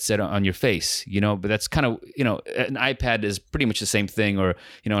VR headset on your face, but that's kind of, an iPad is pretty much the same thing, or,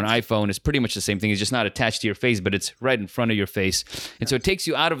 an iPhone is pretty much the same thing. It's just not attached to your face, but it's right in front of your face. And so it takes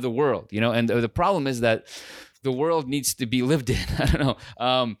you out of the world, and the problem is that the world needs to be lived in. I don't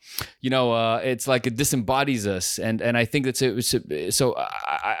know. It's like it disembodies us, and I think so.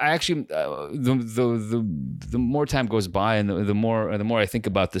 I actually the more time goes by, and the more I think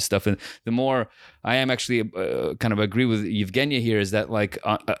about this stuff, and the more I am actually kind of agree with Evgenia here, is that like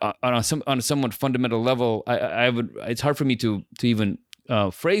on a somewhat fundamental level, it's hard for me to even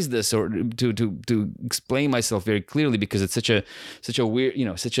phrase this or to explain myself very clearly, because it's such a weird,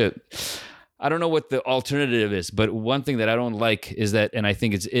 I don't know what the alternative is, but one thing that I don't like is that, and I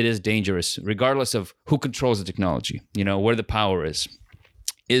think it is dangerous, regardless of who controls the technology, where the power is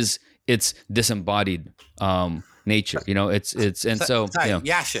its disembodied nature.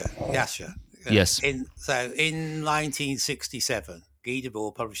 Yasha. Yes. In 1967, Guy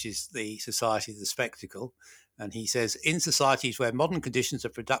Debord publishes the Society of the Spectacle, and he says, in societies where modern conditions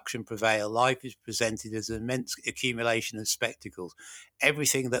of production prevail, life is presented as an immense accumulation of spectacles.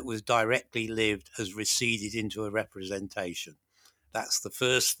 Everything that was directly lived has receded into a representation. That's the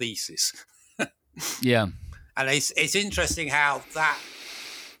first thesis. Yeah. And it's interesting how that,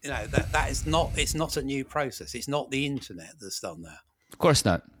 that is not, it's not a new process. It's not the internet that's done that. Of course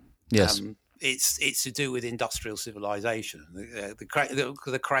not. Yes. It's to do with industrial civilization,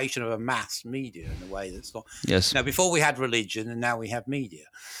 the creation of a mass media in a way that's not. Yes. Now, before we had religion, and now we have media.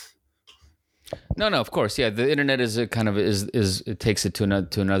 No, of course, yeah. The internet is a kind of it takes it to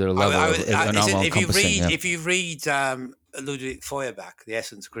another level. If you read Ludwig Feuerbach, The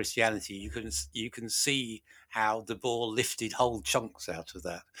Essence of Christianity, you can see how Debord lifted whole chunks out of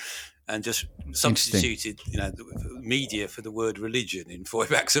that and just substituted media for the word religion in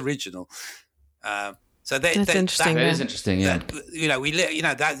Feuerbach's original. So that's interesting. That is interesting. Yeah.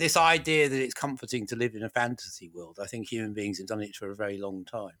 That this idea that it's comforting to live in a fantasy world. I think human beings have done it for a very long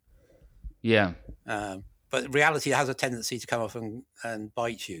time. Yeah. But reality has a tendency to come up and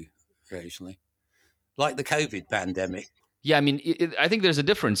bite you occasionally, like the COVID pandemic. Yeah, I mean, I think there's a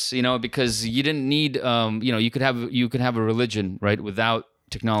difference, because you didn't need, you could have a religion, right, without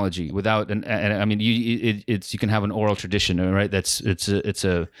technology, without and I mean, you can have an oral tradition, right? But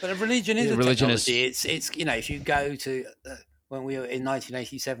a religion is a technology. It's if you go to when we were in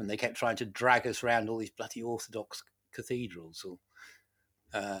 1987, they kept trying to drag us around all these bloody Orthodox cathedrals,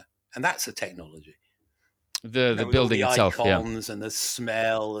 and that's a technology. The building the itself, icons and the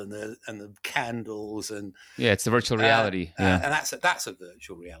smell and the candles and it's the virtual reality, and that's a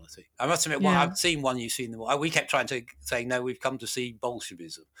virtual reality. I must admit, I've seen one. You've seen them. We kept trying to say no. We've come to see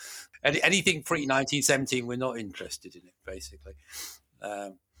Bolshevism. Anything pre-1917, we're not interested in it. Basically,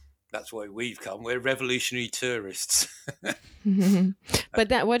 that's why we've come. We're revolutionary tourists.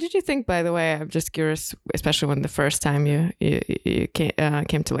 But what did you think, by the way? I'm just curious, especially when the first time you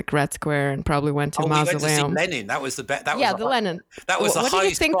came to like Red Square and probably went to Mausoleum. We went to see Lenin. That was the best. Lenin. That was the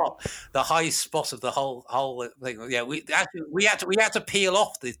high spot. The high spot of the whole thing. Yeah, we had to peel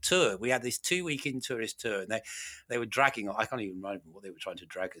off the tour. We had this 2-week tourist tour, and they were dragging. I can't even remember what they were trying to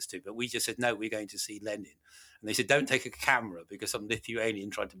drag us to, but we just said no. We're going to see Lenin. And they said, don't take a camera because some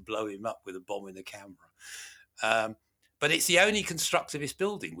Lithuanian tried to blow him up with a bomb in the camera. But it's the only constructivist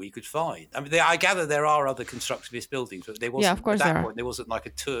building we could find. I mean, I gather there are other constructivist buildings, but there wasn't of course at that point. There wasn't like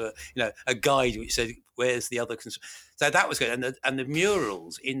a tour, a guide which said, where's the other So that was good. And the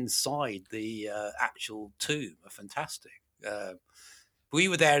murals inside the actual tomb are fantastic. We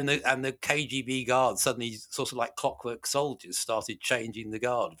were there and the KGB guard suddenly, sort of like clockwork soldiers, started changing the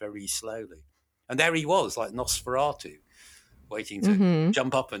guard very slowly. And there he was, like Nosferatu, waiting to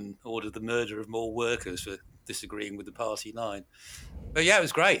jump up and order the murder of more workers for disagreeing with the party line. But yeah, it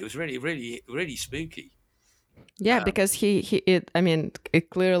was great. It was really, really, really spooky. Yeah, because it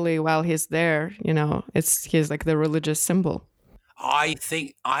clearly, while he's there, he's like the religious symbol. I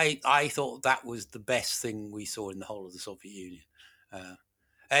think I thought that was the best thing we saw in the whole of the Soviet Union.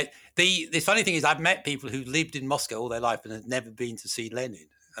 The funny thing is, I've met people who lived in Moscow all their life and had never been to see Lenin.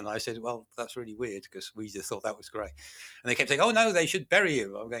 And I said, well, that's really weird because we just thought that was great. And they kept saying, oh, no, they should bury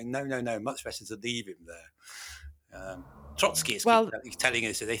him. I'm going, no, much better to leave him there. Trotsky is telling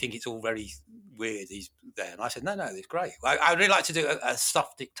us that they think it's all very weird he's there. And I said, no, it's great. I'd really like to do a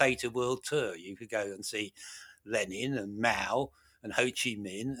stuffed dictator world tour. You could go and see Lenin and Mao and Ho Chi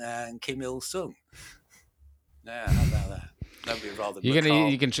Minh and Kim Il-sung. Yeah, how about that? That would be rather. They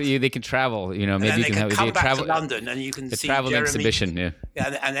can travel. Maybe you can come back to London and you can see travel Jeremy, exhibition. Yeah,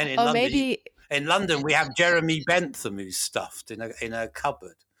 and then in London we have Jeremy Bentham who's stuffed in a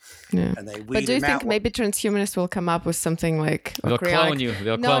cupboard. Yeah. And they but do you think maybe transhumanists will come up with something like they'll clone you?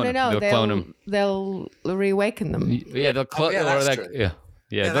 They'll clone them. They'll clone them. They'll reawaken them. Yeah, they'll clone.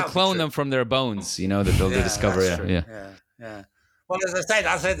 They'll clone them from their bones. That they'll discover. Yeah. Yeah. Well, as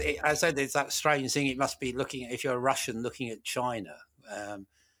I said, it's that strange thing. It must be looking at, if you're a Russian looking at China,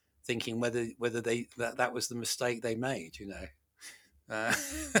 thinking whether that was the mistake they made.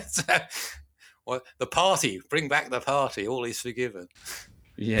 So, well, the party, bring back the party. All is forgiven.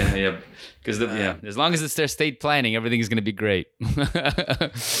 Yeah. Because as long as it's their state planning, everything is going to be great. Well,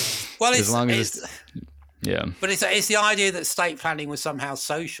 but it's the idea that state planning was somehow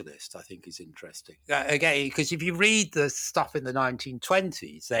socialist. I think is interesting. Again, because if you read the stuff in the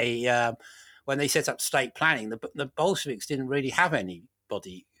 1920s, they when they set up state planning, the Bolsheviks didn't really have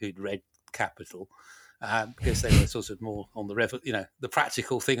anybody who'd read Capital. Because they were sort of more on the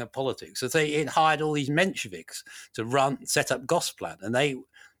practical thing of politics. So they hired all these Mensheviks to set up Gosplan, and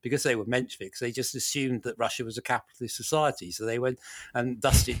because they were Mensheviks, they just assumed that Russia was a capitalist society. So they went and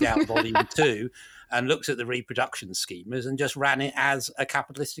dusted down Volume 2 and looked at the reproduction schemas and just ran it as a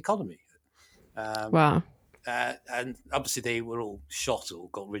capitalist economy. Wow. And obviously they were all shot or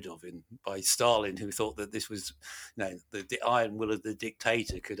got rid of by Stalin, who thought that this was, the iron will of the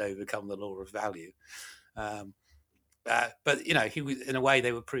dictator could overcome the law of value. But he was, in a way,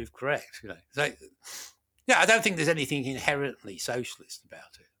 they were proved correct. So, I don't think there's anything inherently socialist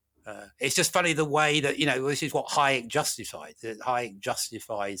about it. It's just funny the way that this is what Hayek justified. That Hayek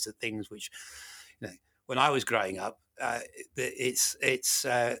justifies the things which, when I was growing up, it's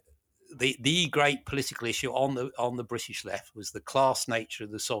the great political issue on the British left was the class nature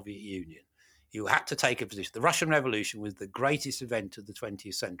of the Soviet Union. You had to take a position. The Russian Revolution was the greatest event of the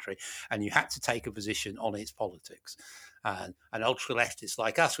 20th century, and you had to take a position on its politics. And ultra-leftists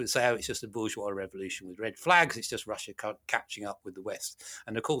like us would say, it's just a bourgeois revolution with red flags. It's just Russia catching up with the West.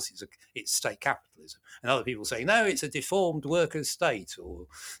 And, of course, it's state capitalism. And other people say, no, it's a deformed workers' state or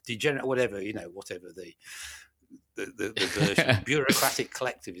degenerate, whatever the version, bureaucratic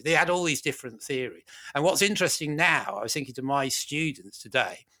collectivism. They had all these different theories. And what's interesting now, I was thinking to my students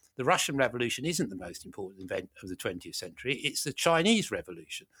today, the Russian Revolution isn't the most important event of the 20th century. It's the Chinese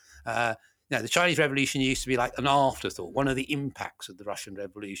Revolution. The Chinese Revolution used to be like an afterthought. One of the impacts of the Russian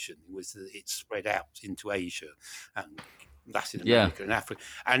Revolution was that it spread out into Asia and Latin America and Africa.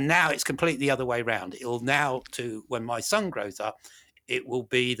 And now it's completely the other way around. When my son grows up, it will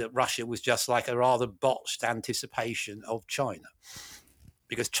be that Russia was just like a rather botched anticipation of China.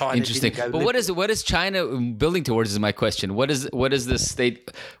 Because China interesting, didn't go but what is China building towards? Is my question. What is this state?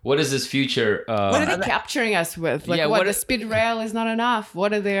 What is this future? What are they capturing us with? The speed rail is not enough.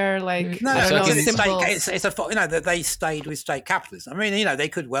 What are their simple? They stayed with state capitalism. I mean, they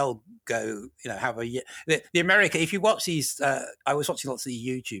could well go. Have the America. If you watch these, I was watching lots of the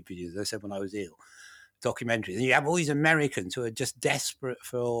YouTube videos. As I said when I was ill, documentaries, and you have all these Americans who are just desperate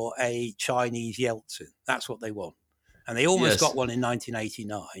for a Chinese Yeltsin. That's what they want. And they almost got one in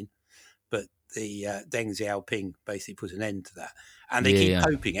 1989, but the Deng Xiaoping basically put an end to that. And they keep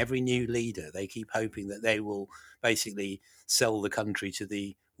hoping, every new leader, they keep hoping that they will basically sell the country to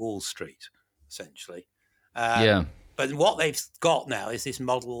the Wall Street, essentially. But what they've got now is this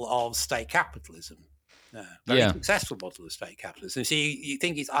model of state capitalism. Very successful model of state capitalism. So you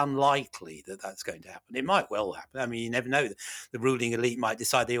think it's unlikely that that's going to happen. It might well happen. I mean, you never know. The ruling elite might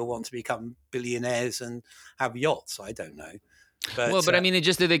decide they all want to become billionaires and have yachts. I don't know. But I mean, it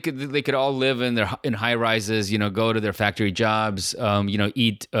just they could all live in high rises. Go to their factory jobs.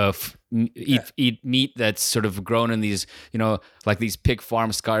 Eat meat that's sort of grown in these, like these pig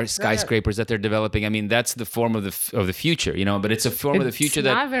farm skyscrapers that they're developing. I mean, that's the form of the future, But it's a form of the future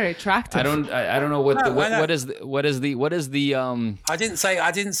that not very attractive. I don't know what is the. I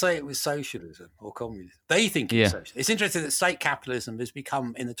didn't say it was socialism or communism. They think it's socialism. It's interesting that state capitalism has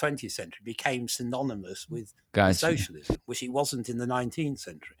become in the 20th century became synonymous with socialism, which it wasn't in the 19th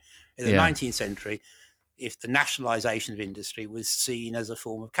century. In the 19th century, if the nationalisation of industry was seen as a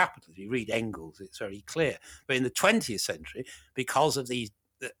form of capitalism. You read Engels, it's very clear. But in the 20th century, because of these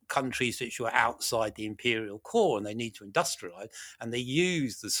countries which were outside the imperial core and they need to industrialise, and they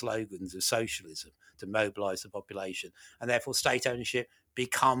use the slogans of socialism to mobilise the population, and therefore state ownership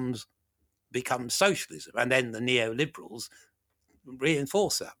becomes socialism. And then the neoliberals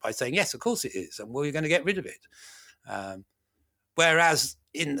reinforce that by saying, yes, of course it is, and we're going to get rid of it. Whereas,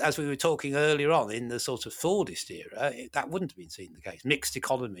 as we were talking earlier on, in the sort of Fordist era, that wouldn't have been seen the case. Mixed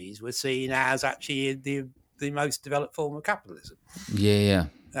economies were seen as actually the most developed form of capitalism.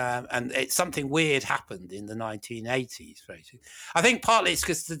 And it's something weird happened in the 1980s. I think partly it's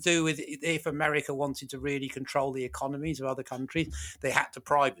because to do with if America wanted to really control the economies of other countries, they had to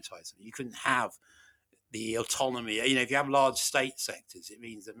privatise them. You couldn't have the autonomy. If you have large state sectors, it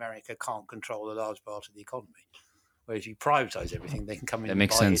means America can't control a large part of the economy. Whereas you privatise everything, they can come in. That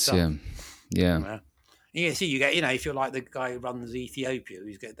makes sense. Yeah. Yeah, see, you get, if you're like the guy who runs Ethiopia,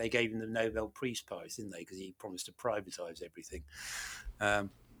 they gave him the Nobel Peace Prize, didn't they? Because he promised to privatize everything.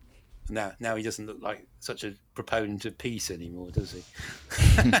 Now he doesn't look like such a proponent of peace anymore, does he?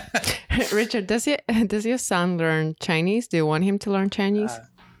 Richard, does your son learn Chinese? Do you want him to learn Chinese?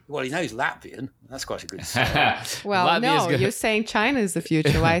 Well, he knows Latvian. That's quite a good start. Well, no, you're saying China is the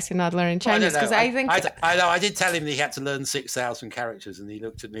future. Why is he not learning Chinese? Because I think I know. I did tell him that he had to learn 6,000 characters, and he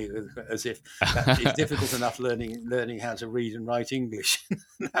looked at me as if it's difficult enough learning how to read and write English.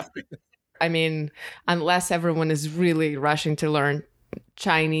 I mean, unless everyone is really rushing to learn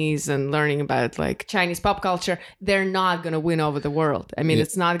Chinese and learning about like Chinese pop culture, they're not going to win over the world. I mean,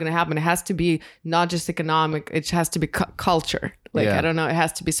 it's not going to happen. It has to be not just economic, it has to be culture. Like, I don't know, it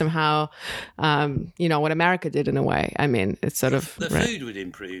has to be somehow, what America did in a way. I mean, it's sort of... The food would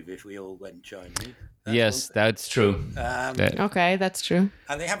improve if we all went Chinese. Yes, that's true. Okay, that's true.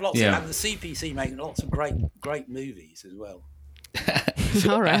 And they have lots of... And the CPC make lots of great movies as well.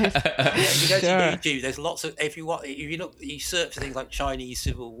 All right. If you go to YouTube, there's lots of. If you search for things like Chinese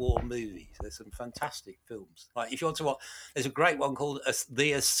Civil War movies. There's some fantastic films. Like if you want to watch, there's a great one called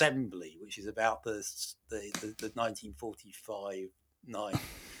The Assembly, which is about the 1945-9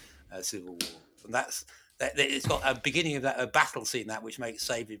 Civil War, and it's got a beginning of a battle scene which makes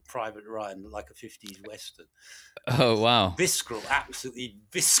Saving Private Ryan look like a 50s western. Oh wow! Visceral, absolutely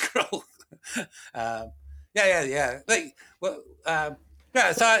visceral. Yeah.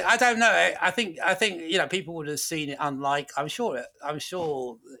 So I don't know. I think people would have seen it unlike. I'm sure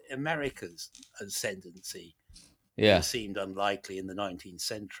America's ascendancy seemed unlikely in the 19th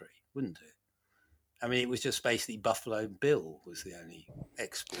century, wouldn't it? I mean, it was just basically Buffalo Bill was the only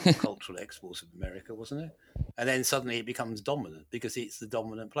cultural export of America, wasn't it? And then suddenly it becomes dominant because it's the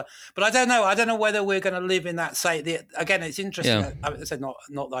dominant player. But I don't know. I don't know whether we're going to live in that. Again, it's interesting. Yeah. I said not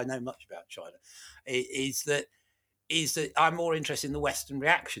that I know much about China. Is that I'm more interested in the Western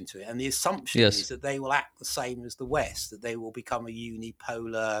reaction to it, and the assumption is that they will act the same as the West, that they will become a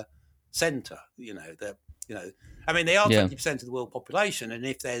unipolar centre. I mean, they are 20% of the world population, and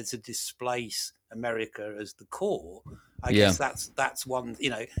if they're to displace America as the core, I guess that's one.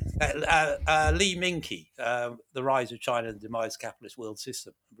 Lee Minky, The Rise of China and the Demise of the Capitalist World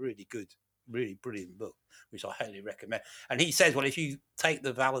System, really good, really brilliant book, which I highly recommend. And he says, well, if you take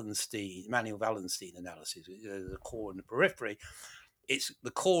the Manuel Wallenstein analysis, the core and the periphery,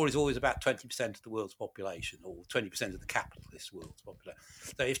 the core is always about 20% of the world's population, or 20% of the capitalist world's population.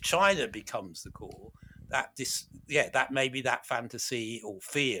 So if China becomes the core, that may be that fantasy or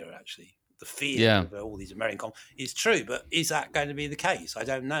fear, actually. The fear of all these American is true, but is that going to be the case? I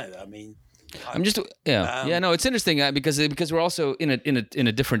don't know. I mean, no, it's interesting because we're also in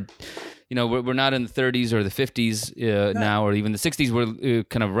a different. We're not in the 30s or the 50s now, or even the 60s. We're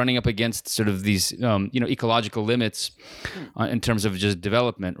kind of running up against sort of these, ecological limits in terms of just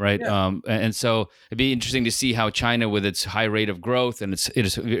development, right? Yeah. And so it'd be interesting to see how China, with its high rate of growth and its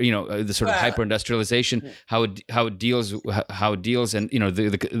the sort of hyper-industrialization, how it deals, and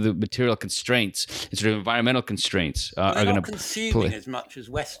the material constraints and sort of environmental constraints are going to consuming as much as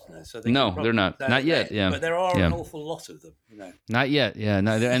Westerners. So they're not yet. Yeah, but there are an awful lot of them. Not yet. Yeah,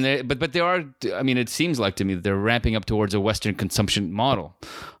 no, but they are. I mean, it seems like to me that they're ramping up towards a Western consumption model,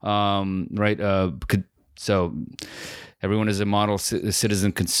 right? So everyone is a model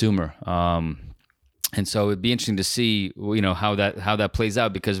citizen consumer, and so it'd be interesting to see, how that plays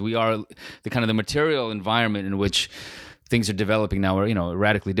out, because we are the material environment in which things are developing now are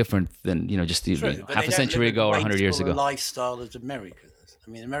radically different than just half a century ago or 100 years ago. Lifestyle as Americans. I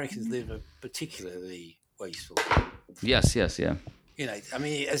mean, Americans live a particularly wasteful. Yes, yeah. I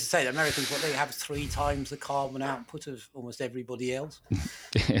mean, as I say, Americans, they have 3 times the carbon output of almost everybody else.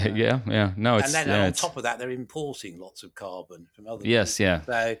 Yeah. No, it's... And then on top of that, they're importing lots of carbon from other Yes, people.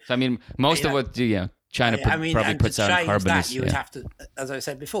 So I mean, most of what, China probably puts out carbon. You would have to, as I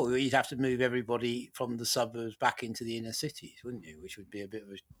said before, you'd have to move everybody from the suburbs back into the inner cities, wouldn't you? Which would be a bit of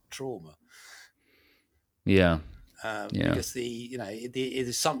a trauma. Yeah. Because the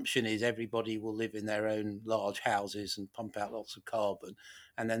assumption is everybody will live in their own large houses and pump out lots of carbon,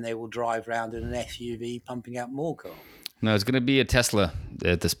 and then they will drive around in an SUV pumping out more carbon. No, it's going to be a Tesla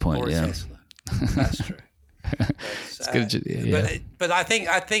at this point. Or a Tesla. That's true. But I think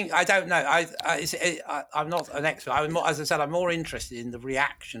I don't know. I'm not an expert. As I said, I'm more interested in the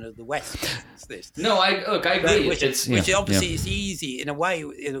reaction of the West against this. No, I agree. Which obviously is easy in a way.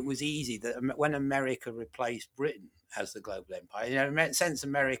 It was easy that when America replaced Britain as the global empire, in a sense,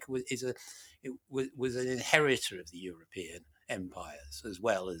 America was an inheritor of the European empires as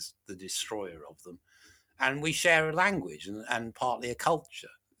well as the destroyer of them, and we share a language and partly a culture.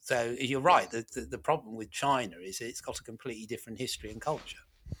 So you're right. The problem with China is it's got a completely different history and culture.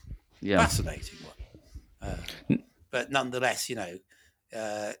 Yeah. Fascinating one. But nonetheless,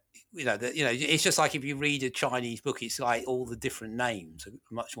 it's just like if you read a Chinese book, it's like all the different names are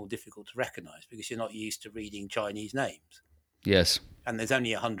much more difficult to recognize because you're not used to reading Chinese names. Yes. And there's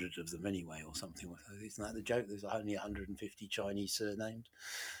only 100 of them anyway, or something. Isn't that the joke? There's only 150 Chinese surnames.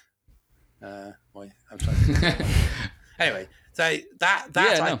 I'm sorry. Anyway, so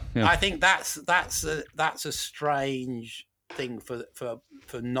I think that's a strange thing for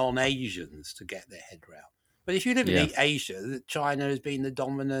non-Asians to get their head around. But if you live in Asia, China has been the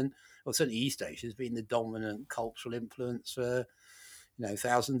dominant, or certainly East Asia has been the dominant cultural influence for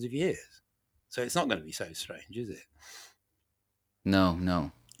thousands of years. So it's not going to be so strange, is it?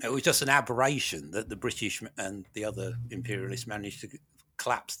 No. It was just an aberration that the British and the other imperialists managed to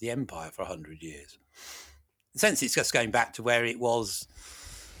collapse the empire for 100 years. In a sense, it's just going back to where it was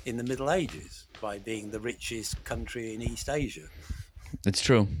in the Middle Ages by being the richest country in East Asia. It's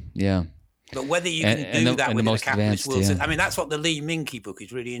true, yeah. But whether you can do that within a capitalist world system, I mean, that's what the Lee Minky book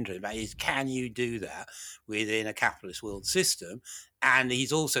is really interesting about, is can you do that within a capitalist world system? And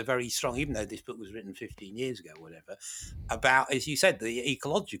he's also very strong, even though this book was written 15 years ago or whatever, about, as you said, the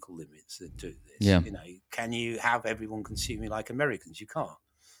ecological limits that do this. Yeah. Can you have everyone consuming like Americans? You can't.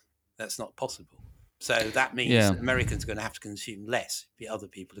 That's not possible. So that means Americans are going to have to consume less, but other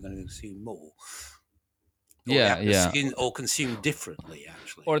people are going to consume more. Or consume differently,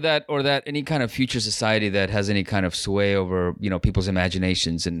 actually. Or that any kind of future society that has any kind of sway over people's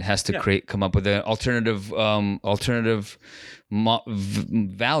imaginations and has to come up with an alternative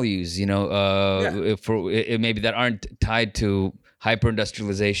values, for maybe that aren't tied to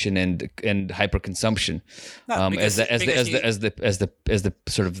hyper-industrialization and hyper-consumption, as the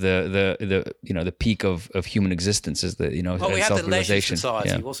sort of the peak of human existence, as the we had the leisure self-realization.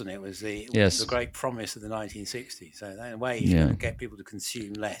 society, wasn't it? It was the great promise of the 1960s. So in a way, if you're going to get people to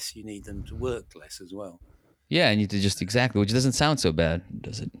consume less, you need them to work less as well. Yeah, and you need to which doesn't sound so bad,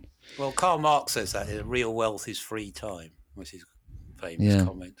 does it? Well, Karl Marx says that real wealth is free time, which is a famous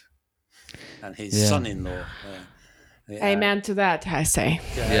comment. And his son-in-law. Amen to that, I say.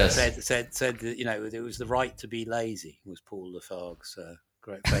 Said that, it was the right to be lazy, was Paul Lafargue's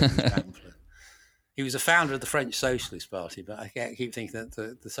great famous pamphlet. He was a founder of the French Socialist Party, but I keep thinking that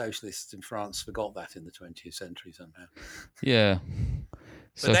the socialists in France forgot that in the 20th century somehow. Yeah.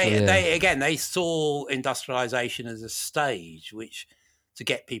 But they saw industrialization as a stage to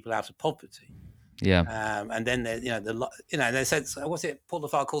get people out of poverty. Yeah. And then they said, what's it? Paul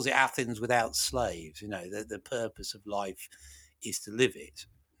Lafargue calls it Athens without slaves. The purpose of life is to live it,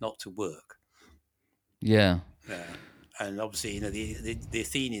 not to work. Yeah. And obviously, the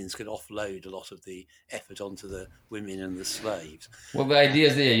Athenians could offload a lot of the effort onto the women and the slaves. Well, the idea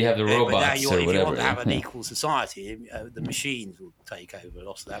is that you have the robots but now or whatever. If you want to have an equal society, the machines will take over a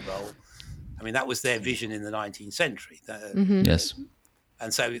lot of that role. I mean, that was their vision in the 19th century. Yes.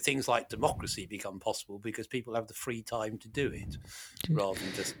 And so things like democracy become possible because people have the free time to do it, rather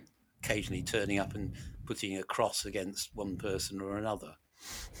than just occasionally turning up and putting a cross against one person or another.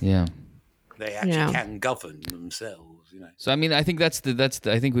 Yeah. They actually can govern themselves, So I mean, I think I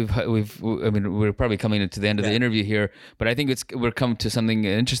think we're probably coming to the end of the interview here, but I think we're come to something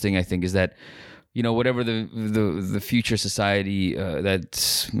interesting. I think is that whatever the future society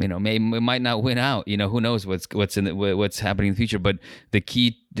that might not win out. Who knows what's happening in the future. But the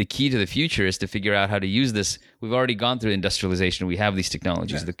key to the future is to figure out how to use this. We've already gone through industrialization. We have these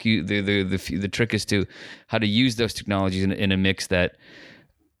technologies. Yeah. The trick is to how to use those technologies in a mix that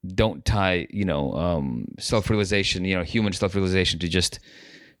don't tie self-realization, human self-realization to just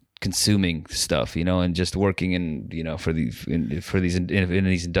consuming stuff, and just working in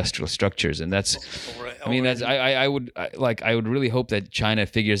these industrial structures. And that's I would really hope that China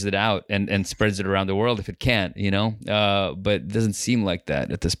figures it out and spreads it around the world if it can, but it doesn't seem like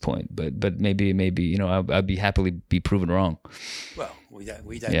that at this point. But maybe I'd be happily be proven wrong. Well, we don't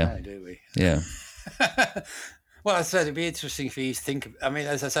know, do we? Yeah. Well, I said it'd be interesting for you to think of,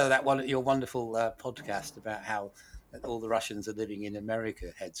 as I said, your wonderful podcast about how all the Russians are living in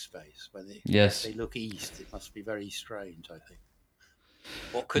America headspace. When they look east, it must be very strange, I think.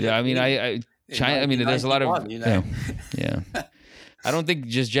 What could China, there's a lot of, yeah. I don't think,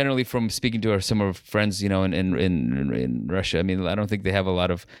 just generally from speaking to some of our friends, in Russia, I don't think they have a lot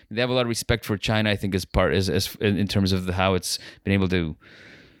of respect for China, I think, as in terms of how it's been able to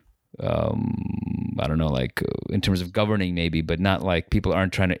I don't know, like in terms of governing maybe, but not like people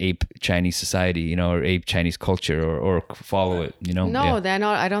aren't trying to ape Chinese society, you know, or ape Chinese culture or follow it, you know? No, they're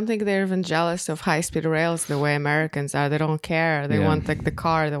not. I don't think they're even jealous of high-speed rails the way Americans are. They don't care. They want like the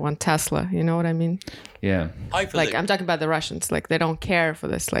car. They want Tesla. You know what I mean? Yeah. Like I'm talking about the Russians. Like they don't care for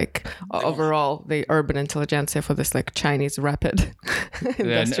this like overall the urban intelligentsia for this like Chinese rapid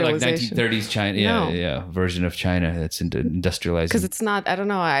industrialization. Like 1930s China, version of China that's industrialized. Because it's not. I don't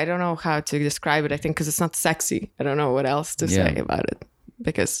know how to describe it. I think because it's not sexy. I don't know what else to say about it.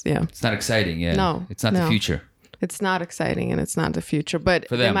 Because it's not exciting. Yeah, no, it's not the future. It's not exciting and it's not the future, but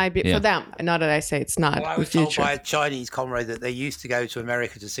for them, it might be for them. Not that I say it's not I the was future. told by a Chinese comrade that they used to go to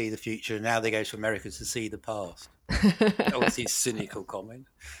America to see the future, and now they go to America to see the past. That was his cynical comment.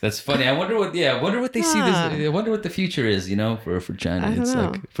 That's funny. I wonder what they see this. I wonder what the future is. You know, for China, it's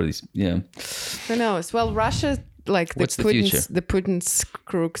know. like for these. Yeah, who knows? Well, Russia. Like the Putin's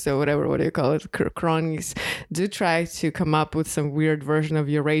crooks or whatever, what do you call it, cronies, do try to come up with some weird version of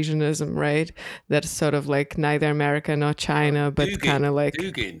Eurasianism, right? That's sort of like neither America nor China, but kind of like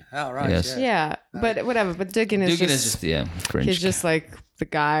Dugin. Oh, right. Yes. Yeah, but whatever. But Dugin is just French. He's just like the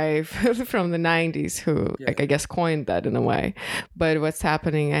guy from the 90s who like I guess coined that in a way. But what's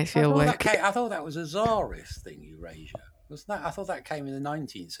happening, I feel like I thought that was a Tsarist thing, Eurasia. I thought that came in the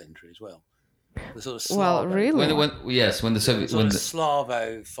 19th century as well. The sort of Slavo, really? When the Soviet,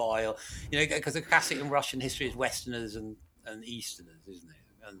 Slavophile, you know, because the classic in Russian history is Westerners and Easterners, isn't it?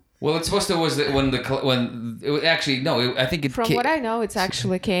 Well, it's supposed to I think it. From what I know, it's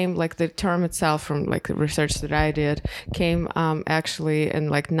actually came like the term itself from like the research that I did came actually in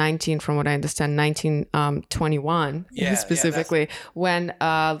like 1921 specifically when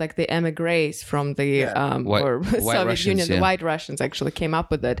like the emigres from the Soviet Union, the White Russians actually came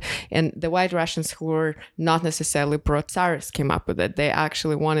up with it, and the White Russians who were not necessarily pro-Tsarist came up with it. They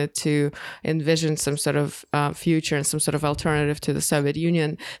actually wanted to envision some sort of future and some sort of alternative to the Soviet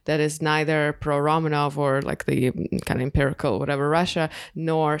Union that is neither pro-Romanov or like the kind of empirical whatever Russia,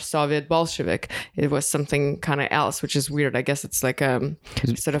 nor Soviet Bolshevik. It was something kind of else, which is weird. I guess it's like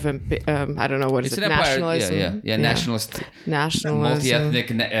sort of I don't know what is it, nationalism? Nationalist,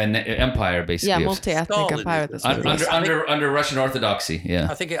 multi-ethnic empire, basically. Yeah, multi-ethnic empire. Under Russian Orthodoxy. Yeah,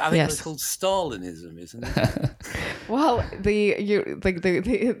 I think it was called Stalinism, isn't it? Well,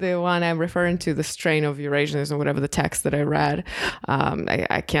 the one I'm referring to, the strain of Eurasianism, whatever the text that I read.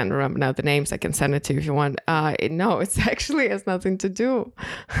 I can't remember now the names. I can send it to you if you want. No, it's actually has nothing to do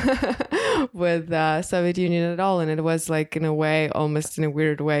with Soviet Union at all. And it was like in a way, almost in a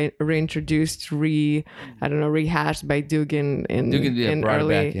weird way, reintroduced, rehashed by Dugin in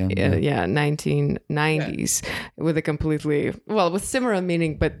early 1990s with a completely, with similar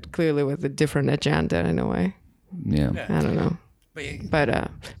meaning, but clearly with a different agenda in a way. Yeah. I don't know. But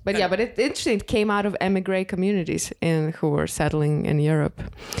it's interesting. It came out of emigre communities who were settling in Europe,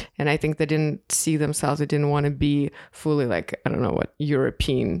 and I think they didn't see themselves. They didn't want to be fully like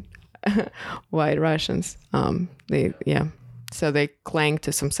European White Russians. So they cling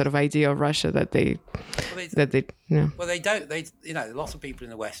to some sort of idea of Russia that they. Well, they don't. Lots of people in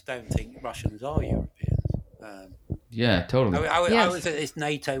the West don't think Russians are Europeans. Yeah, totally. I was at this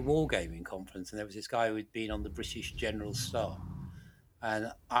NATO wargaming conference, and there was this guy who had been on the British General Staff.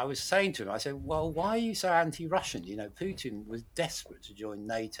 And I was saying to him, I said, well, why are you so anti-Russian? You know, Putin was desperate to join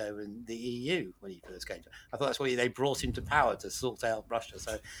NATO and the EU when he first came to. I thought that's why they brought him to power, to sort out Russia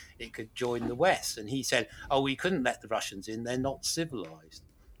so it could join the West. And he said, we couldn't let the Russians in. They're not civilized.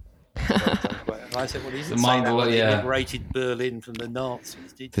 And I said, well, he didn't say that when he liberated Berlin from the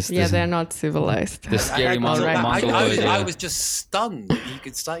Nazis, did he? They're not civilized. The scary Mongoloid. I was just stunned that he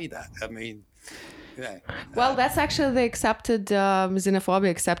could say that. I mean... Yeah. Well, that's actually the accepted xenophobia,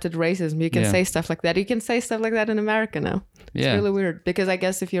 accepted racism. You can say stuff like that. You can say stuff like that in America now. It's really weird because I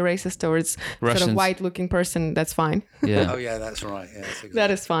guess if you're racist towards Russians, sort of white-looking person, that's fine. Yeah. Oh yeah, that's right. Yeah, that's exactly.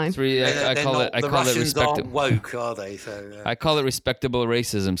 That is fine. I call it respectable. Aren't woke, are they? So I call it respectable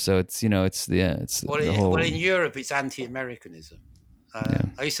racism. So it's the whole. Well, in Europe, it's anti-Americanism.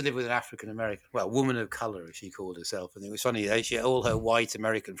 I used to live with an African American, woman of color, as she called herself, and it was funny. All her white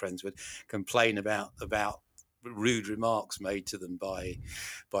American friends would complain about rude remarks made to them by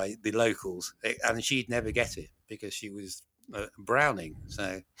the locals, and she'd never get it because she was Browning.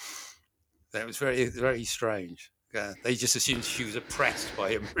 So that was very, very strange. They just assumed she was oppressed by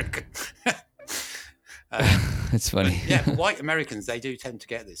American. It's funny. But white Americans, they do tend to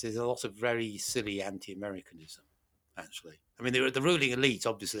get this. There's a lot of very silly anti-Americanism. Actually, I mean, the ruling elite,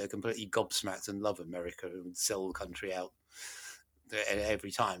 obviously, they're completely gobsmacked and love America and sell the country out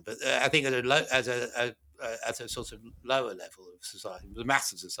every time. But I think as a at a sort of lower level of society, the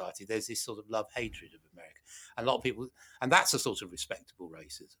mass of society, there's this sort of love-hatred of America. And a lot of people, and that's a sort of respectable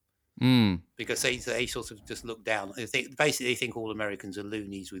racism. Because they sort of just look down. They think all Americans are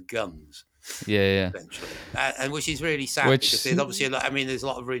loonies with guns. Essentially, and which is really sad because there's obviously there's a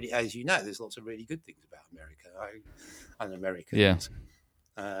lot of really, as you know, there's lots of really good things about America and Americans. Yeah.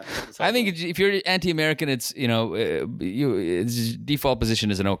 I think if you're anti-American, it's its default position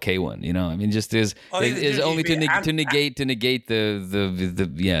is an okay one. I mean, just is only to negate just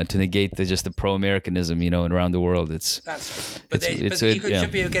the pro-Americanism, around the world. You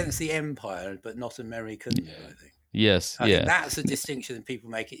should be against the empire, but not American. I think. Yes, I think that's a distinction that people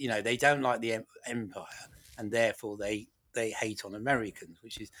make. They don't like the empire, and therefore they hate on Americans,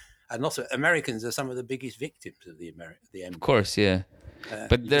 and also Americans are some of the biggest victims of the empire. Of course, yeah.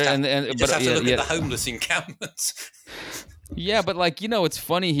 But you just have to look at the homeless encampments. Yeah, but it's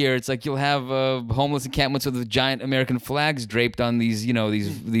funny here. It's like you'll have homeless encampments with giant American flags draped on these,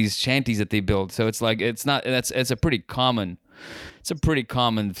 these shanties that they build. So it's like it's a pretty common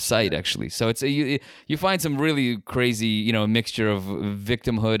sight actually. So it's you find some really crazy, mixture of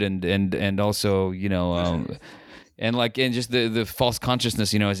victimhood and also and just the false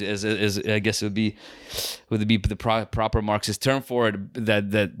consciousness, as I guess would be the proper Marxist term for it,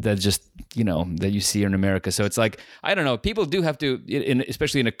 that just that you see in America. So it's like, I don't know, people do have to,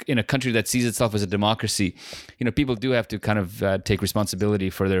 especially in a country that sees itself as a democracy, people do have to kind of take responsibility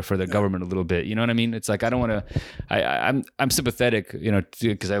for their government a little bit. You know what I mean? It's like, I don't want to. I'm sympathetic,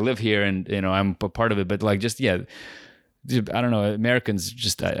 because I live here and I'm a part of it, but I don't know. Americans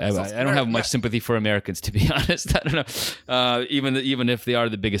just I don't have much sympathy for Americans, to be honest. I don't know. Even if they are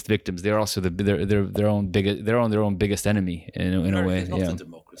the biggest victims, they're also their own biggest enemy in a way. It's not a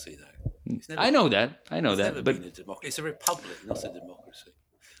democracy, though. I know that. But it's a republic, not a democracy.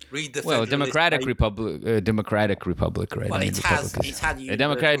 Read the democratic republic, right? Well, it's had a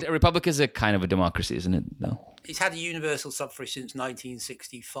democratic republic is a kind of a democracy, isn't it? No. It's had a universal suffrage since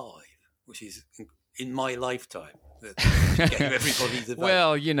 1965, which is in my lifetime. Everybody to vote.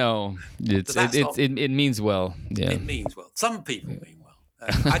 Well, it means well. Yeah, it means well. Some people mean well.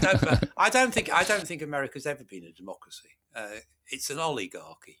 I don't think America's ever been a democracy. It's an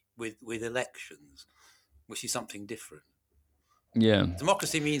oligarchy with elections, which is something different. Yeah,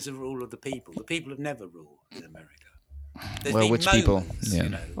 democracy means the rule of the people. The people have never ruled in America. Which people?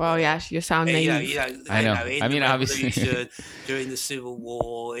 Yeah. Well, yes, you sound naive. I know. I mean, obviously, during the Civil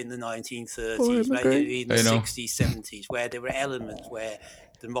War in the 1930s, maybe in the 60s, 70s, where there were elements where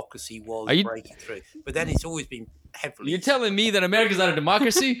democracy was breaking through. But then it's always been heavily. You're telling me that America's not a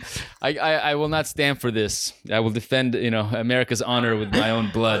democracy? I will not stand for this. I will defend, America's honor with my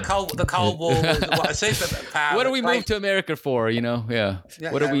own blood. The Cold War was a superpower. What do we move to America for? Yeah.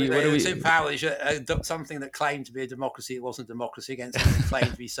 What do we? Superpower is something that claimed to be a democracy. It wasn't democracy against something that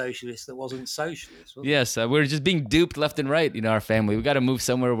claimed to be socialist. That wasn't socialist. Yes, we're just being duped left and right. Our family. We got to move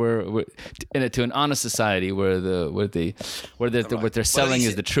somewhere to an honest society where what they're selling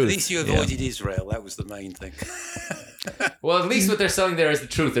is the truth. At least you avoided Israel. That was the main thing. Well, at least what they're selling there is the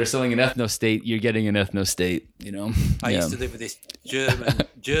truth. They're selling an ethno-state. You're getting an ethno-state, I used to live with this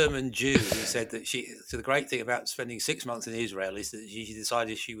German Jew who said that so the great thing about spending 6 months in Israel is that she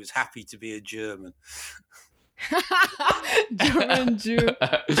decided she was happy to be a German. German Jew.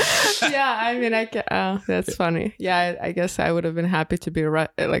 Yeah, I mean, that's funny. Yeah, I guess I would have been happy to be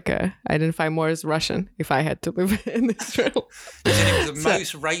identify more as Russian if I had to live in Israel. She said it was the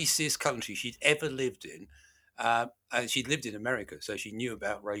most racist country she'd ever lived in. And she'd lived in America, so she knew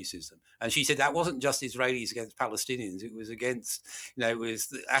about racism. And she said that wasn't just Israelis against Palestinians; it was against, it was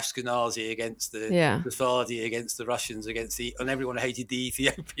the Ashkenazi against the Sephardi, against the Russians, and everyone hated the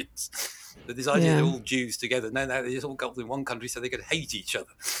Ethiopians. But this idea they're all Jews together. No, they just all got in one country so they could hate each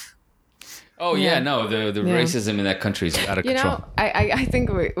other. Oh the racism in that country is out of control. I think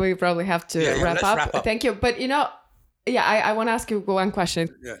we probably have to wrap up. Thank you, but I want to ask you one question.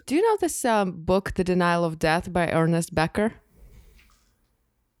 Yeah. Do you know this book, The Denial of Death by Ernest Becker?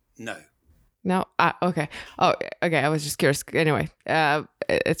 No. No? Okay. Oh, okay. I was just curious. Anyway,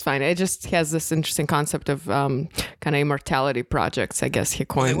 it's fine. It just has this interesting concept of kind of immortality projects, I guess he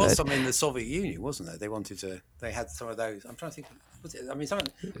coined it. There was some in the Soviet Union, wasn't there? They had some of those. I'm trying to think.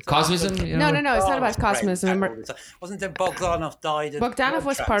 Cosmism? No, it's not about cosmism. Wasn't there Bogdanov died? Bogdanov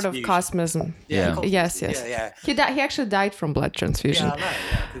was part of cosmism. Yeah. Yes. Yeah. He actually died from blood transfusion. Yeah, I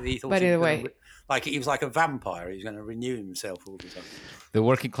know. Yeah. But anyway, he was like a vampire. He was going to renew himself all the time. The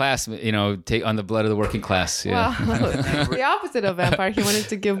working class, take on the blood of the working class. Yeah. Well, the opposite of vampire. He wanted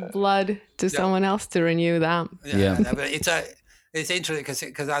to give blood to someone else to renew them. Yeah. But It's interesting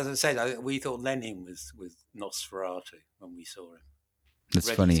because as I said, we thought Lenin was Nosferatu when we saw him. That's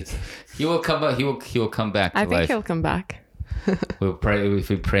funny. He will come back. He will come back to life. I think he'll come back. We'll pray if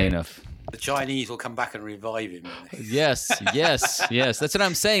we pray enough. The Chinese will come back and revive him. Yes. That's what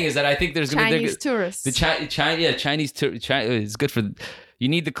I'm saying. Is that I think there's going to be Chinese tourists. The Chinese it's good for. You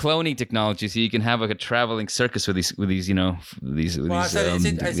need the cloning technology so you can have like a traveling circus with these I said it's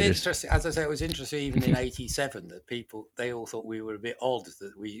interesting. As I said, it was interesting even in '87 that they all thought we were a bit odd,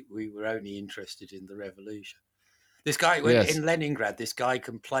 that we were only interested in the revolution. This guy in Leningrad, this guy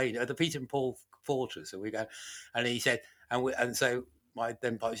complained at the Peter and Paul Fortress, and we go, and he said, and so my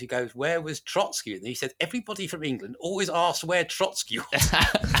then he goes, "Where was Trotsky?" And he said, "Everybody from England always asked where Trotsky was."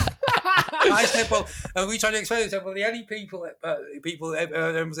 I said, well, and we tried to explain it. Said, well, the only people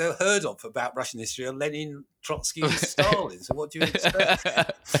ever heard of about Russian history are Lenin, Trotsky, and Stalin. So what do you expect?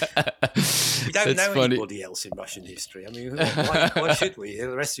 We don't know anybody else in Russian history. I mean, why should we?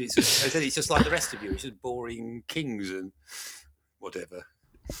 The rest of it's just like the rest of you. It's just boring kings and whatever.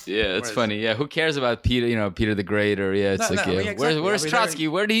 Yeah, it's funny. Yeah, who cares about Peter? Peter the Great, or exactly. Where's Trotsky?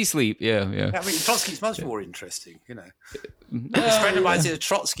 Where did he sleep? Yeah. I mean, Trotsky's much more interesting. This friend of mine's in a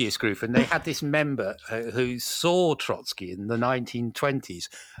Trotskyist group, and they had this member who saw Trotsky in the 1920s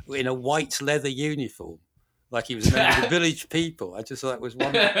in a white leather uniform, like he was a member of the Village People. I just thought it was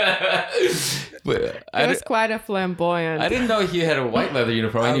wonderful. It was quite a flamboyant. I didn't know he had a white leather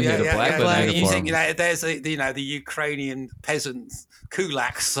uniform. I knew he had a black leather uniform. You think, there's the Ukrainian peasant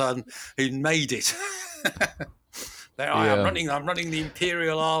Kulak's son who made it. I'm running the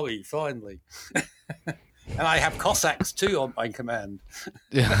Imperial Army finally. And I have Cossacks too on my command.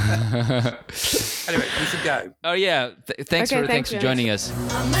 Anyway, we should go. Oh yeah, thanks for joining us.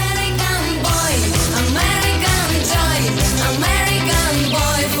 American boy, American joy, American boy.